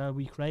rap as well.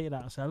 We created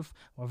that ourselves.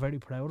 We're very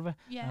proud of it.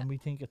 Yeah. And we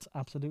think it's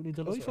absolutely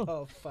delightful.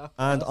 Oh, fuck.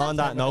 And on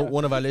that note,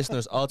 one of our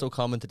listeners also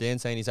commented in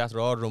saying he's after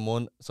ordering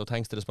one. So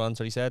thanks to the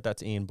sponsor, he said.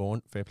 That's Ian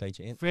Bourne. Fair play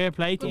to Ian. Fair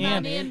play to Good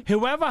man, Ian. Ian.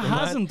 Whoever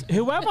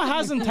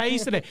hasn't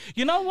tasted it,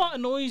 you know what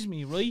annoys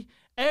me, right?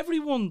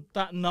 Everyone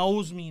that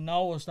knows me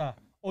knows that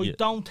I Yeah.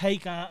 don't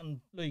take it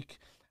and like.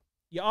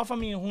 You offer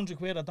me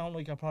 £100, I don't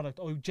like your product.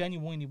 I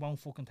genuinely won't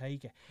fucking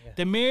take it. Yeah.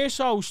 The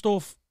Mearso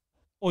stuff,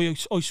 I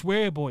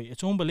swear, boy,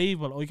 it's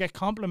unbelievable. I get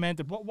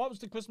complimented. What was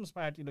the Christmas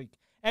party like?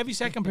 Every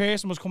second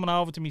person was coming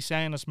over to me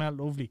saying I smelled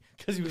lovely.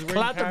 Because he was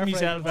wearing car Clattered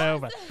myself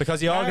over. Because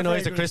he organised a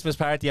fragrance. Christmas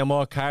party and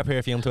more car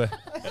perfume to it.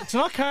 It's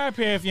not car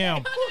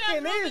perfume.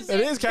 Fucking is. It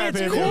is car It's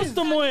perfume.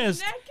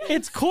 customised.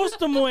 It's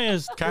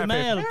customised. Car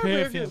Male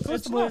perfume. perfume.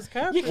 It's Customised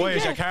car You can Why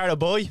is your get- car a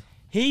boy?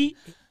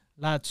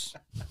 Lads,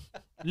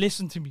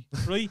 listen to me,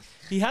 right?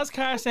 He has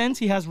car sense,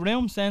 he has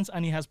room sense,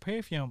 and he has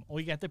perfume.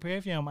 I get the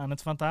perfume, and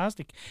it's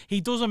fantastic.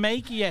 He doesn't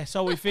make it yet,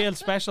 so I feel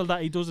special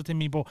that he does it to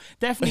me, but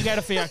definitely get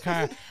it for your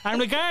car.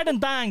 And regarding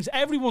Dangs,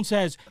 everyone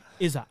says,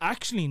 is it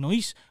actually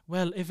nice?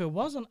 Well, if it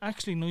wasn't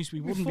actually nice,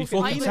 we wouldn't be I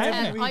fucking will, saying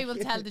tell, it. I will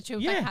tell the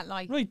truth. I Yeah, can't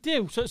lie. right,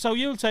 do. So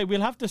you'll say,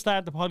 we'll have to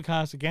start the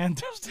podcast again.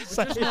 Just to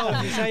say No,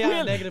 if you say yeah,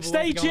 We'll negative, it stay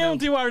won't be going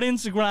tuned to our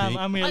Instagram,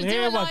 and we'll I'll do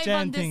hear it what live Jen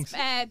on thinks.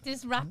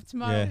 this rap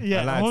tomorrow. Yeah,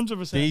 And lads,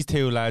 100%. These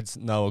two lads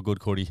know a good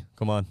curry.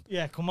 Come on.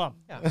 Yeah, come on.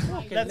 Yeah,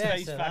 Let's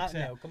face facts now.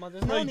 here. Come on,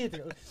 there's no Right. need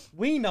to.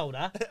 We know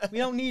that. We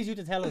don't need you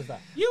to tell us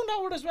that. You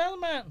know it as well,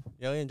 man.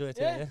 Yeah, I enjoy it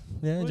too. Yeah.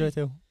 Yeah, enjoy it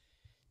too.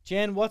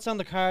 Jen, what's on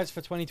the cards for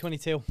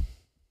 2022?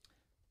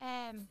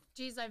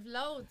 Geez, I've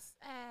loads.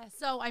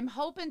 So I'm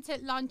hoping to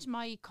launch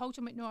my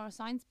Coaching with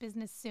Neuroscience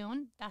business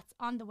soon. That's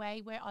on the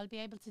way, where I'll be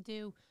able to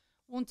do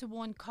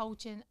one-to-one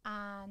coaching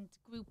and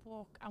group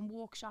work and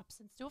workshops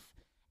and stuff.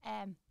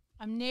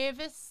 I'm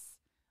nervous.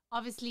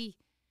 Obviously,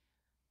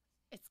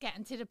 it's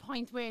getting to the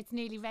point where it's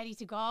nearly ready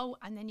to go,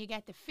 and then you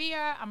get the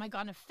fear: am I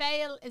gonna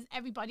fail? Is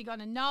everybody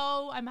gonna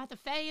know I'm at the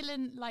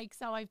failing? Like,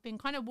 so I've been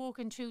kind of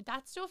walking through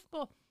that stuff,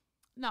 but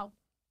no.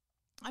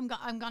 I'm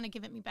gonna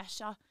give it my best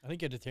shot. I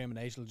think your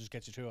determination will just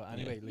get you through it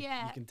anyway. Like,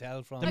 Yeah. You can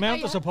tell from. The Like,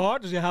 amount I- of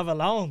supporters you have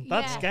alone,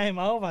 that's Yeah. game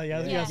over.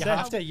 Yeah. You Yeah.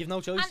 have to. You've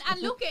no choice.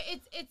 And look,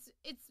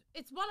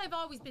 it's what I've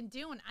always been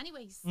doing,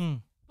 anyways.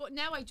 Mm. But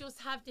now I just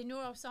have the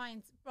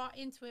neuroscience brought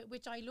into it,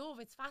 which I love.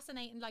 It's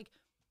fascinating. Like,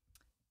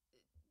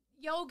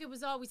 yoga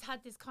was always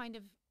had this kind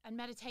of and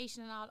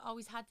meditation and all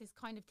always had this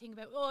kind of thing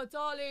about, oh, it's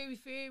all airy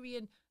fairy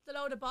and it's a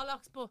load of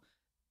bollocks.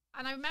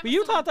 And I remember. But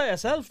you someone- thought that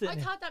yourself, didn't I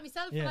you? thought that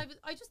myself, Yeah. but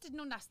I just didn't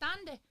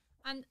understand it.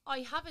 And I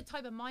have a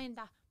type of mind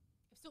that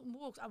if something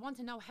works, I want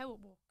to know how it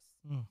works.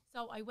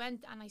 So I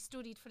went and I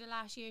studied for the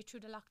last year through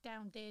the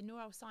lockdown, the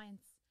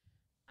neuroscience.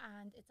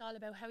 And it's all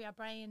about how your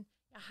brain,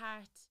 your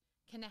heart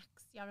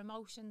connects, your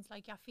emotions,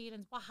 like your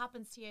feelings, what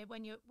happens to you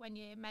when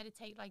you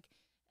meditate, like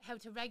how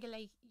to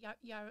regulate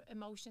your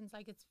emotions.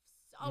 Like it's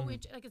so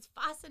like it's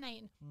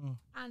fascinating.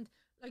 And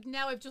like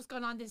now I've just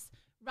gone on this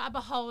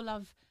rabbit hole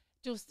of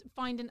just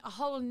finding a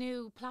whole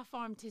new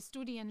platform to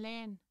study and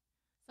learn.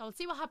 So I'll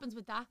see what happens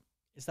with that.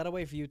 Is that a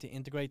way for you to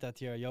integrate that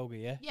to your yoga?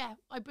 Yeah. Yeah,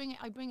 I bring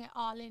it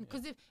all in,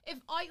 because if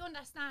I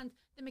understand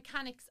the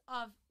mechanics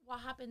of what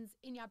happens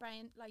in your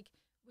brain, like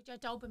with your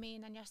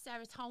dopamine and your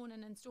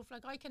serotonin and stuff,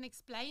 like I can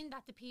explain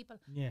that to people.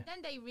 Yeah.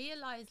 Then they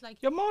realize, like,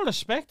 You're more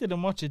respected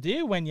in what you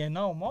do when you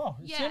know more.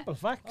 It's Yeah. simple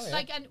facts.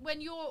 like, and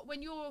when you're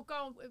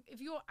going, if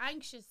you're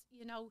anxious,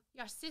 you know,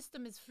 your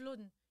system is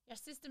flooding. Your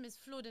system is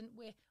flooding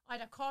with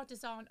either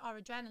cortisol or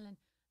adrenaline.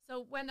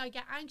 So when I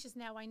get anxious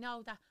now, I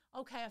know that,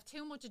 okay, I have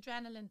too much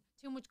adrenaline,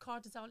 too much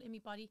cortisol in my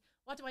body.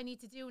 What do I need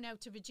to do now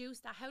to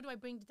reduce that? How do I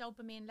bring the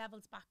dopamine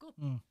levels back up?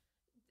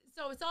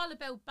 So it's all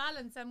about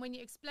balance. And when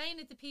you explain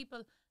it to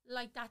people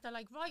like that, they're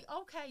like, right,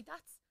 okay,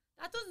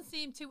 that doesn't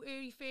seem too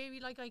airy fairy.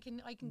 Like I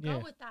can Yeah. go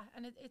with that,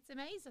 and it's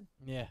amazing.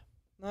 Yeah.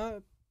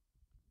 No.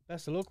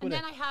 Best of luck And with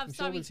then it. I have, I'm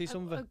sure sorry, we'll see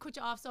some of I'll it. cut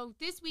you off. So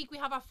this week we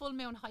have our full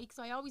moon hike.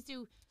 So I always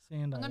do.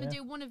 Seeing I'm that, going to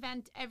yeah. do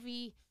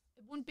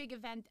one big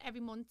event every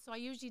month. So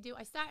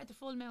I started the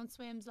full moon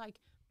swims like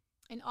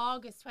in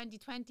August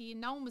 2020,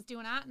 and no one was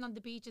doing anything on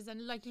the beaches.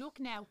 And like, look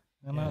now,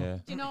 I know. Yeah.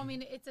 do you know what I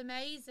mean? It's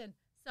amazing.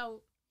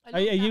 So I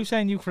Are love you that.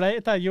 saying you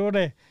created that? You're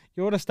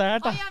the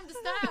starter. I am the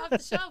star of the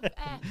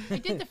show. I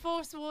did the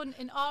first one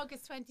in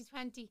August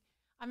 2020.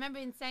 I remember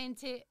saying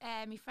to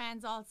my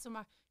friends all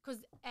summer,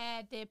 because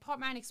the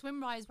Portmarnock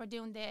swim rise were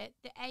doing the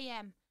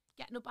AM,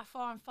 getting up at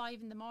 4 and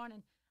 5 in the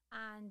morning.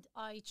 And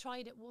I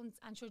tried it once,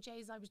 and sure,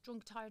 Jays, I was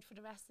drunk tired for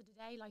the rest of the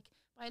day. Like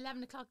by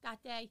 11 o'clock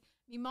that day,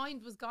 my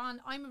mind was gone.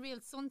 I'm a real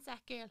sunset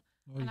girl,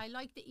 and I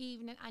like the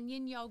evening. And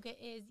yin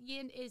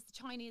is the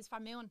Chinese for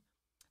moon.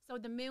 So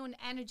the moon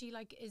energy,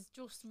 like, is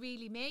just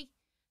really me.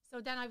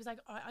 So then I was like,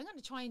 all right, I'm going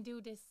to try and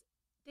do this.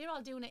 They're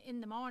all doing it in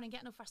the morning,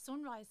 getting up for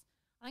sunrise.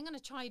 I'm going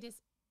to try this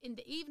in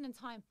the evening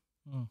time.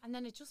 And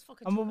then it just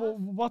fucking And took off.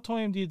 what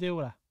time do you do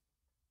that?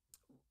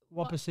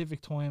 What What?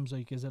 Pacific times?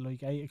 Like, is it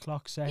like 8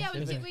 o'clock set? Yeah,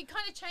 is it? we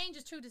kind of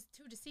changes through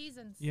the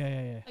seasons.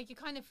 Yeah. Like you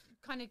kind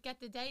of get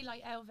the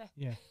daylight out of it.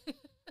 Yeah.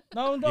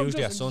 No,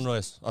 Usually at just,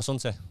 sunrise or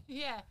sunset.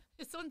 Yeah,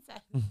 the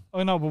sunset.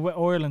 I know, but with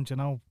Ireland, you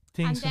know,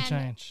 things And can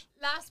then- change.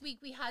 Last week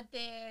we had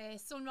the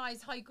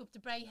sunrise hike up to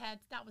Brayhead.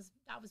 That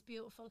was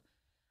beautiful.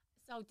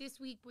 So this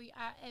week we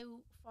are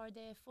out for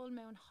the full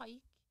moon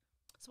hike.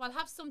 So I'll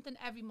have something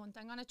every month.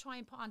 I'm going to try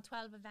and put on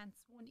 12 events,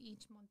 one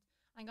each month.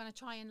 I'm going to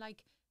try and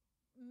like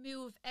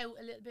move out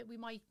a little bit. We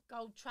might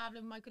go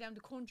traveling, we might go down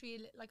the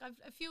country. Like I've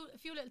a few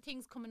little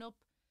things coming up,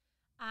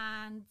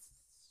 and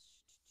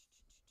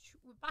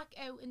we're back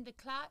out in the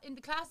class. In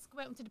the class,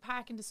 go out into the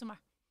park in the summer.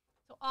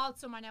 So all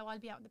summer now I'll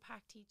be out in the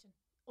park teaching.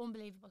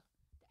 Unbelievable.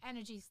 The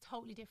energy is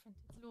totally different.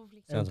 It's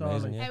lovely. Sounds Outdoor,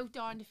 amazing, like- yeah.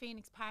 Outdoor in the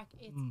Phoenix Park,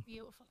 it's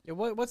beautiful. Yeah,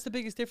 what's the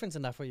biggest difference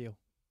in that for you?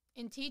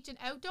 In teaching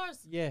outdoors,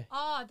 Yeah.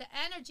 oh, the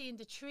energy in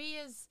the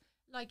trees,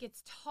 like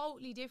it's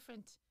totally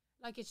different.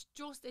 Like it's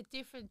just a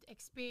different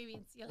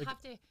experience. You'll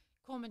have to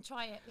come and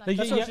try it. Like, Like,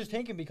 That's yeah, what I was just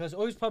thinking, because I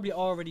was probably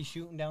already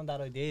shooting down that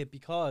idea,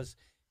 because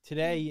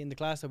today in the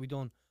class that we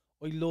done,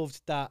 I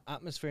loved that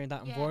atmosphere and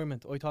that Yeah.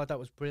 environment. I thought that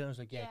was brilliant. I was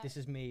like, yeah, Yeah. this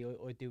is me.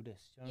 I do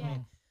this. You know what Yeah. I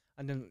mean?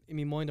 And then in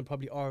my mind, I'm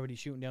probably already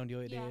shooting down the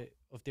idea Yeah.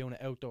 of doing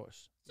it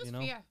outdoors. just you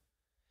know? fear.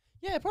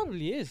 Yeah, it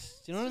probably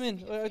is. Do you know what I It's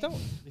mean? just I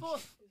don't.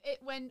 But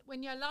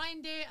when you're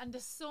lying there and the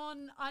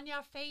sun on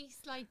your face,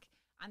 like,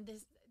 and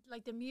this,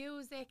 like the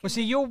music. But and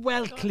see, the- you're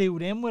well so-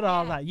 clued in with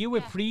all Yeah, that. You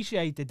yeah.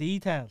 appreciate the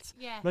details.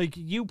 Yeah. Like,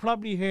 you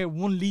probably hear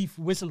one leaf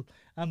whistle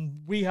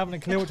and we haven't a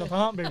clue what you're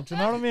talking about. Do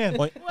you know what I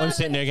mean? I'm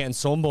sitting there getting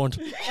sunburned.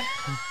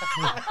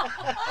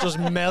 Just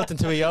melt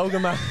into a yoga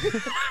mat.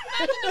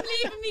 Imagine them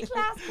leaving me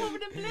class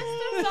covered in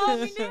blisters all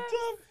my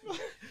nerves.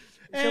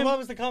 So what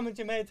was the comment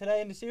you made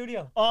today in the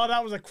studio? Oh,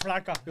 that was a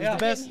cracker. It was the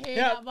best. Didn't hear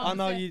Yeah. that, what Oh was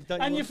no, it? you.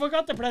 And you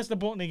forgot to press the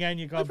button again,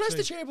 you I got pressed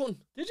the chair button.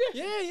 Did you?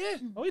 Yeah.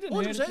 Oh, I didn't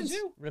hear it. 100%. Did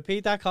you?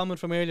 repeat that comment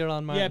from earlier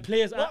on, man. Yeah,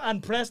 please.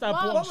 And press that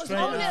What? button What was straight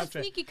the Oh, comment? little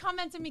after. sneaky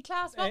comment in my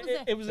class. What was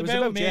It it? was It was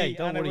about about me, Jay,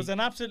 don't and it worry. was an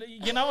absolute.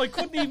 You know, I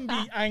couldn't even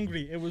be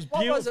angry. It was What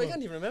was beautiful. it? I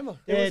can't even remember.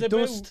 It was about.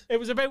 dust. It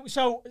was about.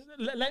 So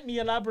let me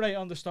elaborate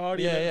on the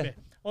story a Yeah, little yeah. bit.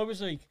 I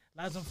was like,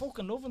 lads, I'm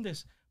fucking loving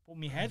this. But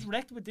my head's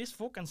wrecked with this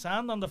fucking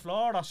sand on the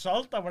floor or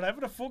salt or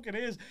whatever the fuck it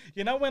is.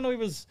 You know, when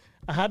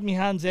I had my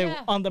hands out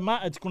Yeah. on the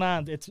mat, it's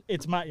grand.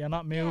 It's mat, you're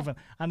not moving.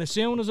 And as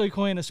soon as I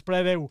kind of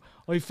spread out,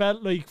 I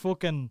felt like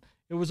fucking.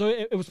 It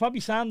was probably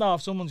sand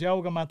off someone's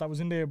yoga mat that was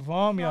in there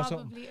before me or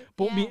something.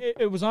 Probably, But yeah.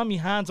 it was on my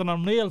hands, and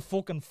I'm real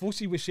fucking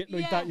fussy with shit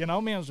like Yeah. that. You know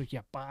me? I was like,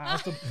 you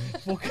bastard,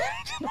 fucking.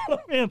 You know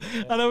what I mean?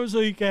 And I was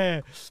like,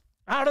 and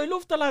I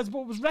loved the lads, but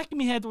it was wrecking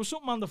me head. There was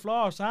something on the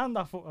floor. Sand,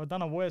 I don't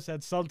know why I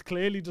said salt.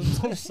 Clearly,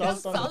 there's no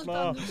salt on the Salt floor.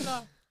 on the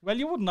floor. Well,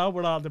 you wouldn't know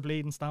with all the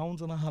bleeding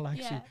stones and all,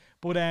 actually. Yeah.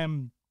 But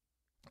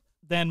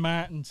then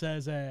Martin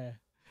says,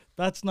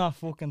 that's not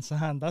fucking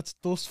sand. That's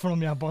dust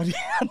from your body.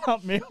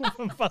 Not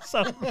moving for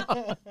so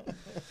long.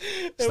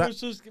 It was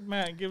just,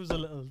 Martin, give us a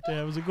little.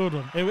 Yeah, it was a good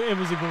one. It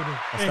was a good one.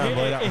 stand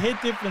by that It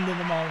hit different in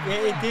the moment.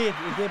 Yeah, it did.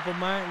 But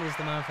Martin is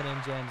the man for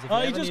them gems. If you Oh,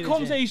 he ever just need a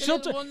comes gem- in, he The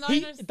shuts little it.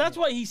 one-liners. That's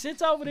why he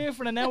sits over there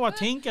for an hour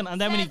thinking,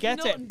 and then when he Says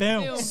gets it, nothing,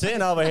 boom. boom.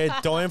 Sitting over here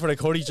dying for the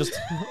curry, just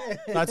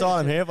that's all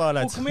I'm here for, Well,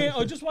 lads. come here.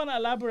 I just want to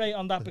elaborate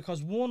on that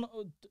because one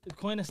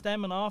kind of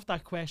stemming off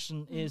that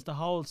question is the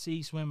whole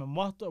sea swimming.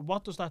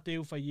 What does that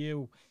do for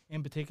you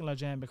in particular,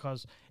 Jen?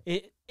 Because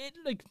it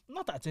like,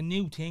 not that it's a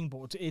new thing,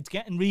 but it's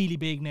getting really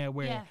big now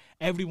where Yeah.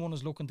 everyone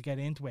is looking to get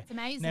into it. It's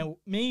amazing. Now,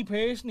 me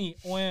personally,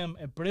 I am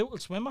a brutal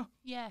swimmer.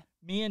 Yeah.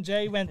 Me and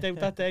Jay went out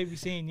that day we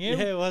seen you.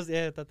 Yeah, it was.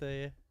 Yeah, that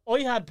day. Yeah. I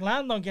had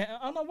planned on getting.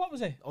 Oh no, what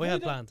was it? I had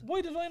did- planned.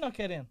 Why did I not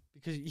get in?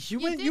 Because You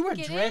you were didn't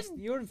get dressed. in.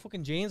 You were in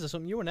fucking jeans or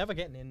something. You were never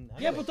getting in.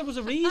 Yeah, but there was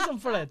a reason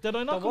for it. Did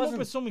I not There come up wasn't.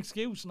 with some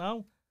excuse?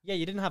 No. yeah,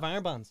 you didn't have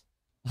armbands.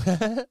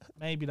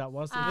 Maybe that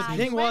was the Ah, the excuse.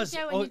 thing you went was,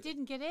 out and you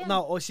didn't get in.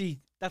 No, see,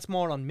 that's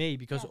more on me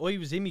because Yeah. I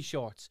was in my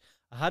shorts.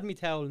 I had my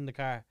towel in the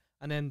car,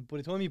 and then by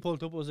the time you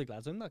pulled up, I was like,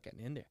 lads, I'm not getting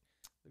in there.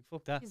 Like,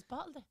 fuck that. He's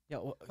bottled it. Yeah,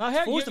 well, Now,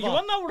 here, you first of all,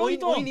 want to know what I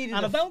done? needed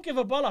And I a don't give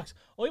a bollocks.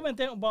 I went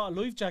out and bought a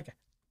life jacket.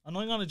 And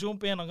I'm going to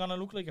jump in. I'm going to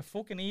look like a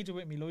fucking idiot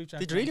with my life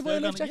jacket. Did you really I'm buy a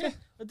still life gonna- jacket?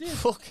 Yeah, I did.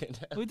 Fucking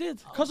hell. I did.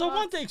 Because I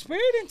want to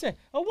experience it.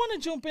 I want to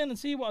jump in and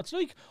see what it's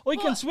like. I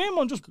can What? swim.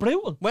 I'm just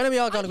brutal. When are we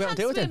all I going to go out can't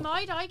and do it swim then?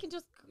 either.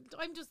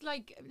 I'm just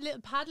like a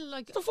little paddle.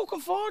 Like It's a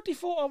fucking 40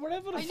 foot or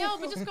whatever. I know,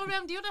 but just go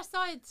around the other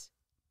side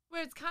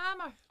where it's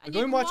calmer. like, And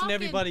you I'm can watching walk in.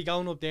 everybody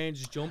going up there and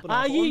just jumping.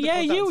 Ah, off, you, undercut yeah,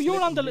 that and you're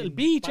slip on the and little then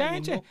beach, bang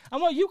aren't him you? up.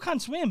 And what, you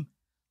can't swim.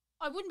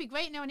 I wouldn't be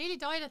great now. I nearly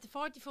died at the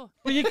 40 foot.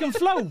 But you can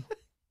float.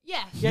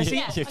 Yeah. Yeah, see,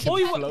 yeah. you I can can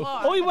I, float.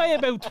 I weigh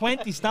about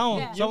 20 stone.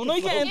 Yeah. So when I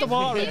get in the If-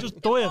 water, I if just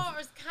the dive.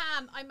 water's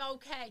calm, I'm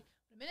okay.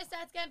 The minute it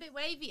starts getting a bit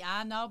wavy,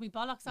 no, me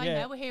bollocks, I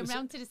Yeah. know. We're here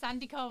round to the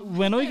sandy cove.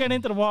 When I get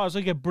into the water,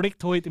 I get brick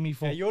tight to me Yeah,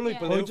 foot. you're like Yeah.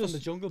 Baloo I from just- the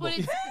Jungle But Book.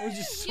 it's, I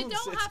just you don't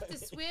sunsets have to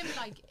swim,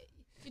 like,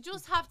 you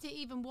just have to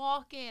even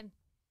walk in.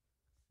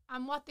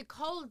 And what the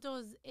cold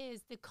does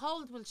is the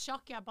cold will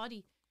shock your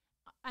body.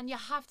 And you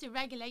have to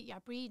regulate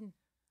your breathing.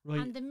 Right.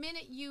 And the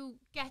minute you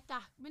get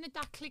that, minute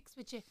that clicks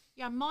with you,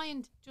 your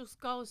mind just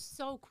goes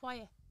so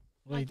quiet.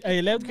 Right. Like, Are you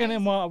it's allowed to get in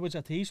amazing. water with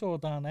your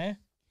t-shirt on, eh?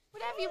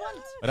 Whatever you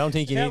want. I don't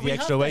think you Yeah, need we the have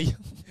extra to. weight.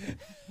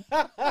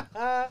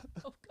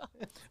 Oh,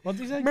 God. What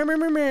did you say?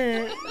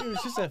 It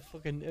was just a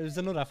fucking. It was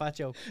another fat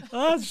joke.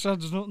 Oh,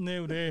 there's nothing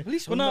new there. At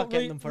least But I'm no, not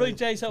getting right, them for right, it.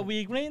 Jay, so we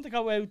agreeing to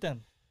go out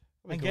then?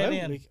 We And go get out,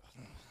 in. like,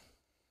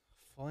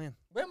 fine.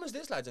 When was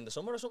this, lads? In the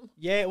summer or something?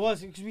 Yeah, it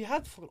was because we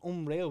had fucking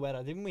unreal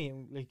weather, didn't we?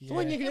 Like, So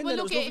when you get Yeah, in well, there, it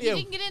look, was if lovely you out.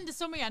 didn't get in the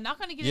summer, you're not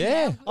going to get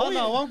Yeah. in now. Oh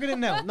no, I won't get in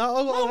now. No, No,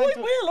 I will. I've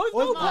no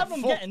Oh,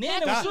 problem fuck getting in. It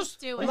was that. just,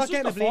 Do it it. was I'm not just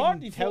a getting a 40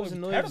 bleeding foot. I was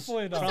 1,000 knives.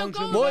 terrified So of. Round go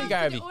trip. Boy, around to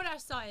Garvey. the other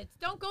side.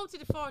 Don't go to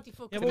the 40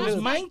 foot. Yeah, 'cause but it was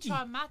that's, like, manky.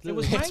 traumatic. It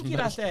was It's manky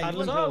that day. It paddling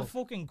was all pool.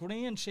 fucking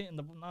green shit in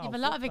the... No, You have a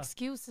lot fuck of that.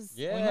 excuses.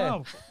 I Yeah.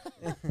 know.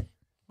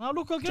 No,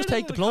 look, I'll get Just in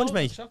take the the plunge, cold,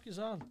 mate. Shock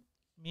you all.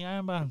 Me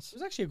armbands. It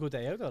was actually a good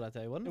day out though that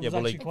day, wasn't It it? Yeah, was but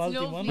actually like- quality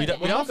It's one. lovely. We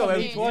don't go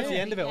out- Yeah. Towards the Yeah.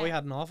 end of it, I Yeah.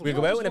 had an awful. We good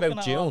go out one. in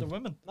about June.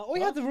 Women. No, I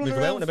had to run We go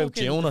around out in about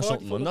fucking June or 40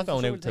 something. I'm not foot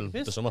going and out till take a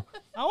the piss. summer.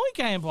 I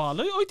can't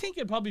ball. I think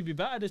it'd probably be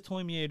better this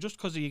time of year just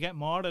because you get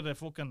more of the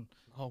fucking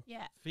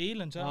Yeah.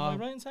 feeling. Am No. I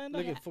right in saying that?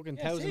 Look at fucking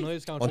Yeah, 1,000 see?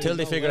 knives going Until through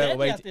they the figure wall. out a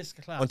way. At this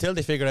class. Until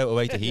they figure out a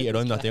way to heat it,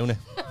 I'm not doing it.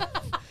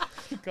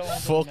 Go on to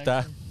the Fuck next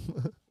that. one.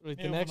 Right,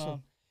 the Moving next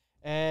on.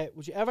 one.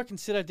 Would you ever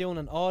consider doing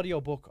an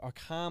audio book or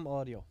calm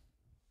audio?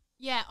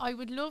 Yeah, I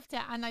would love to.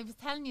 And I was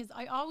telling you,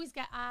 I always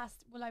get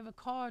asked, will I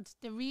record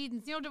the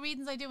readings? You know, the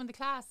readings I do in the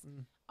class?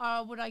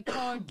 Or would I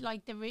record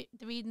like the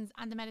readings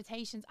and the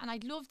meditations? And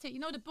I'd love to, you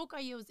know, the book I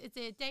use, it's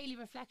a daily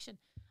reflection.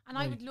 And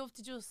I would love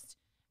to just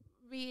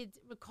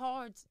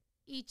record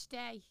each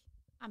day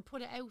and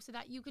put it out so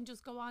that you can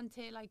just go on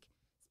to like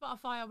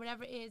Spotify or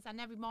whatever it is and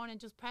every morning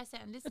just press it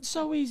and listen. It's to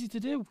it. so easy to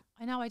do.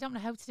 I know, I don't know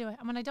how to do it.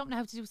 And when I don't know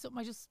how to do something,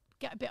 I just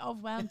get a bit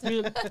overwhelmed.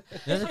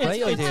 That's a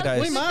great idea, that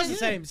My is. man's the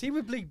same. See,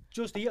 we play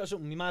just eat or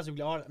something. My man's will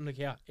be like, I'm like,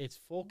 yeah, it's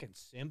fucking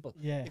simple.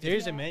 Yeah. If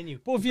there's a menu.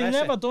 But if you've press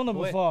never it, done it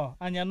go ahead. before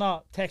and you're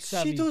not tech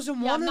savvy, She doesn't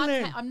Yeah, want to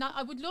learn. I'm not.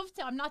 I would love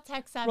to. I'm not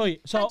tech savvy.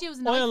 right? So Can't use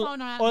an iPhone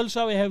or anything. I'll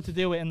show you how to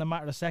do it in a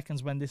matter of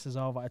seconds when this is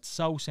over. It's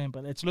so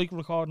simple. It's like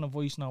recording a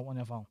voice note on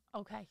your phone.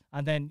 Okay.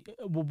 And then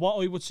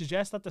what I would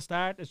suggest at the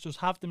start is just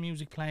have the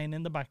music playing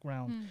in the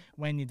background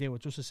when you do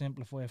it, just to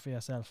simplify it for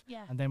yourself.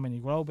 Yeah. And then when you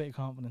grow a bit of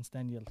confidence,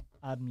 then you'll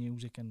add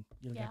music and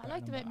you'll Yeah, get I better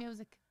like the and bit of better.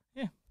 music.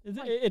 Yeah,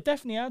 Right. it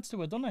definitely adds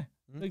to it, doesn't it?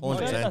 Like we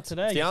said 100%. that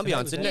today. It's the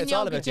ambience, isn't it? It's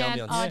all about the Jen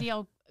ambience.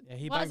 audio. Yeah,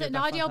 he What is banged it? out An that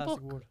audio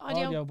fantastic book? word.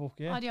 Audio book,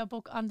 yeah. Audio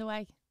book on the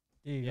way.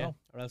 There you Yeah, go.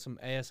 or else some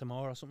ASMR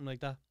or something like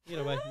that.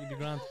 Either way, you'd be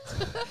grand.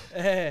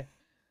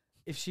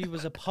 If she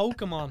was a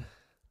Pokemon,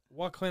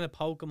 what kind of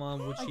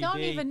Pokemon would she I be? don't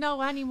even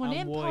know anyone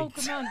and in why?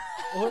 Pokemon.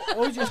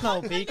 I just know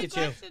What kind of Pikachu.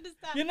 question is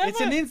that? You never,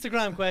 It's an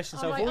Instagram question,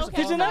 so Alright, first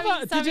okay. of did you all- never,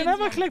 Sorry, did you never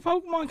sorry. collect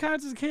Pokemon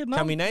cards as a kid? No.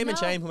 Can we name and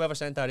No. shame whoever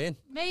sent that in?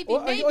 Maybe,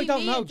 Well, maybe I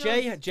don't Mia know.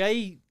 does.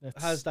 Jay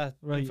That's has that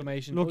right.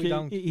 information. Look, I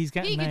don't. he's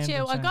getting named Pikachu.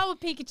 and I'll shamed. go with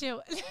Pikachu.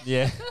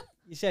 Yeah.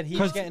 You said he's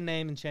 'Cause- getting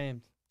named and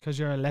shamed. Because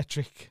you're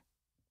electric.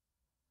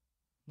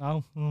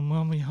 No?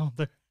 Mommy on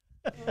there.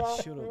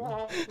 Shut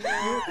up.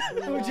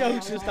 Your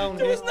jokes just don't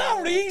There was hit.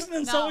 no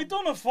reasoning, so No. we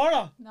done it for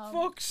her. No.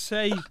 Fuck's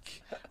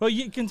sake. Well,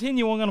 you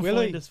continue. I'm going to Will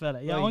find I? this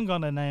fella. Yeah, Right. I'm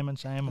going to name and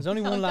shame him. There's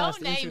only No, one don't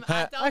last name interview.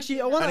 it. Don't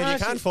Actually, I do want And to if you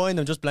ask can't find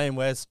them, just blame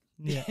Wes.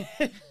 Yeah.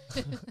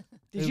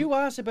 Did you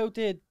ask about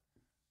the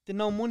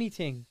no money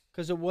thing?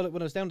 Because when I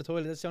was down the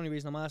toilet, that's the only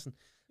reason I'm asking.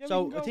 Yeah, we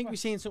So can I go think back. we've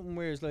seen something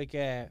where it's like,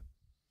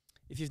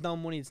 if you've no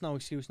money, it's no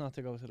excuse not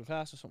to go to the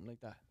class or something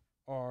like that,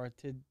 or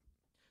to.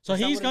 So Is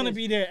that he's what it going to is?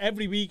 be there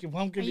every week and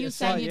won't Are give you you a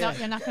saying cent. you yeah. don't,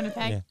 you're not going to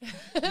pay?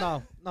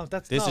 No,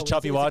 that's This no, is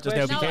choppy it's a waters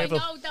now, be question. No, careful.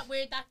 I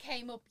know that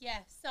came up. Yeah.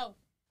 So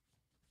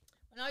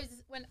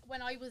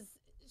when I was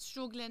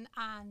struggling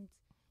and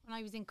when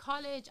I was in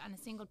college and a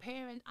single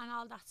parent and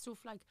all that stuff,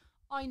 like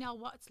I know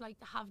what it's like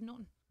to have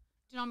nothing.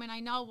 Do you know what I mean? I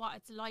know what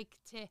it's like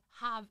to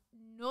have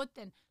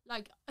nothing.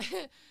 Like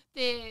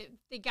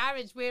the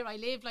garage where I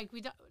live, like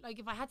we don't, like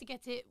if I had to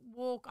get to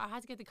work or I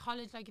had to get to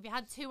college, like if you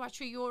had €2 or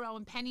 €3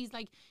 in pennies,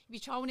 like you'd be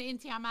throwing it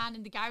into your man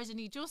in the garage, and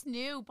he just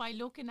knew by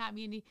looking at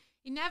me, and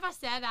he never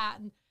said that,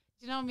 and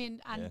do you know what I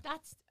mean? And Yeah.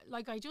 that's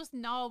like I just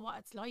know what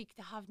it's like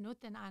to have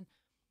nothing, and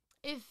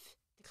if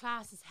the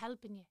class is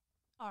helping you,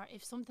 or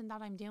if something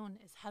that I'm doing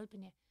is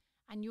helping you,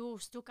 and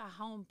you're stuck at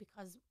home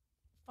because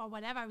for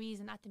whatever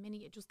reason at the minute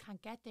you just can't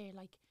get there,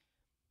 like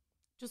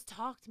just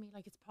talk to me,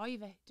 like it's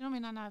private. Do you know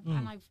what I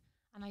mean?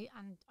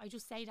 And I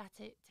just say that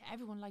to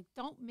everyone, like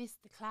don't miss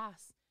the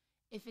class.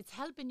 If it's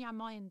helping your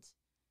mind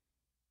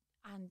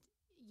and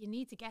you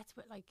need to get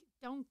to it, like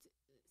don't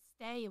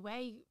stay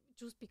away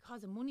just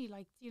because of money,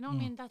 like you know what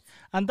I mean? That's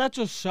And that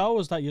just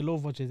shows that you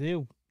love what you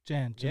do,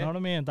 Jen. Do you Yeah. know what I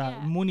mean? That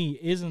Yeah. money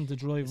isn't the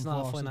driving It's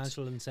not a force.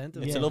 financial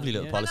incentive. It's a lovely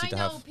little Yeah. policy and to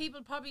I know have.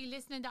 people probably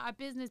listening that are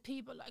business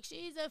people, like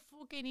she's a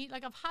fucking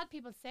like I've had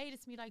people say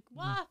this to me, like,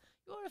 what?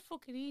 You're a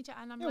fucking idiot,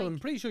 and I'm Yeah, like, well, I'm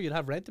pretty sure you'd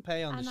have rent to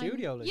pay on the and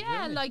studio. Like, yeah,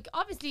 wouldn't you? like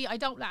obviously I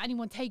don't let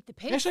anyone take the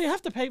piss. Yeah, so you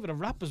have to pay for the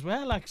rap as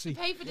well, actually.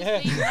 Pay for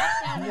the sleeve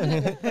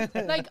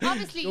lockdown. Like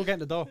obviously, You'll get in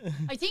the door.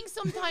 I think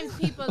sometimes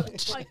people,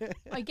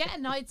 I get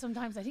annoyed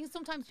sometimes. I think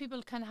sometimes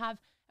people can have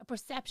a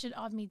perception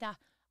of me that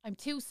I'm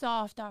too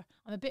soft or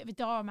I'm a bit of a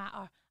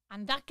doormat,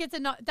 and that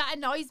that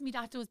annoys me.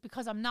 That does,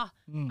 because I'm not.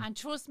 And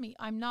trust me,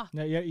 I'm not.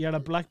 Yeah, you're a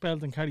black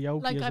belt in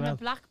karaoke Like as I'm well. a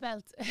black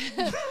belt,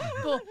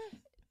 but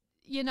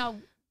you know,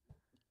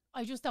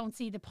 I just don't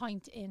see the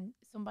point in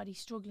somebody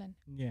struggling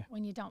Yeah,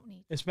 when you don't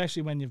need.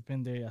 especially when you've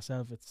been there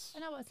yourself. It's I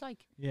know what it's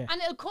like, yeah, and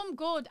it'll come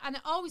good, and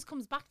it always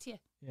comes back to you.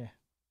 yeah,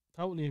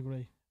 totally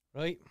agree.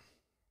 Right.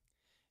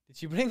 Did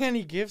she bring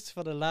any gifts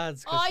for the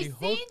lads? 'Cause Oh, I she seen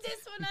hooked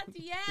this one at the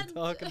the end.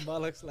 talking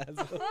bollocks lads.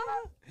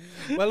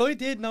 Well, I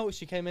did notice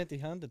she came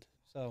empty-handed,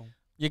 so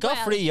You got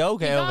Well, free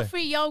yoga We out got of it.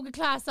 free yoga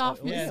class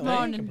off me yeah, this I ain't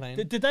morning.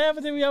 complaining. Did they ever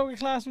do yoga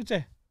class with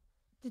you?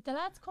 Did the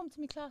lads come to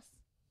me class?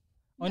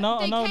 I know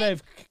came,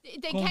 they've.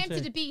 They come came to-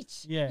 to the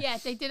beach. Yeah. Yeah,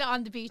 they did it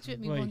on the beach with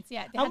me Right. once.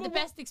 Yeah, they And had the what-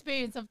 best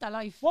experience of their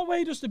life. What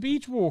way does the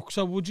beach work?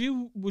 So would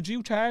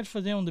you charge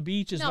for doing the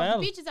beach as No, well?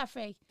 the beaches are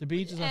free. The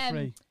beaches are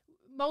free,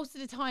 Most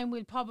of the time,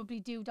 we'll probably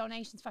do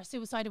donations for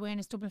Suicide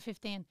Awareness Dublin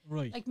 15.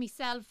 right? Like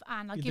myself,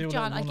 and I'll You give do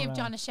John. that I'll give one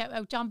John around. a shout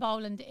out. John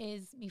Boland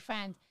is my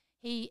friend.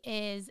 He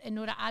is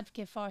another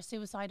advocate for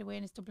Suicide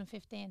Awareness Dublin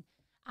 15.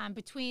 And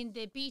between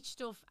the beach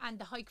stuff and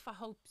the Hike for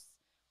Hopes,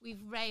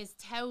 we've raised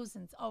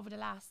thousands over the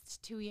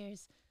last 2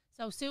 years.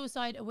 So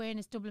Suicide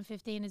Awareness Dublin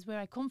 15 is where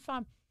I come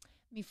from.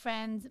 My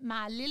friend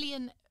Ma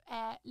Lillian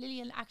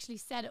actually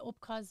set it up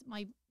because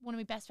one of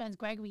my best friends,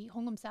 Gregory,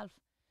 hung himself.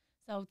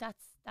 So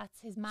that's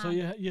his man. So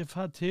you've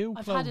had two.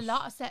 I've close. had a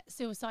lot of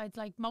suicides.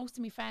 Like most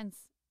of my friends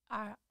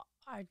are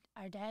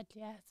dead.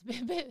 Yeah,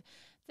 it's a bit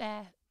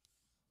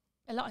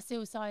a lot of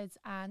suicides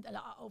and a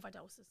lot of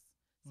overdoses.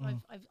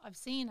 So I've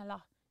seen a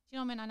lot. Do you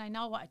know what I mean? And I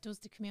know what it does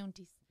to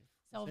communities.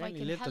 So if I certainly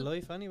can lived help, the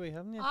life anyway,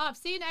 haven't you? oh, I've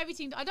seen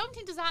everything. I don't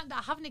think there's anything that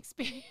I haven't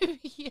experienced.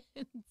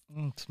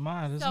 It's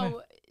mad, isn't So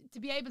it? to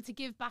be able to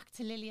give back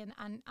to Lillian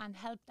and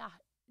help that,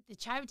 the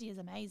charity is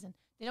amazing.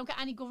 They don't get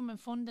any government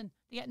funding.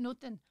 They get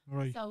nothing.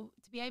 Right. So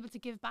to be able to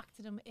give back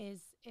to them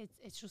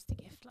it's just a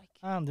gift. Like.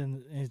 And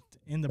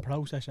in the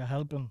process, you're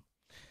helping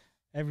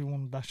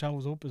everyone that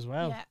shows up as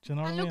well. Yeah. Do you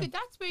know And what I look, mean?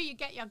 that's where you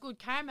get your good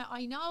karma.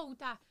 I know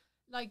that,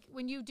 like,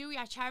 when you do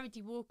your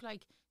charity work,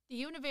 like, the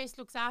universe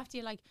looks after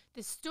you. Like,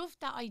 the stuff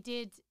that I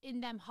did in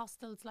them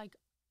hostels, like,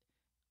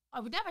 I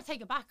would never take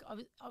it back.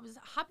 I was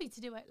happy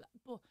to do it,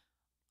 but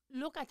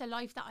look at the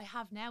life that I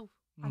have now,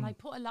 and I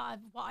put a lot of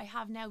what I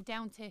have now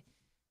down to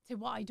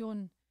what I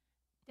done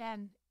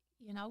then.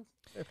 You know,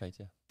 Fair play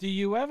to you. Do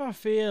you ever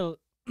feel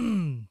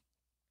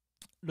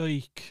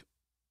like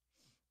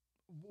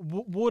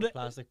would it?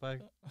 Plastic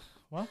bag.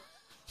 What?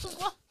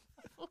 what?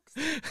 For fuck's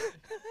sake.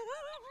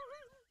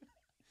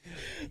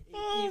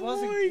 He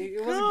wasn't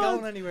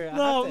going anywhere. I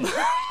No,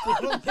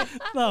 had to.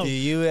 no. Do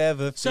you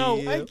ever So-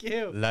 feel Thank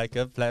you. like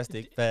a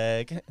plastic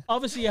bag?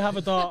 Obviously, you have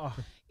a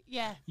daughter.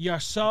 Yeah. You're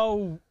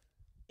so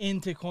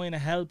into kind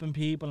of helping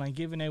people and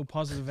giving out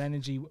positive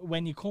energy.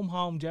 When you come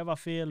home, do you ever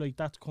feel like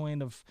that's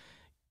kind of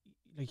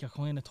like you're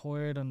kind of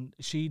tired and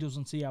she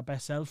doesn't see her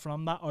best self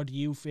from that, or do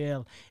you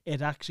feel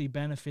it actually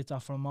benefits her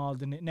from all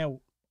the?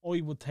 Now,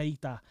 I would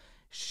take that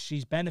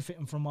she's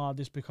benefiting from all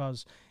this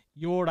because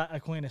you're at a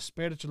kind of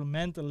spiritual,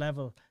 mental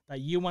level that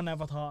you were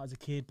never taught as a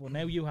kid, but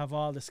now you have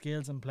all the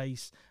skills in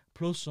place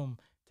plus some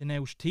to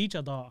now teach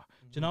your daughter.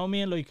 Do you know what I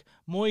mean? Like,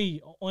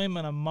 I'm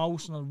an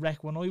emotional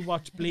wreck. When I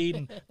watch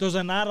Bleeding, there's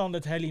an ad on the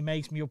telly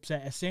makes me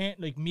upset. A certain,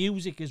 like,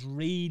 music is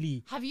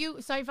really... Have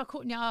you, sorry for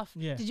cutting you off.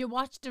 Yeah. Did you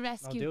watch The I'll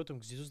Rescue? do it to him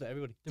because he does that to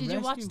everybody. The Did you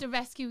watch Rescue? The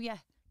Rescue? Yeah.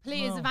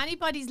 Please, No. if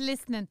anybody's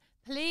listening,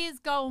 please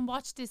go and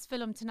watch this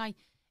film tonight.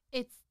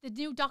 It's the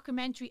new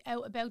documentary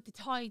out about the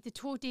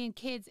 13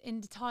 kids in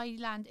the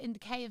Thailand in the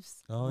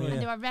caves. Oh, And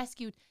they yeah. were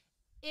rescued.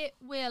 It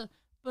will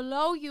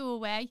blow you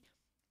away.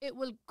 It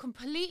will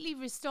completely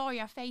restore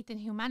your faith in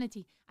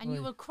humanity, and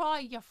you will cry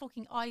your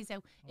fucking eyes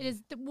out. It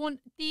is the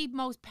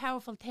most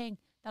powerful thing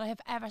that I have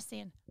ever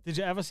seen. Did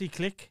you ever see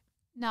Click?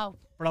 No.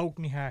 Broke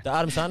me heart. The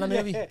Adam Sandler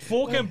movie?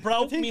 Fucking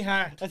broke me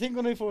heart. I think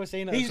when I first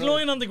seen it, He's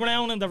lying on the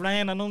ground in the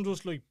rain and I'm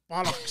just like,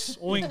 bollocks.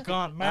 I ain't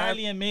gone.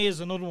 Marley and Me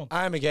is another one.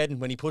 Armageddon,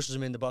 when he pushes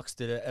him in the box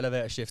to the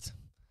elevator shift.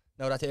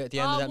 No, that's at the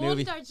end of that Wonder.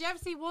 movie. Did you ever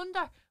see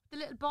Wonder? The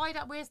little boy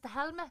that wears the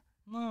helmet?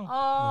 No.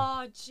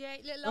 Oh, Jay.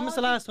 Little When was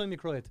the Audie. last time you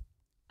cried?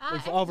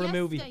 Ah, over a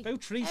movie? yesterday.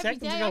 About 3 Every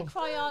seconds day ago. I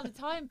cry all the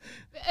time.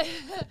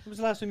 When was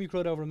the last time you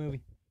cried over a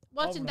movie?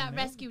 Watching Over a that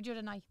movie? Rescue the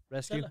other night.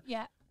 Rescue.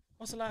 Yeah.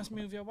 What's the last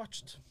movie I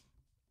watched?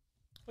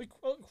 I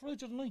cried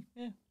the other night,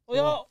 yeah. I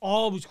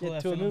always cry Yeah,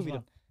 at to a films, movie man.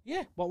 though.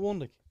 Yeah, What one,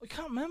 like? I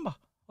can't remember.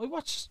 I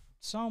watched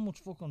so much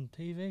fucking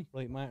TV.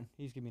 Right, Martin,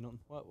 he's giving me nothing.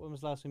 When was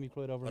the last time you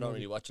cried over I a don't movie?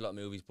 really watch a lot of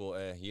movies,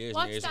 but years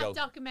Watch and years that ago,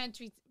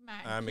 documentary,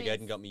 Martin. Armageddon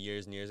please. got me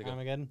years and years ago.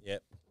 Armageddon. Yeah.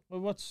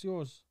 Well, what's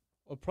yours?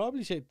 I'd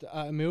probably say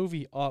a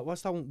movie.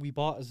 What's that one? We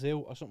Bought a Zoo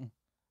or something.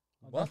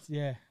 What? That's,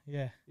 yeah.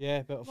 Yeah,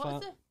 about a What fan.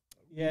 was it?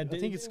 Yeah, I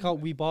think it's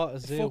called We Bought a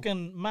Zoo.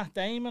 fucking Matt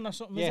Damon or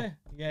something, is Yeah. it?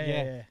 Yeah.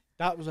 Yeah.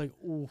 That was like,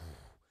 ooh.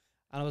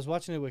 And I was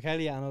watching it with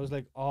Kelly, and I was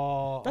like,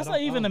 oh. That's I not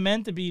don't even know.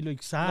 meant to be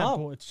like sad, No,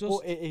 but it's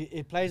just But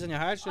it plays on your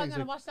I'm heartstrings. going to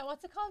Like, watch that.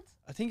 What's it called?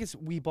 I think it's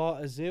We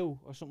Bought a Zoo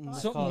or something.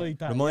 it's something called. like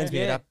that. Reminds yeah.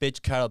 me Yeah. of that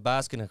bitch Carol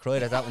Baskin. I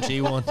cried at that when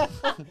she won.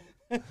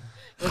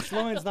 It's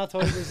lions, not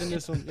tigers in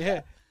this one.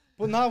 Yeah.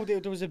 But no, there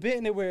was a bit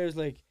in it where it was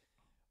like,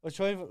 I was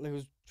trying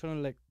to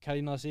like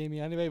Kelly not see me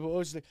anyway, but I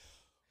was like,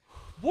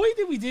 Why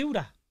did we do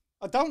that?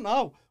 I don't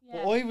know.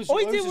 Yeah. But I was I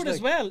was do just it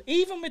as like, well,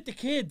 even with the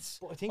kids.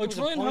 But I think I it was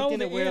a try and point hold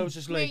in it it where I in. was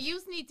just Where like,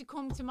 yous need to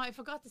come to my, I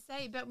forgot to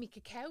say about me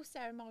cacao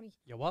ceremony.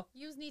 yeah, what?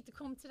 Yous need to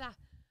come to that.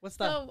 What's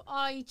that? So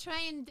I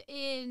trained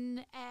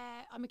in,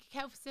 I'm a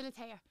cacao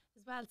facilitator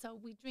as well. So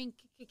we drink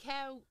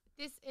cacao.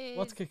 This is,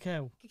 What's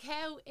cacao?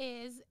 cacao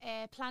is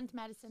plant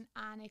medicine,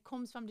 and it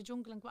comes from the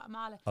jungle in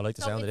Guatemala. I like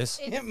the sound of it's-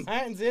 this. Yeah, it's-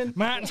 Martin's in.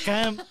 Martin's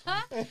camp.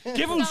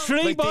 Give him So-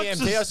 3 Like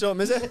boxes. DMT or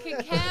something, is it?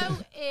 Cacao,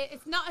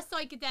 it's not a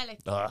psychedelic,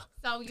 Ah.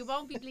 so you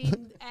won't be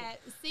bleeding,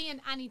 seeing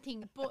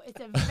anything, but it's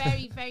a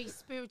very, very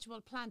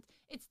spiritual plant.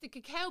 It's the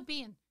cacao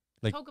bean,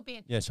 Like- cocoa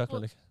bean. Yeah,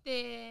 chocolate. But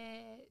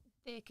Like.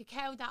 the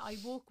cacao that I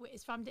work with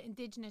is from the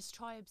indigenous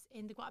tribes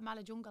in the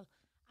Guatemala jungle,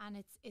 and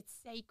it's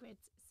sacred.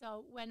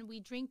 So when we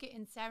drink it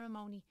in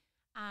ceremony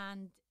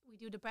and we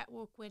do the breath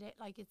work with it,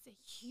 like, it's a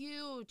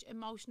huge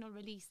emotional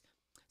release.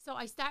 So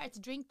I started to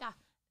drink that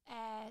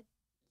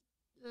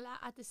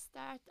at the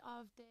start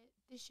of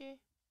this year.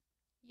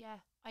 Yeah,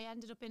 I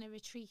ended up in a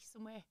retreat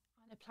somewhere,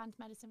 on a plant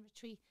medicine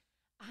retreat,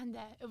 and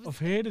it was I've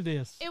heard of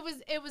this.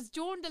 it was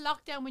during the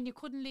lockdown when you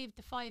couldn't leave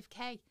the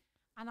 5K,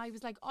 and I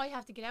was like, I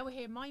have to get out of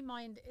here. My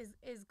mind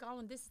is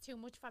going. This is too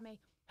much for me.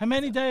 How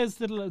many days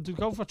did it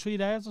go for? 3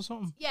 days or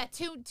something? Yeah,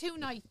 two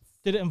nights.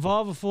 Did it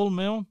involve a full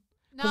moon?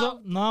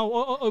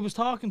 No, I was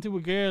talking to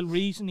a girl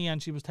recently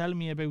and she was telling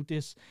me about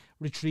this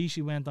retreat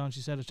she went on.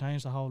 She said it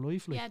changed her whole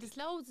life. Like, yeah, there's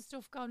loads of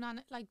stuff going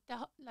on. Like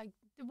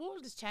the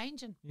world is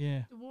changing.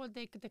 yeah. The world,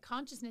 the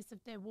consciousness of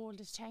the world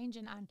is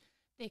changing, and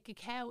the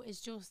cacao is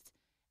just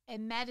a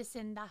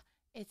medicine that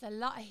it's a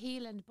lot of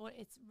healing, but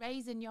it's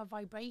raising your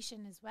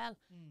vibration as well.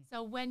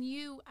 So when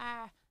you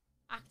are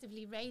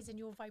actively raising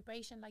your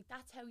vibration, like,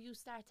 that's how you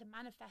start to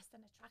manifest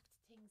and attract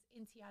things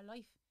into your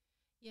life,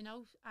 you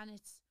know. And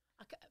it's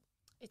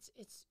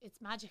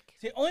magic.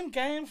 See, I'm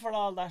game for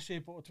all that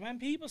shit, but when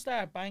people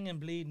start banging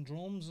bleeding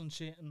drums and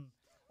shit, and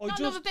Not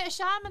love a bit of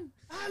shaman.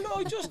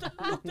 I just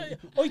look.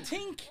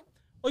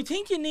 I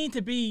think you need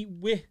to be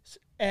with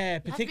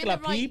particular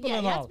people you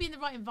and have all. to be in the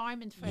right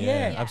environment for it.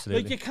 Yeah,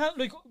 absolutely. Like, you can't.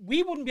 Like,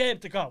 we wouldn't be able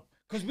to go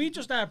because we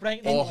just start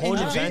breaking. Oh, in-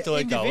 100%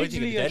 I'd go. I think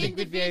Individually, I it'd think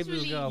be we'd be able to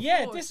Individually, go.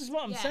 Yeah, Of this is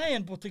what I'm course,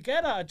 saying. But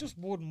together, it just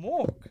wouldn't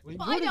work. Well,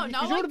 But I don't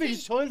know. You're I the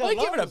biggest think- child I'd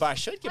out give it a loud.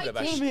 bash. I'd give it a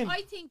bash. mean?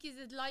 I think is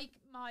it like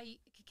my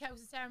cacao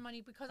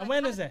ceremony, because And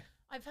when is it?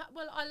 I've had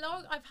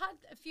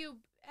a few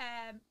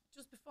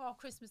just before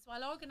Christmas. So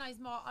I'll organise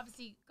more,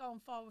 obviously, going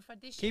forward for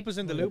this Keep year. us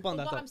in the loop on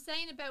But that. what Though. I'm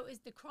saying about is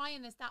the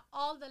crying is that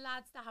all the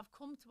lads that have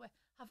come to it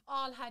have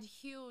all had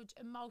huge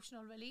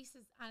emotional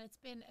releases, and it's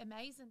been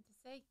amazing to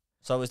see.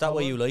 So is that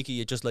why you like it?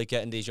 You just like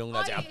getting these young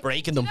lads,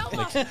 breaking do them. you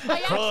know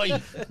what?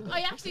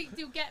 I actually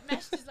do get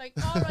messages like,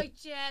 all right,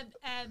 Jen,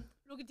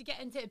 looking to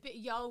get into a bit of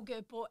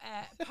yoga, but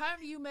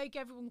apparently you make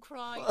everyone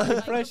cry. I'm like, "Look,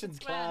 Impression's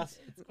it's grand, class."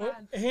 It's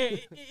grand.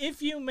 Hey,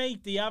 if you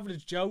make the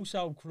average Joe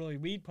so cry,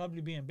 we'd probably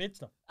be in bits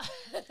though.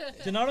 Do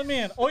you know what I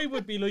mean? I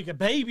would be like a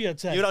baby, I'd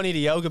say. You don't need a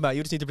yoga mat.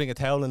 You just need to bring a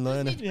towel and Just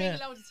line need it. to bring Yeah.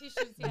 a load of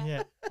tissues, yeah.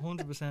 Yeah,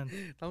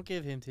 100%. Don't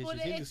give him tissues. But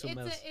He'll do it's something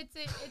else. it's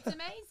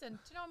amazing. Do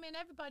you know what I mean?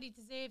 Everybody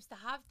deserves to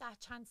have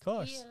that chance to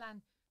Course. heal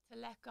and to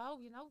let go,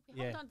 you know? We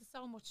Yeah. hold on to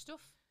so much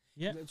stuff.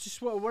 Yeah,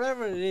 Just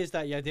whatever it is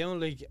that you're doing,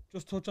 like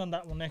just touch on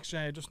that one next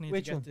year. I just need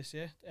Which to get one? this,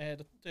 yeah.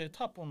 The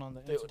top one on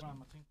the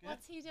Instagram, I think. Yeah.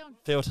 What's he doing?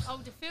 Field. Oh,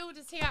 the food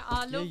is here.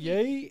 Oh, lovely.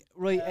 yeah.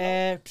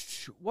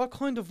 Right. What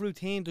kind of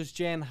routine does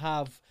Jen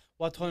have?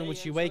 What time would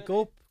she wake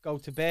up, go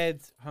to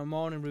bed, her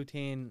morning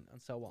routine,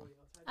 and so on?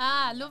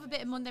 Ah, love a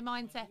bit of Monday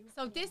mindset.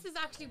 So this is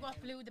actually what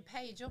blew the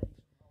page up.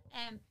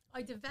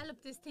 I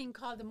developed this thing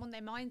called the Monday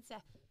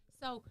mindset.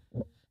 So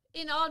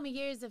in all my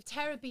years of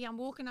therapy and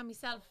working on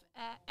myself,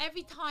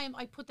 every time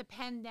I put the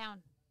pen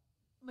down,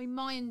 my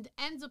mind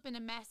ends up in a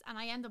mess and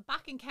I end up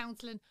back in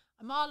counselling.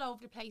 I'm all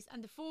over the place.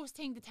 And the first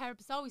thing the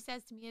therapist always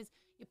says to me is,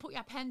 you put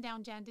your pen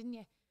down, Jen, didn't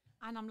you?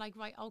 And I'm like,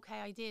 right,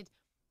 okay, I did.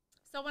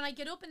 So when I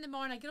get up in the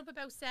morning, I get up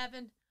about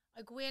 7,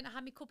 I go in, I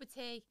have my cup of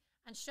tea,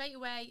 and straight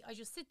away I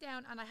just sit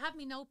down and I have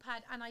my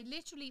notepad and I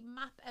literally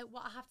map out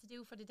what I have to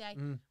do for the day.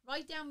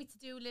 Write down my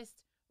to-do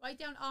list, write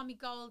down all my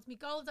goals. My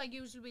goals are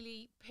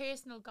usually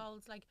personal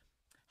goals, like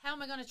how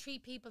am I going to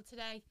treat people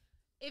today?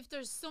 If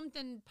there's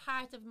something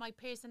part of my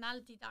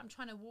personality that I'm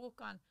trying to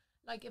work on,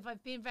 like if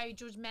I've been very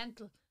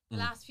judgmental the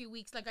last few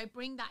weeks, like I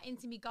bring that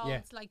into my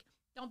goals, like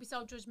don't be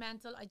so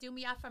judgmental. I do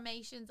my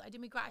affirmations, I do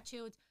my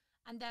gratitude,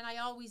 and then I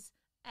always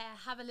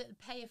have a little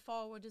pay it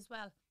forward as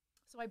well.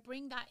 So I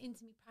bring that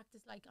into my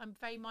practice. Like I'm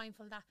very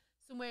mindful that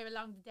somewhere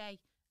along the day,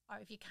 or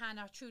if you can,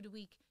 or through the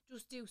week,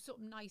 just do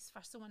something nice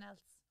for someone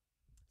else.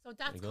 So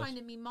that's kind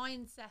of my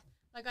mindset.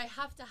 Like I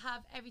have to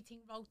have everything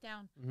wrote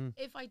down.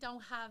 If I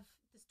don't have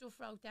the stuff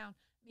wrote down,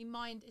 my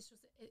mind is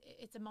just,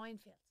 it's a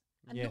minefield.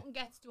 And nothing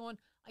gets done.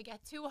 I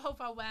get too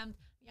overwhelmed.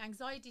 My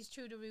anxiety's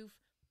through the roof.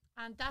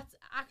 And that's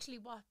actually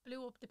what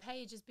blew up the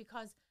page, is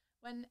because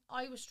when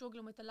I was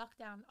struggling with the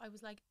lockdown, I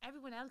was like,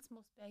 everyone else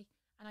must be.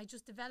 And I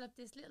just developed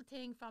this little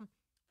thing from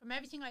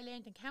everything I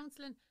learned in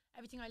counselling,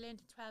 everything I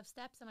learned in 12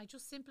 steps, and I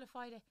just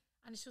simplified it.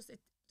 And it's just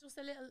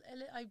a little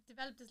I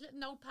developed this little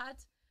notepad,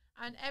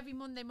 and every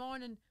Monday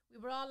morning we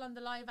were all on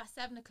the live at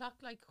 7 o'clock,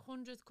 like couple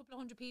of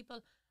hundred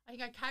people. I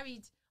think I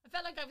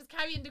felt like I was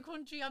carrying the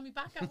country on my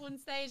back at one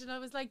stage, and I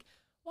was like,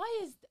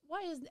 why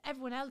is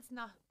everyone else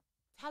not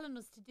telling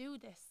us to do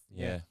this?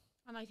 Yeah.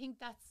 And I think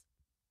that's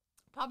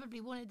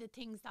probably one of the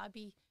things that I'd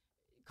be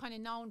kind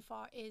of known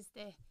for is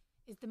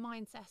the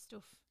mindset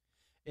stuff.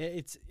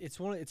 It's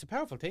a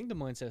powerful thing, the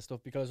mindset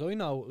stuff, because I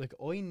know, like,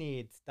 I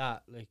need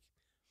that, like,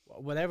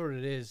 whatever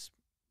it is,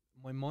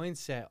 my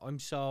mindset.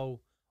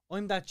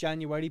 I'm that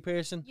January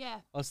person. Yeah.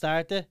 I'll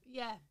start it.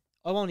 Yeah.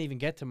 I won't even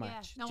get to Yeah.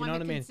 March. No, Do you know I'm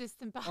what a I mean?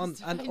 consistent And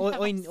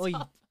bastard.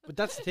 I but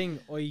that's the thing.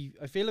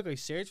 I feel like I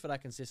search for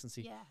that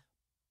consistency, Yeah.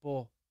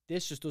 but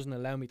this just doesn't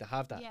allow me to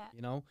have that. Yeah.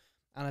 You know.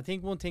 And I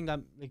think one thing that,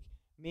 like,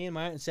 me and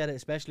Martin said it,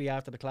 especially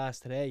after the class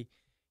today,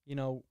 you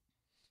know,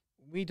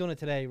 we done it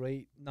today,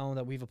 right? Knowing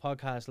that we have a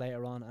podcast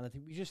later on, and I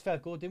think we just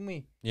felt good, didn't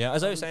we? Yeah,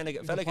 as I was saying, like,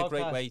 it With felt the like a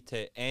great podcast. way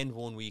to end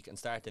one week and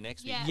start the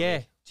next Yeah. week. Yeah.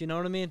 Do you know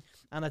what I mean?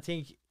 And I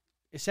think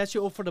it sets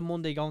you up for the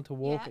Monday going to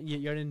work. Yeah.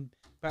 You're in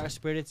better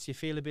spirits. You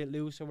feel a bit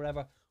loose or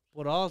whatever.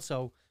 But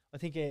also, I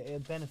think it'll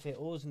benefit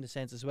us in the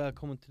sense as well,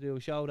 coming to do a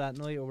show that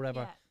night or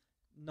whatever.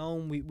 Yeah.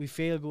 Knowing we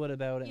feel good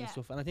about it and Yeah.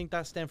 stuff. And I think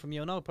that's stemmed from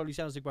you. I know it probably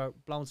sounds like we're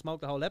blowing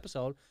smoke the whole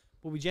episode,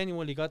 but we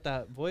genuinely got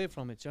that vibe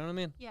from it. Do you know what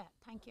I mean? Yeah.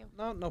 Thank you.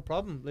 No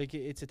problem. Like,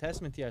 it's a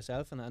testament to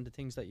yourself and the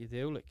things that you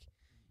do. Like,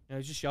 you know,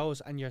 it just shows,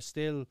 and you're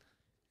still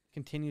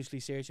continuously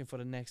searching for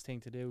the next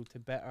thing to do to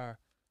better,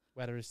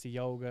 whether it's the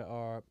yoga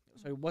or,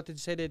 sorry, what did you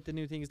say the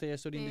new things that you're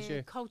studying this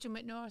year? Coaching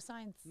with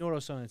neuroscience.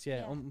 Neuroscience, yeah.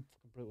 Yeah. I'm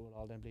fucking brutal with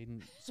all them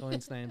bleeding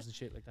science names and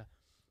shit like that.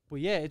 But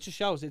yeah, it just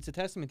shows, it's a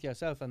testament to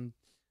yourself, and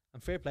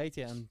fair play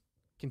to you, and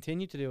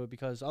continue to do it,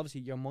 because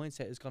obviously your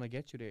mindset is going to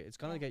get you there. It's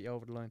going to Yeah. get you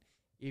over the line.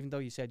 Even though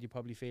you said you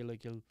probably feel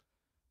like you'll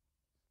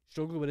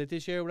struggle with it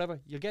this year or whatever,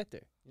 you'll get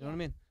there. You know what I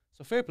Yeah. mean?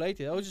 So fair play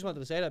to you. I just wanted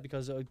to say that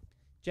because I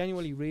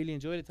genuinely really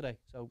enjoyed it today.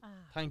 So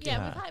thank you.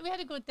 Yeah, we had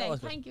a good day. was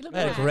good. Thank you. Look We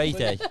had at a that. great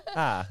day.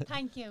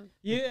 Thank you.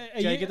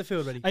 Jay, get the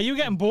food ready. Are you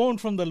getting burned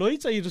from the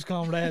lights, or are you just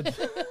going red?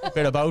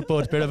 Bit about,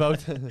 bud. Bit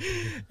about.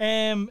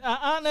 Anything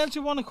else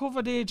you want to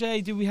cover there, Jay?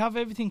 Do we have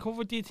everything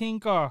covered, do you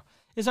think? Or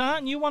is there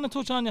anything you want to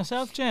touch on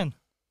yourself, Jen?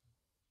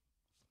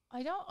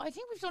 I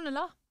think we've done a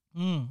lot.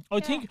 I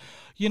think,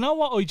 you know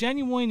what, I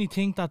genuinely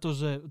think that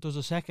there's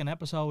a second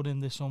episode in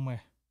this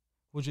somewhere.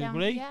 Would you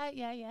agree?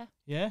 Yeah.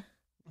 Yeah?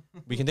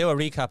 We can do a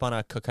recap on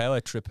our cacao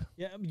trip.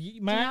 Yeah,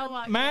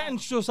 what?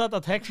 Martin's just had to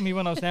text me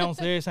when I was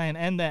downstairs saying,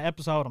 end the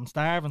episode, I'm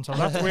starving. So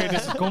that's where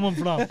this is coming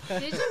from.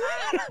 Did you?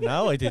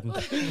 No, I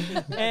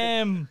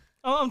didn't.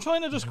 I'm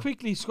trying to just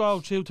quickly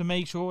scroll through to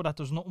make sure that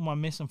there's nothing we're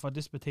missing for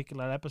this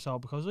particular episode,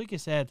 because like you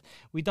said,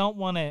 we don't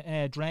want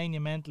to drain you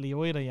mentally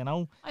either, you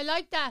know? I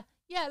like that.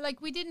 Yeah,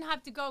 like we didn't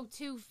have to go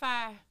too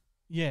far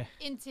Yeah,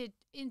 into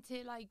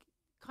like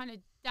kind of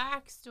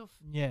dark stuff.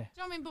 yeah. Do you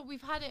know what I mean? But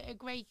we've had a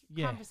great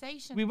Yeah.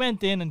 conversation. We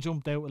went in and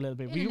jumped out a little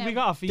bit. In We and out.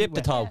 got our feet Dipped the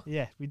wet. toe.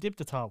 Yeah, we dipped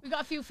the toe. We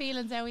got a few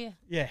feelings out of you.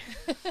 Yeah.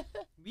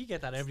 We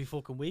get that every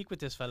fucking week with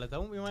this fella,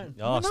 don't we, man?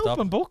 Oh, An stop.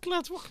 open book,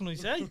 lads. What can I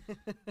say?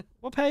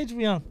 What page are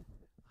we on?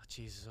 Oh,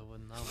 Jesus, I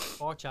wouldn't know.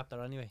 4th chapter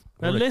anyway.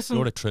 Well, listen.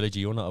 You're a trilogy,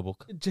 you're not a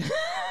book.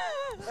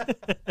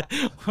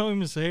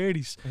 I'm a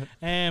series.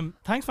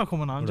 Thanks for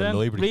coming on, We're a Jen.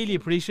 library. Really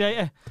appreciate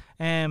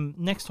it.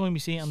 Next time we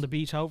see it on the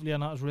beach, hopefully you're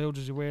not as rude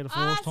as you were the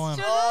first time.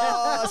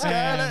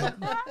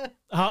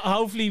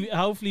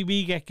 Hopefully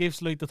we get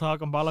gifts like the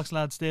Talking Bollocks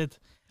lads did.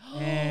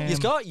 He's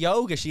got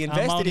yoga. She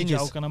invested in you.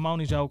 I'm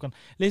only joking.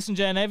 Listen,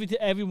 Jen,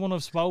 everyone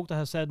I've spoke to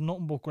has said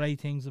nothing but great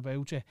things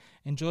about you.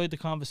 Enjoyed the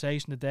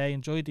conversation today.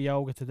 Enjoyed the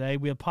yoga today.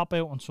 We'll pop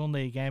out on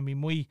Sunday again. We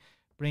might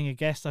bring a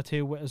guest or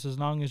two with us as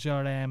long as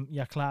your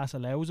class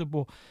allows it.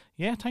 But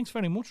yeah, thanks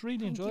very much.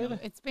 Really enjoyed it.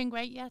 It's been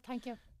great. Yeah, thank you.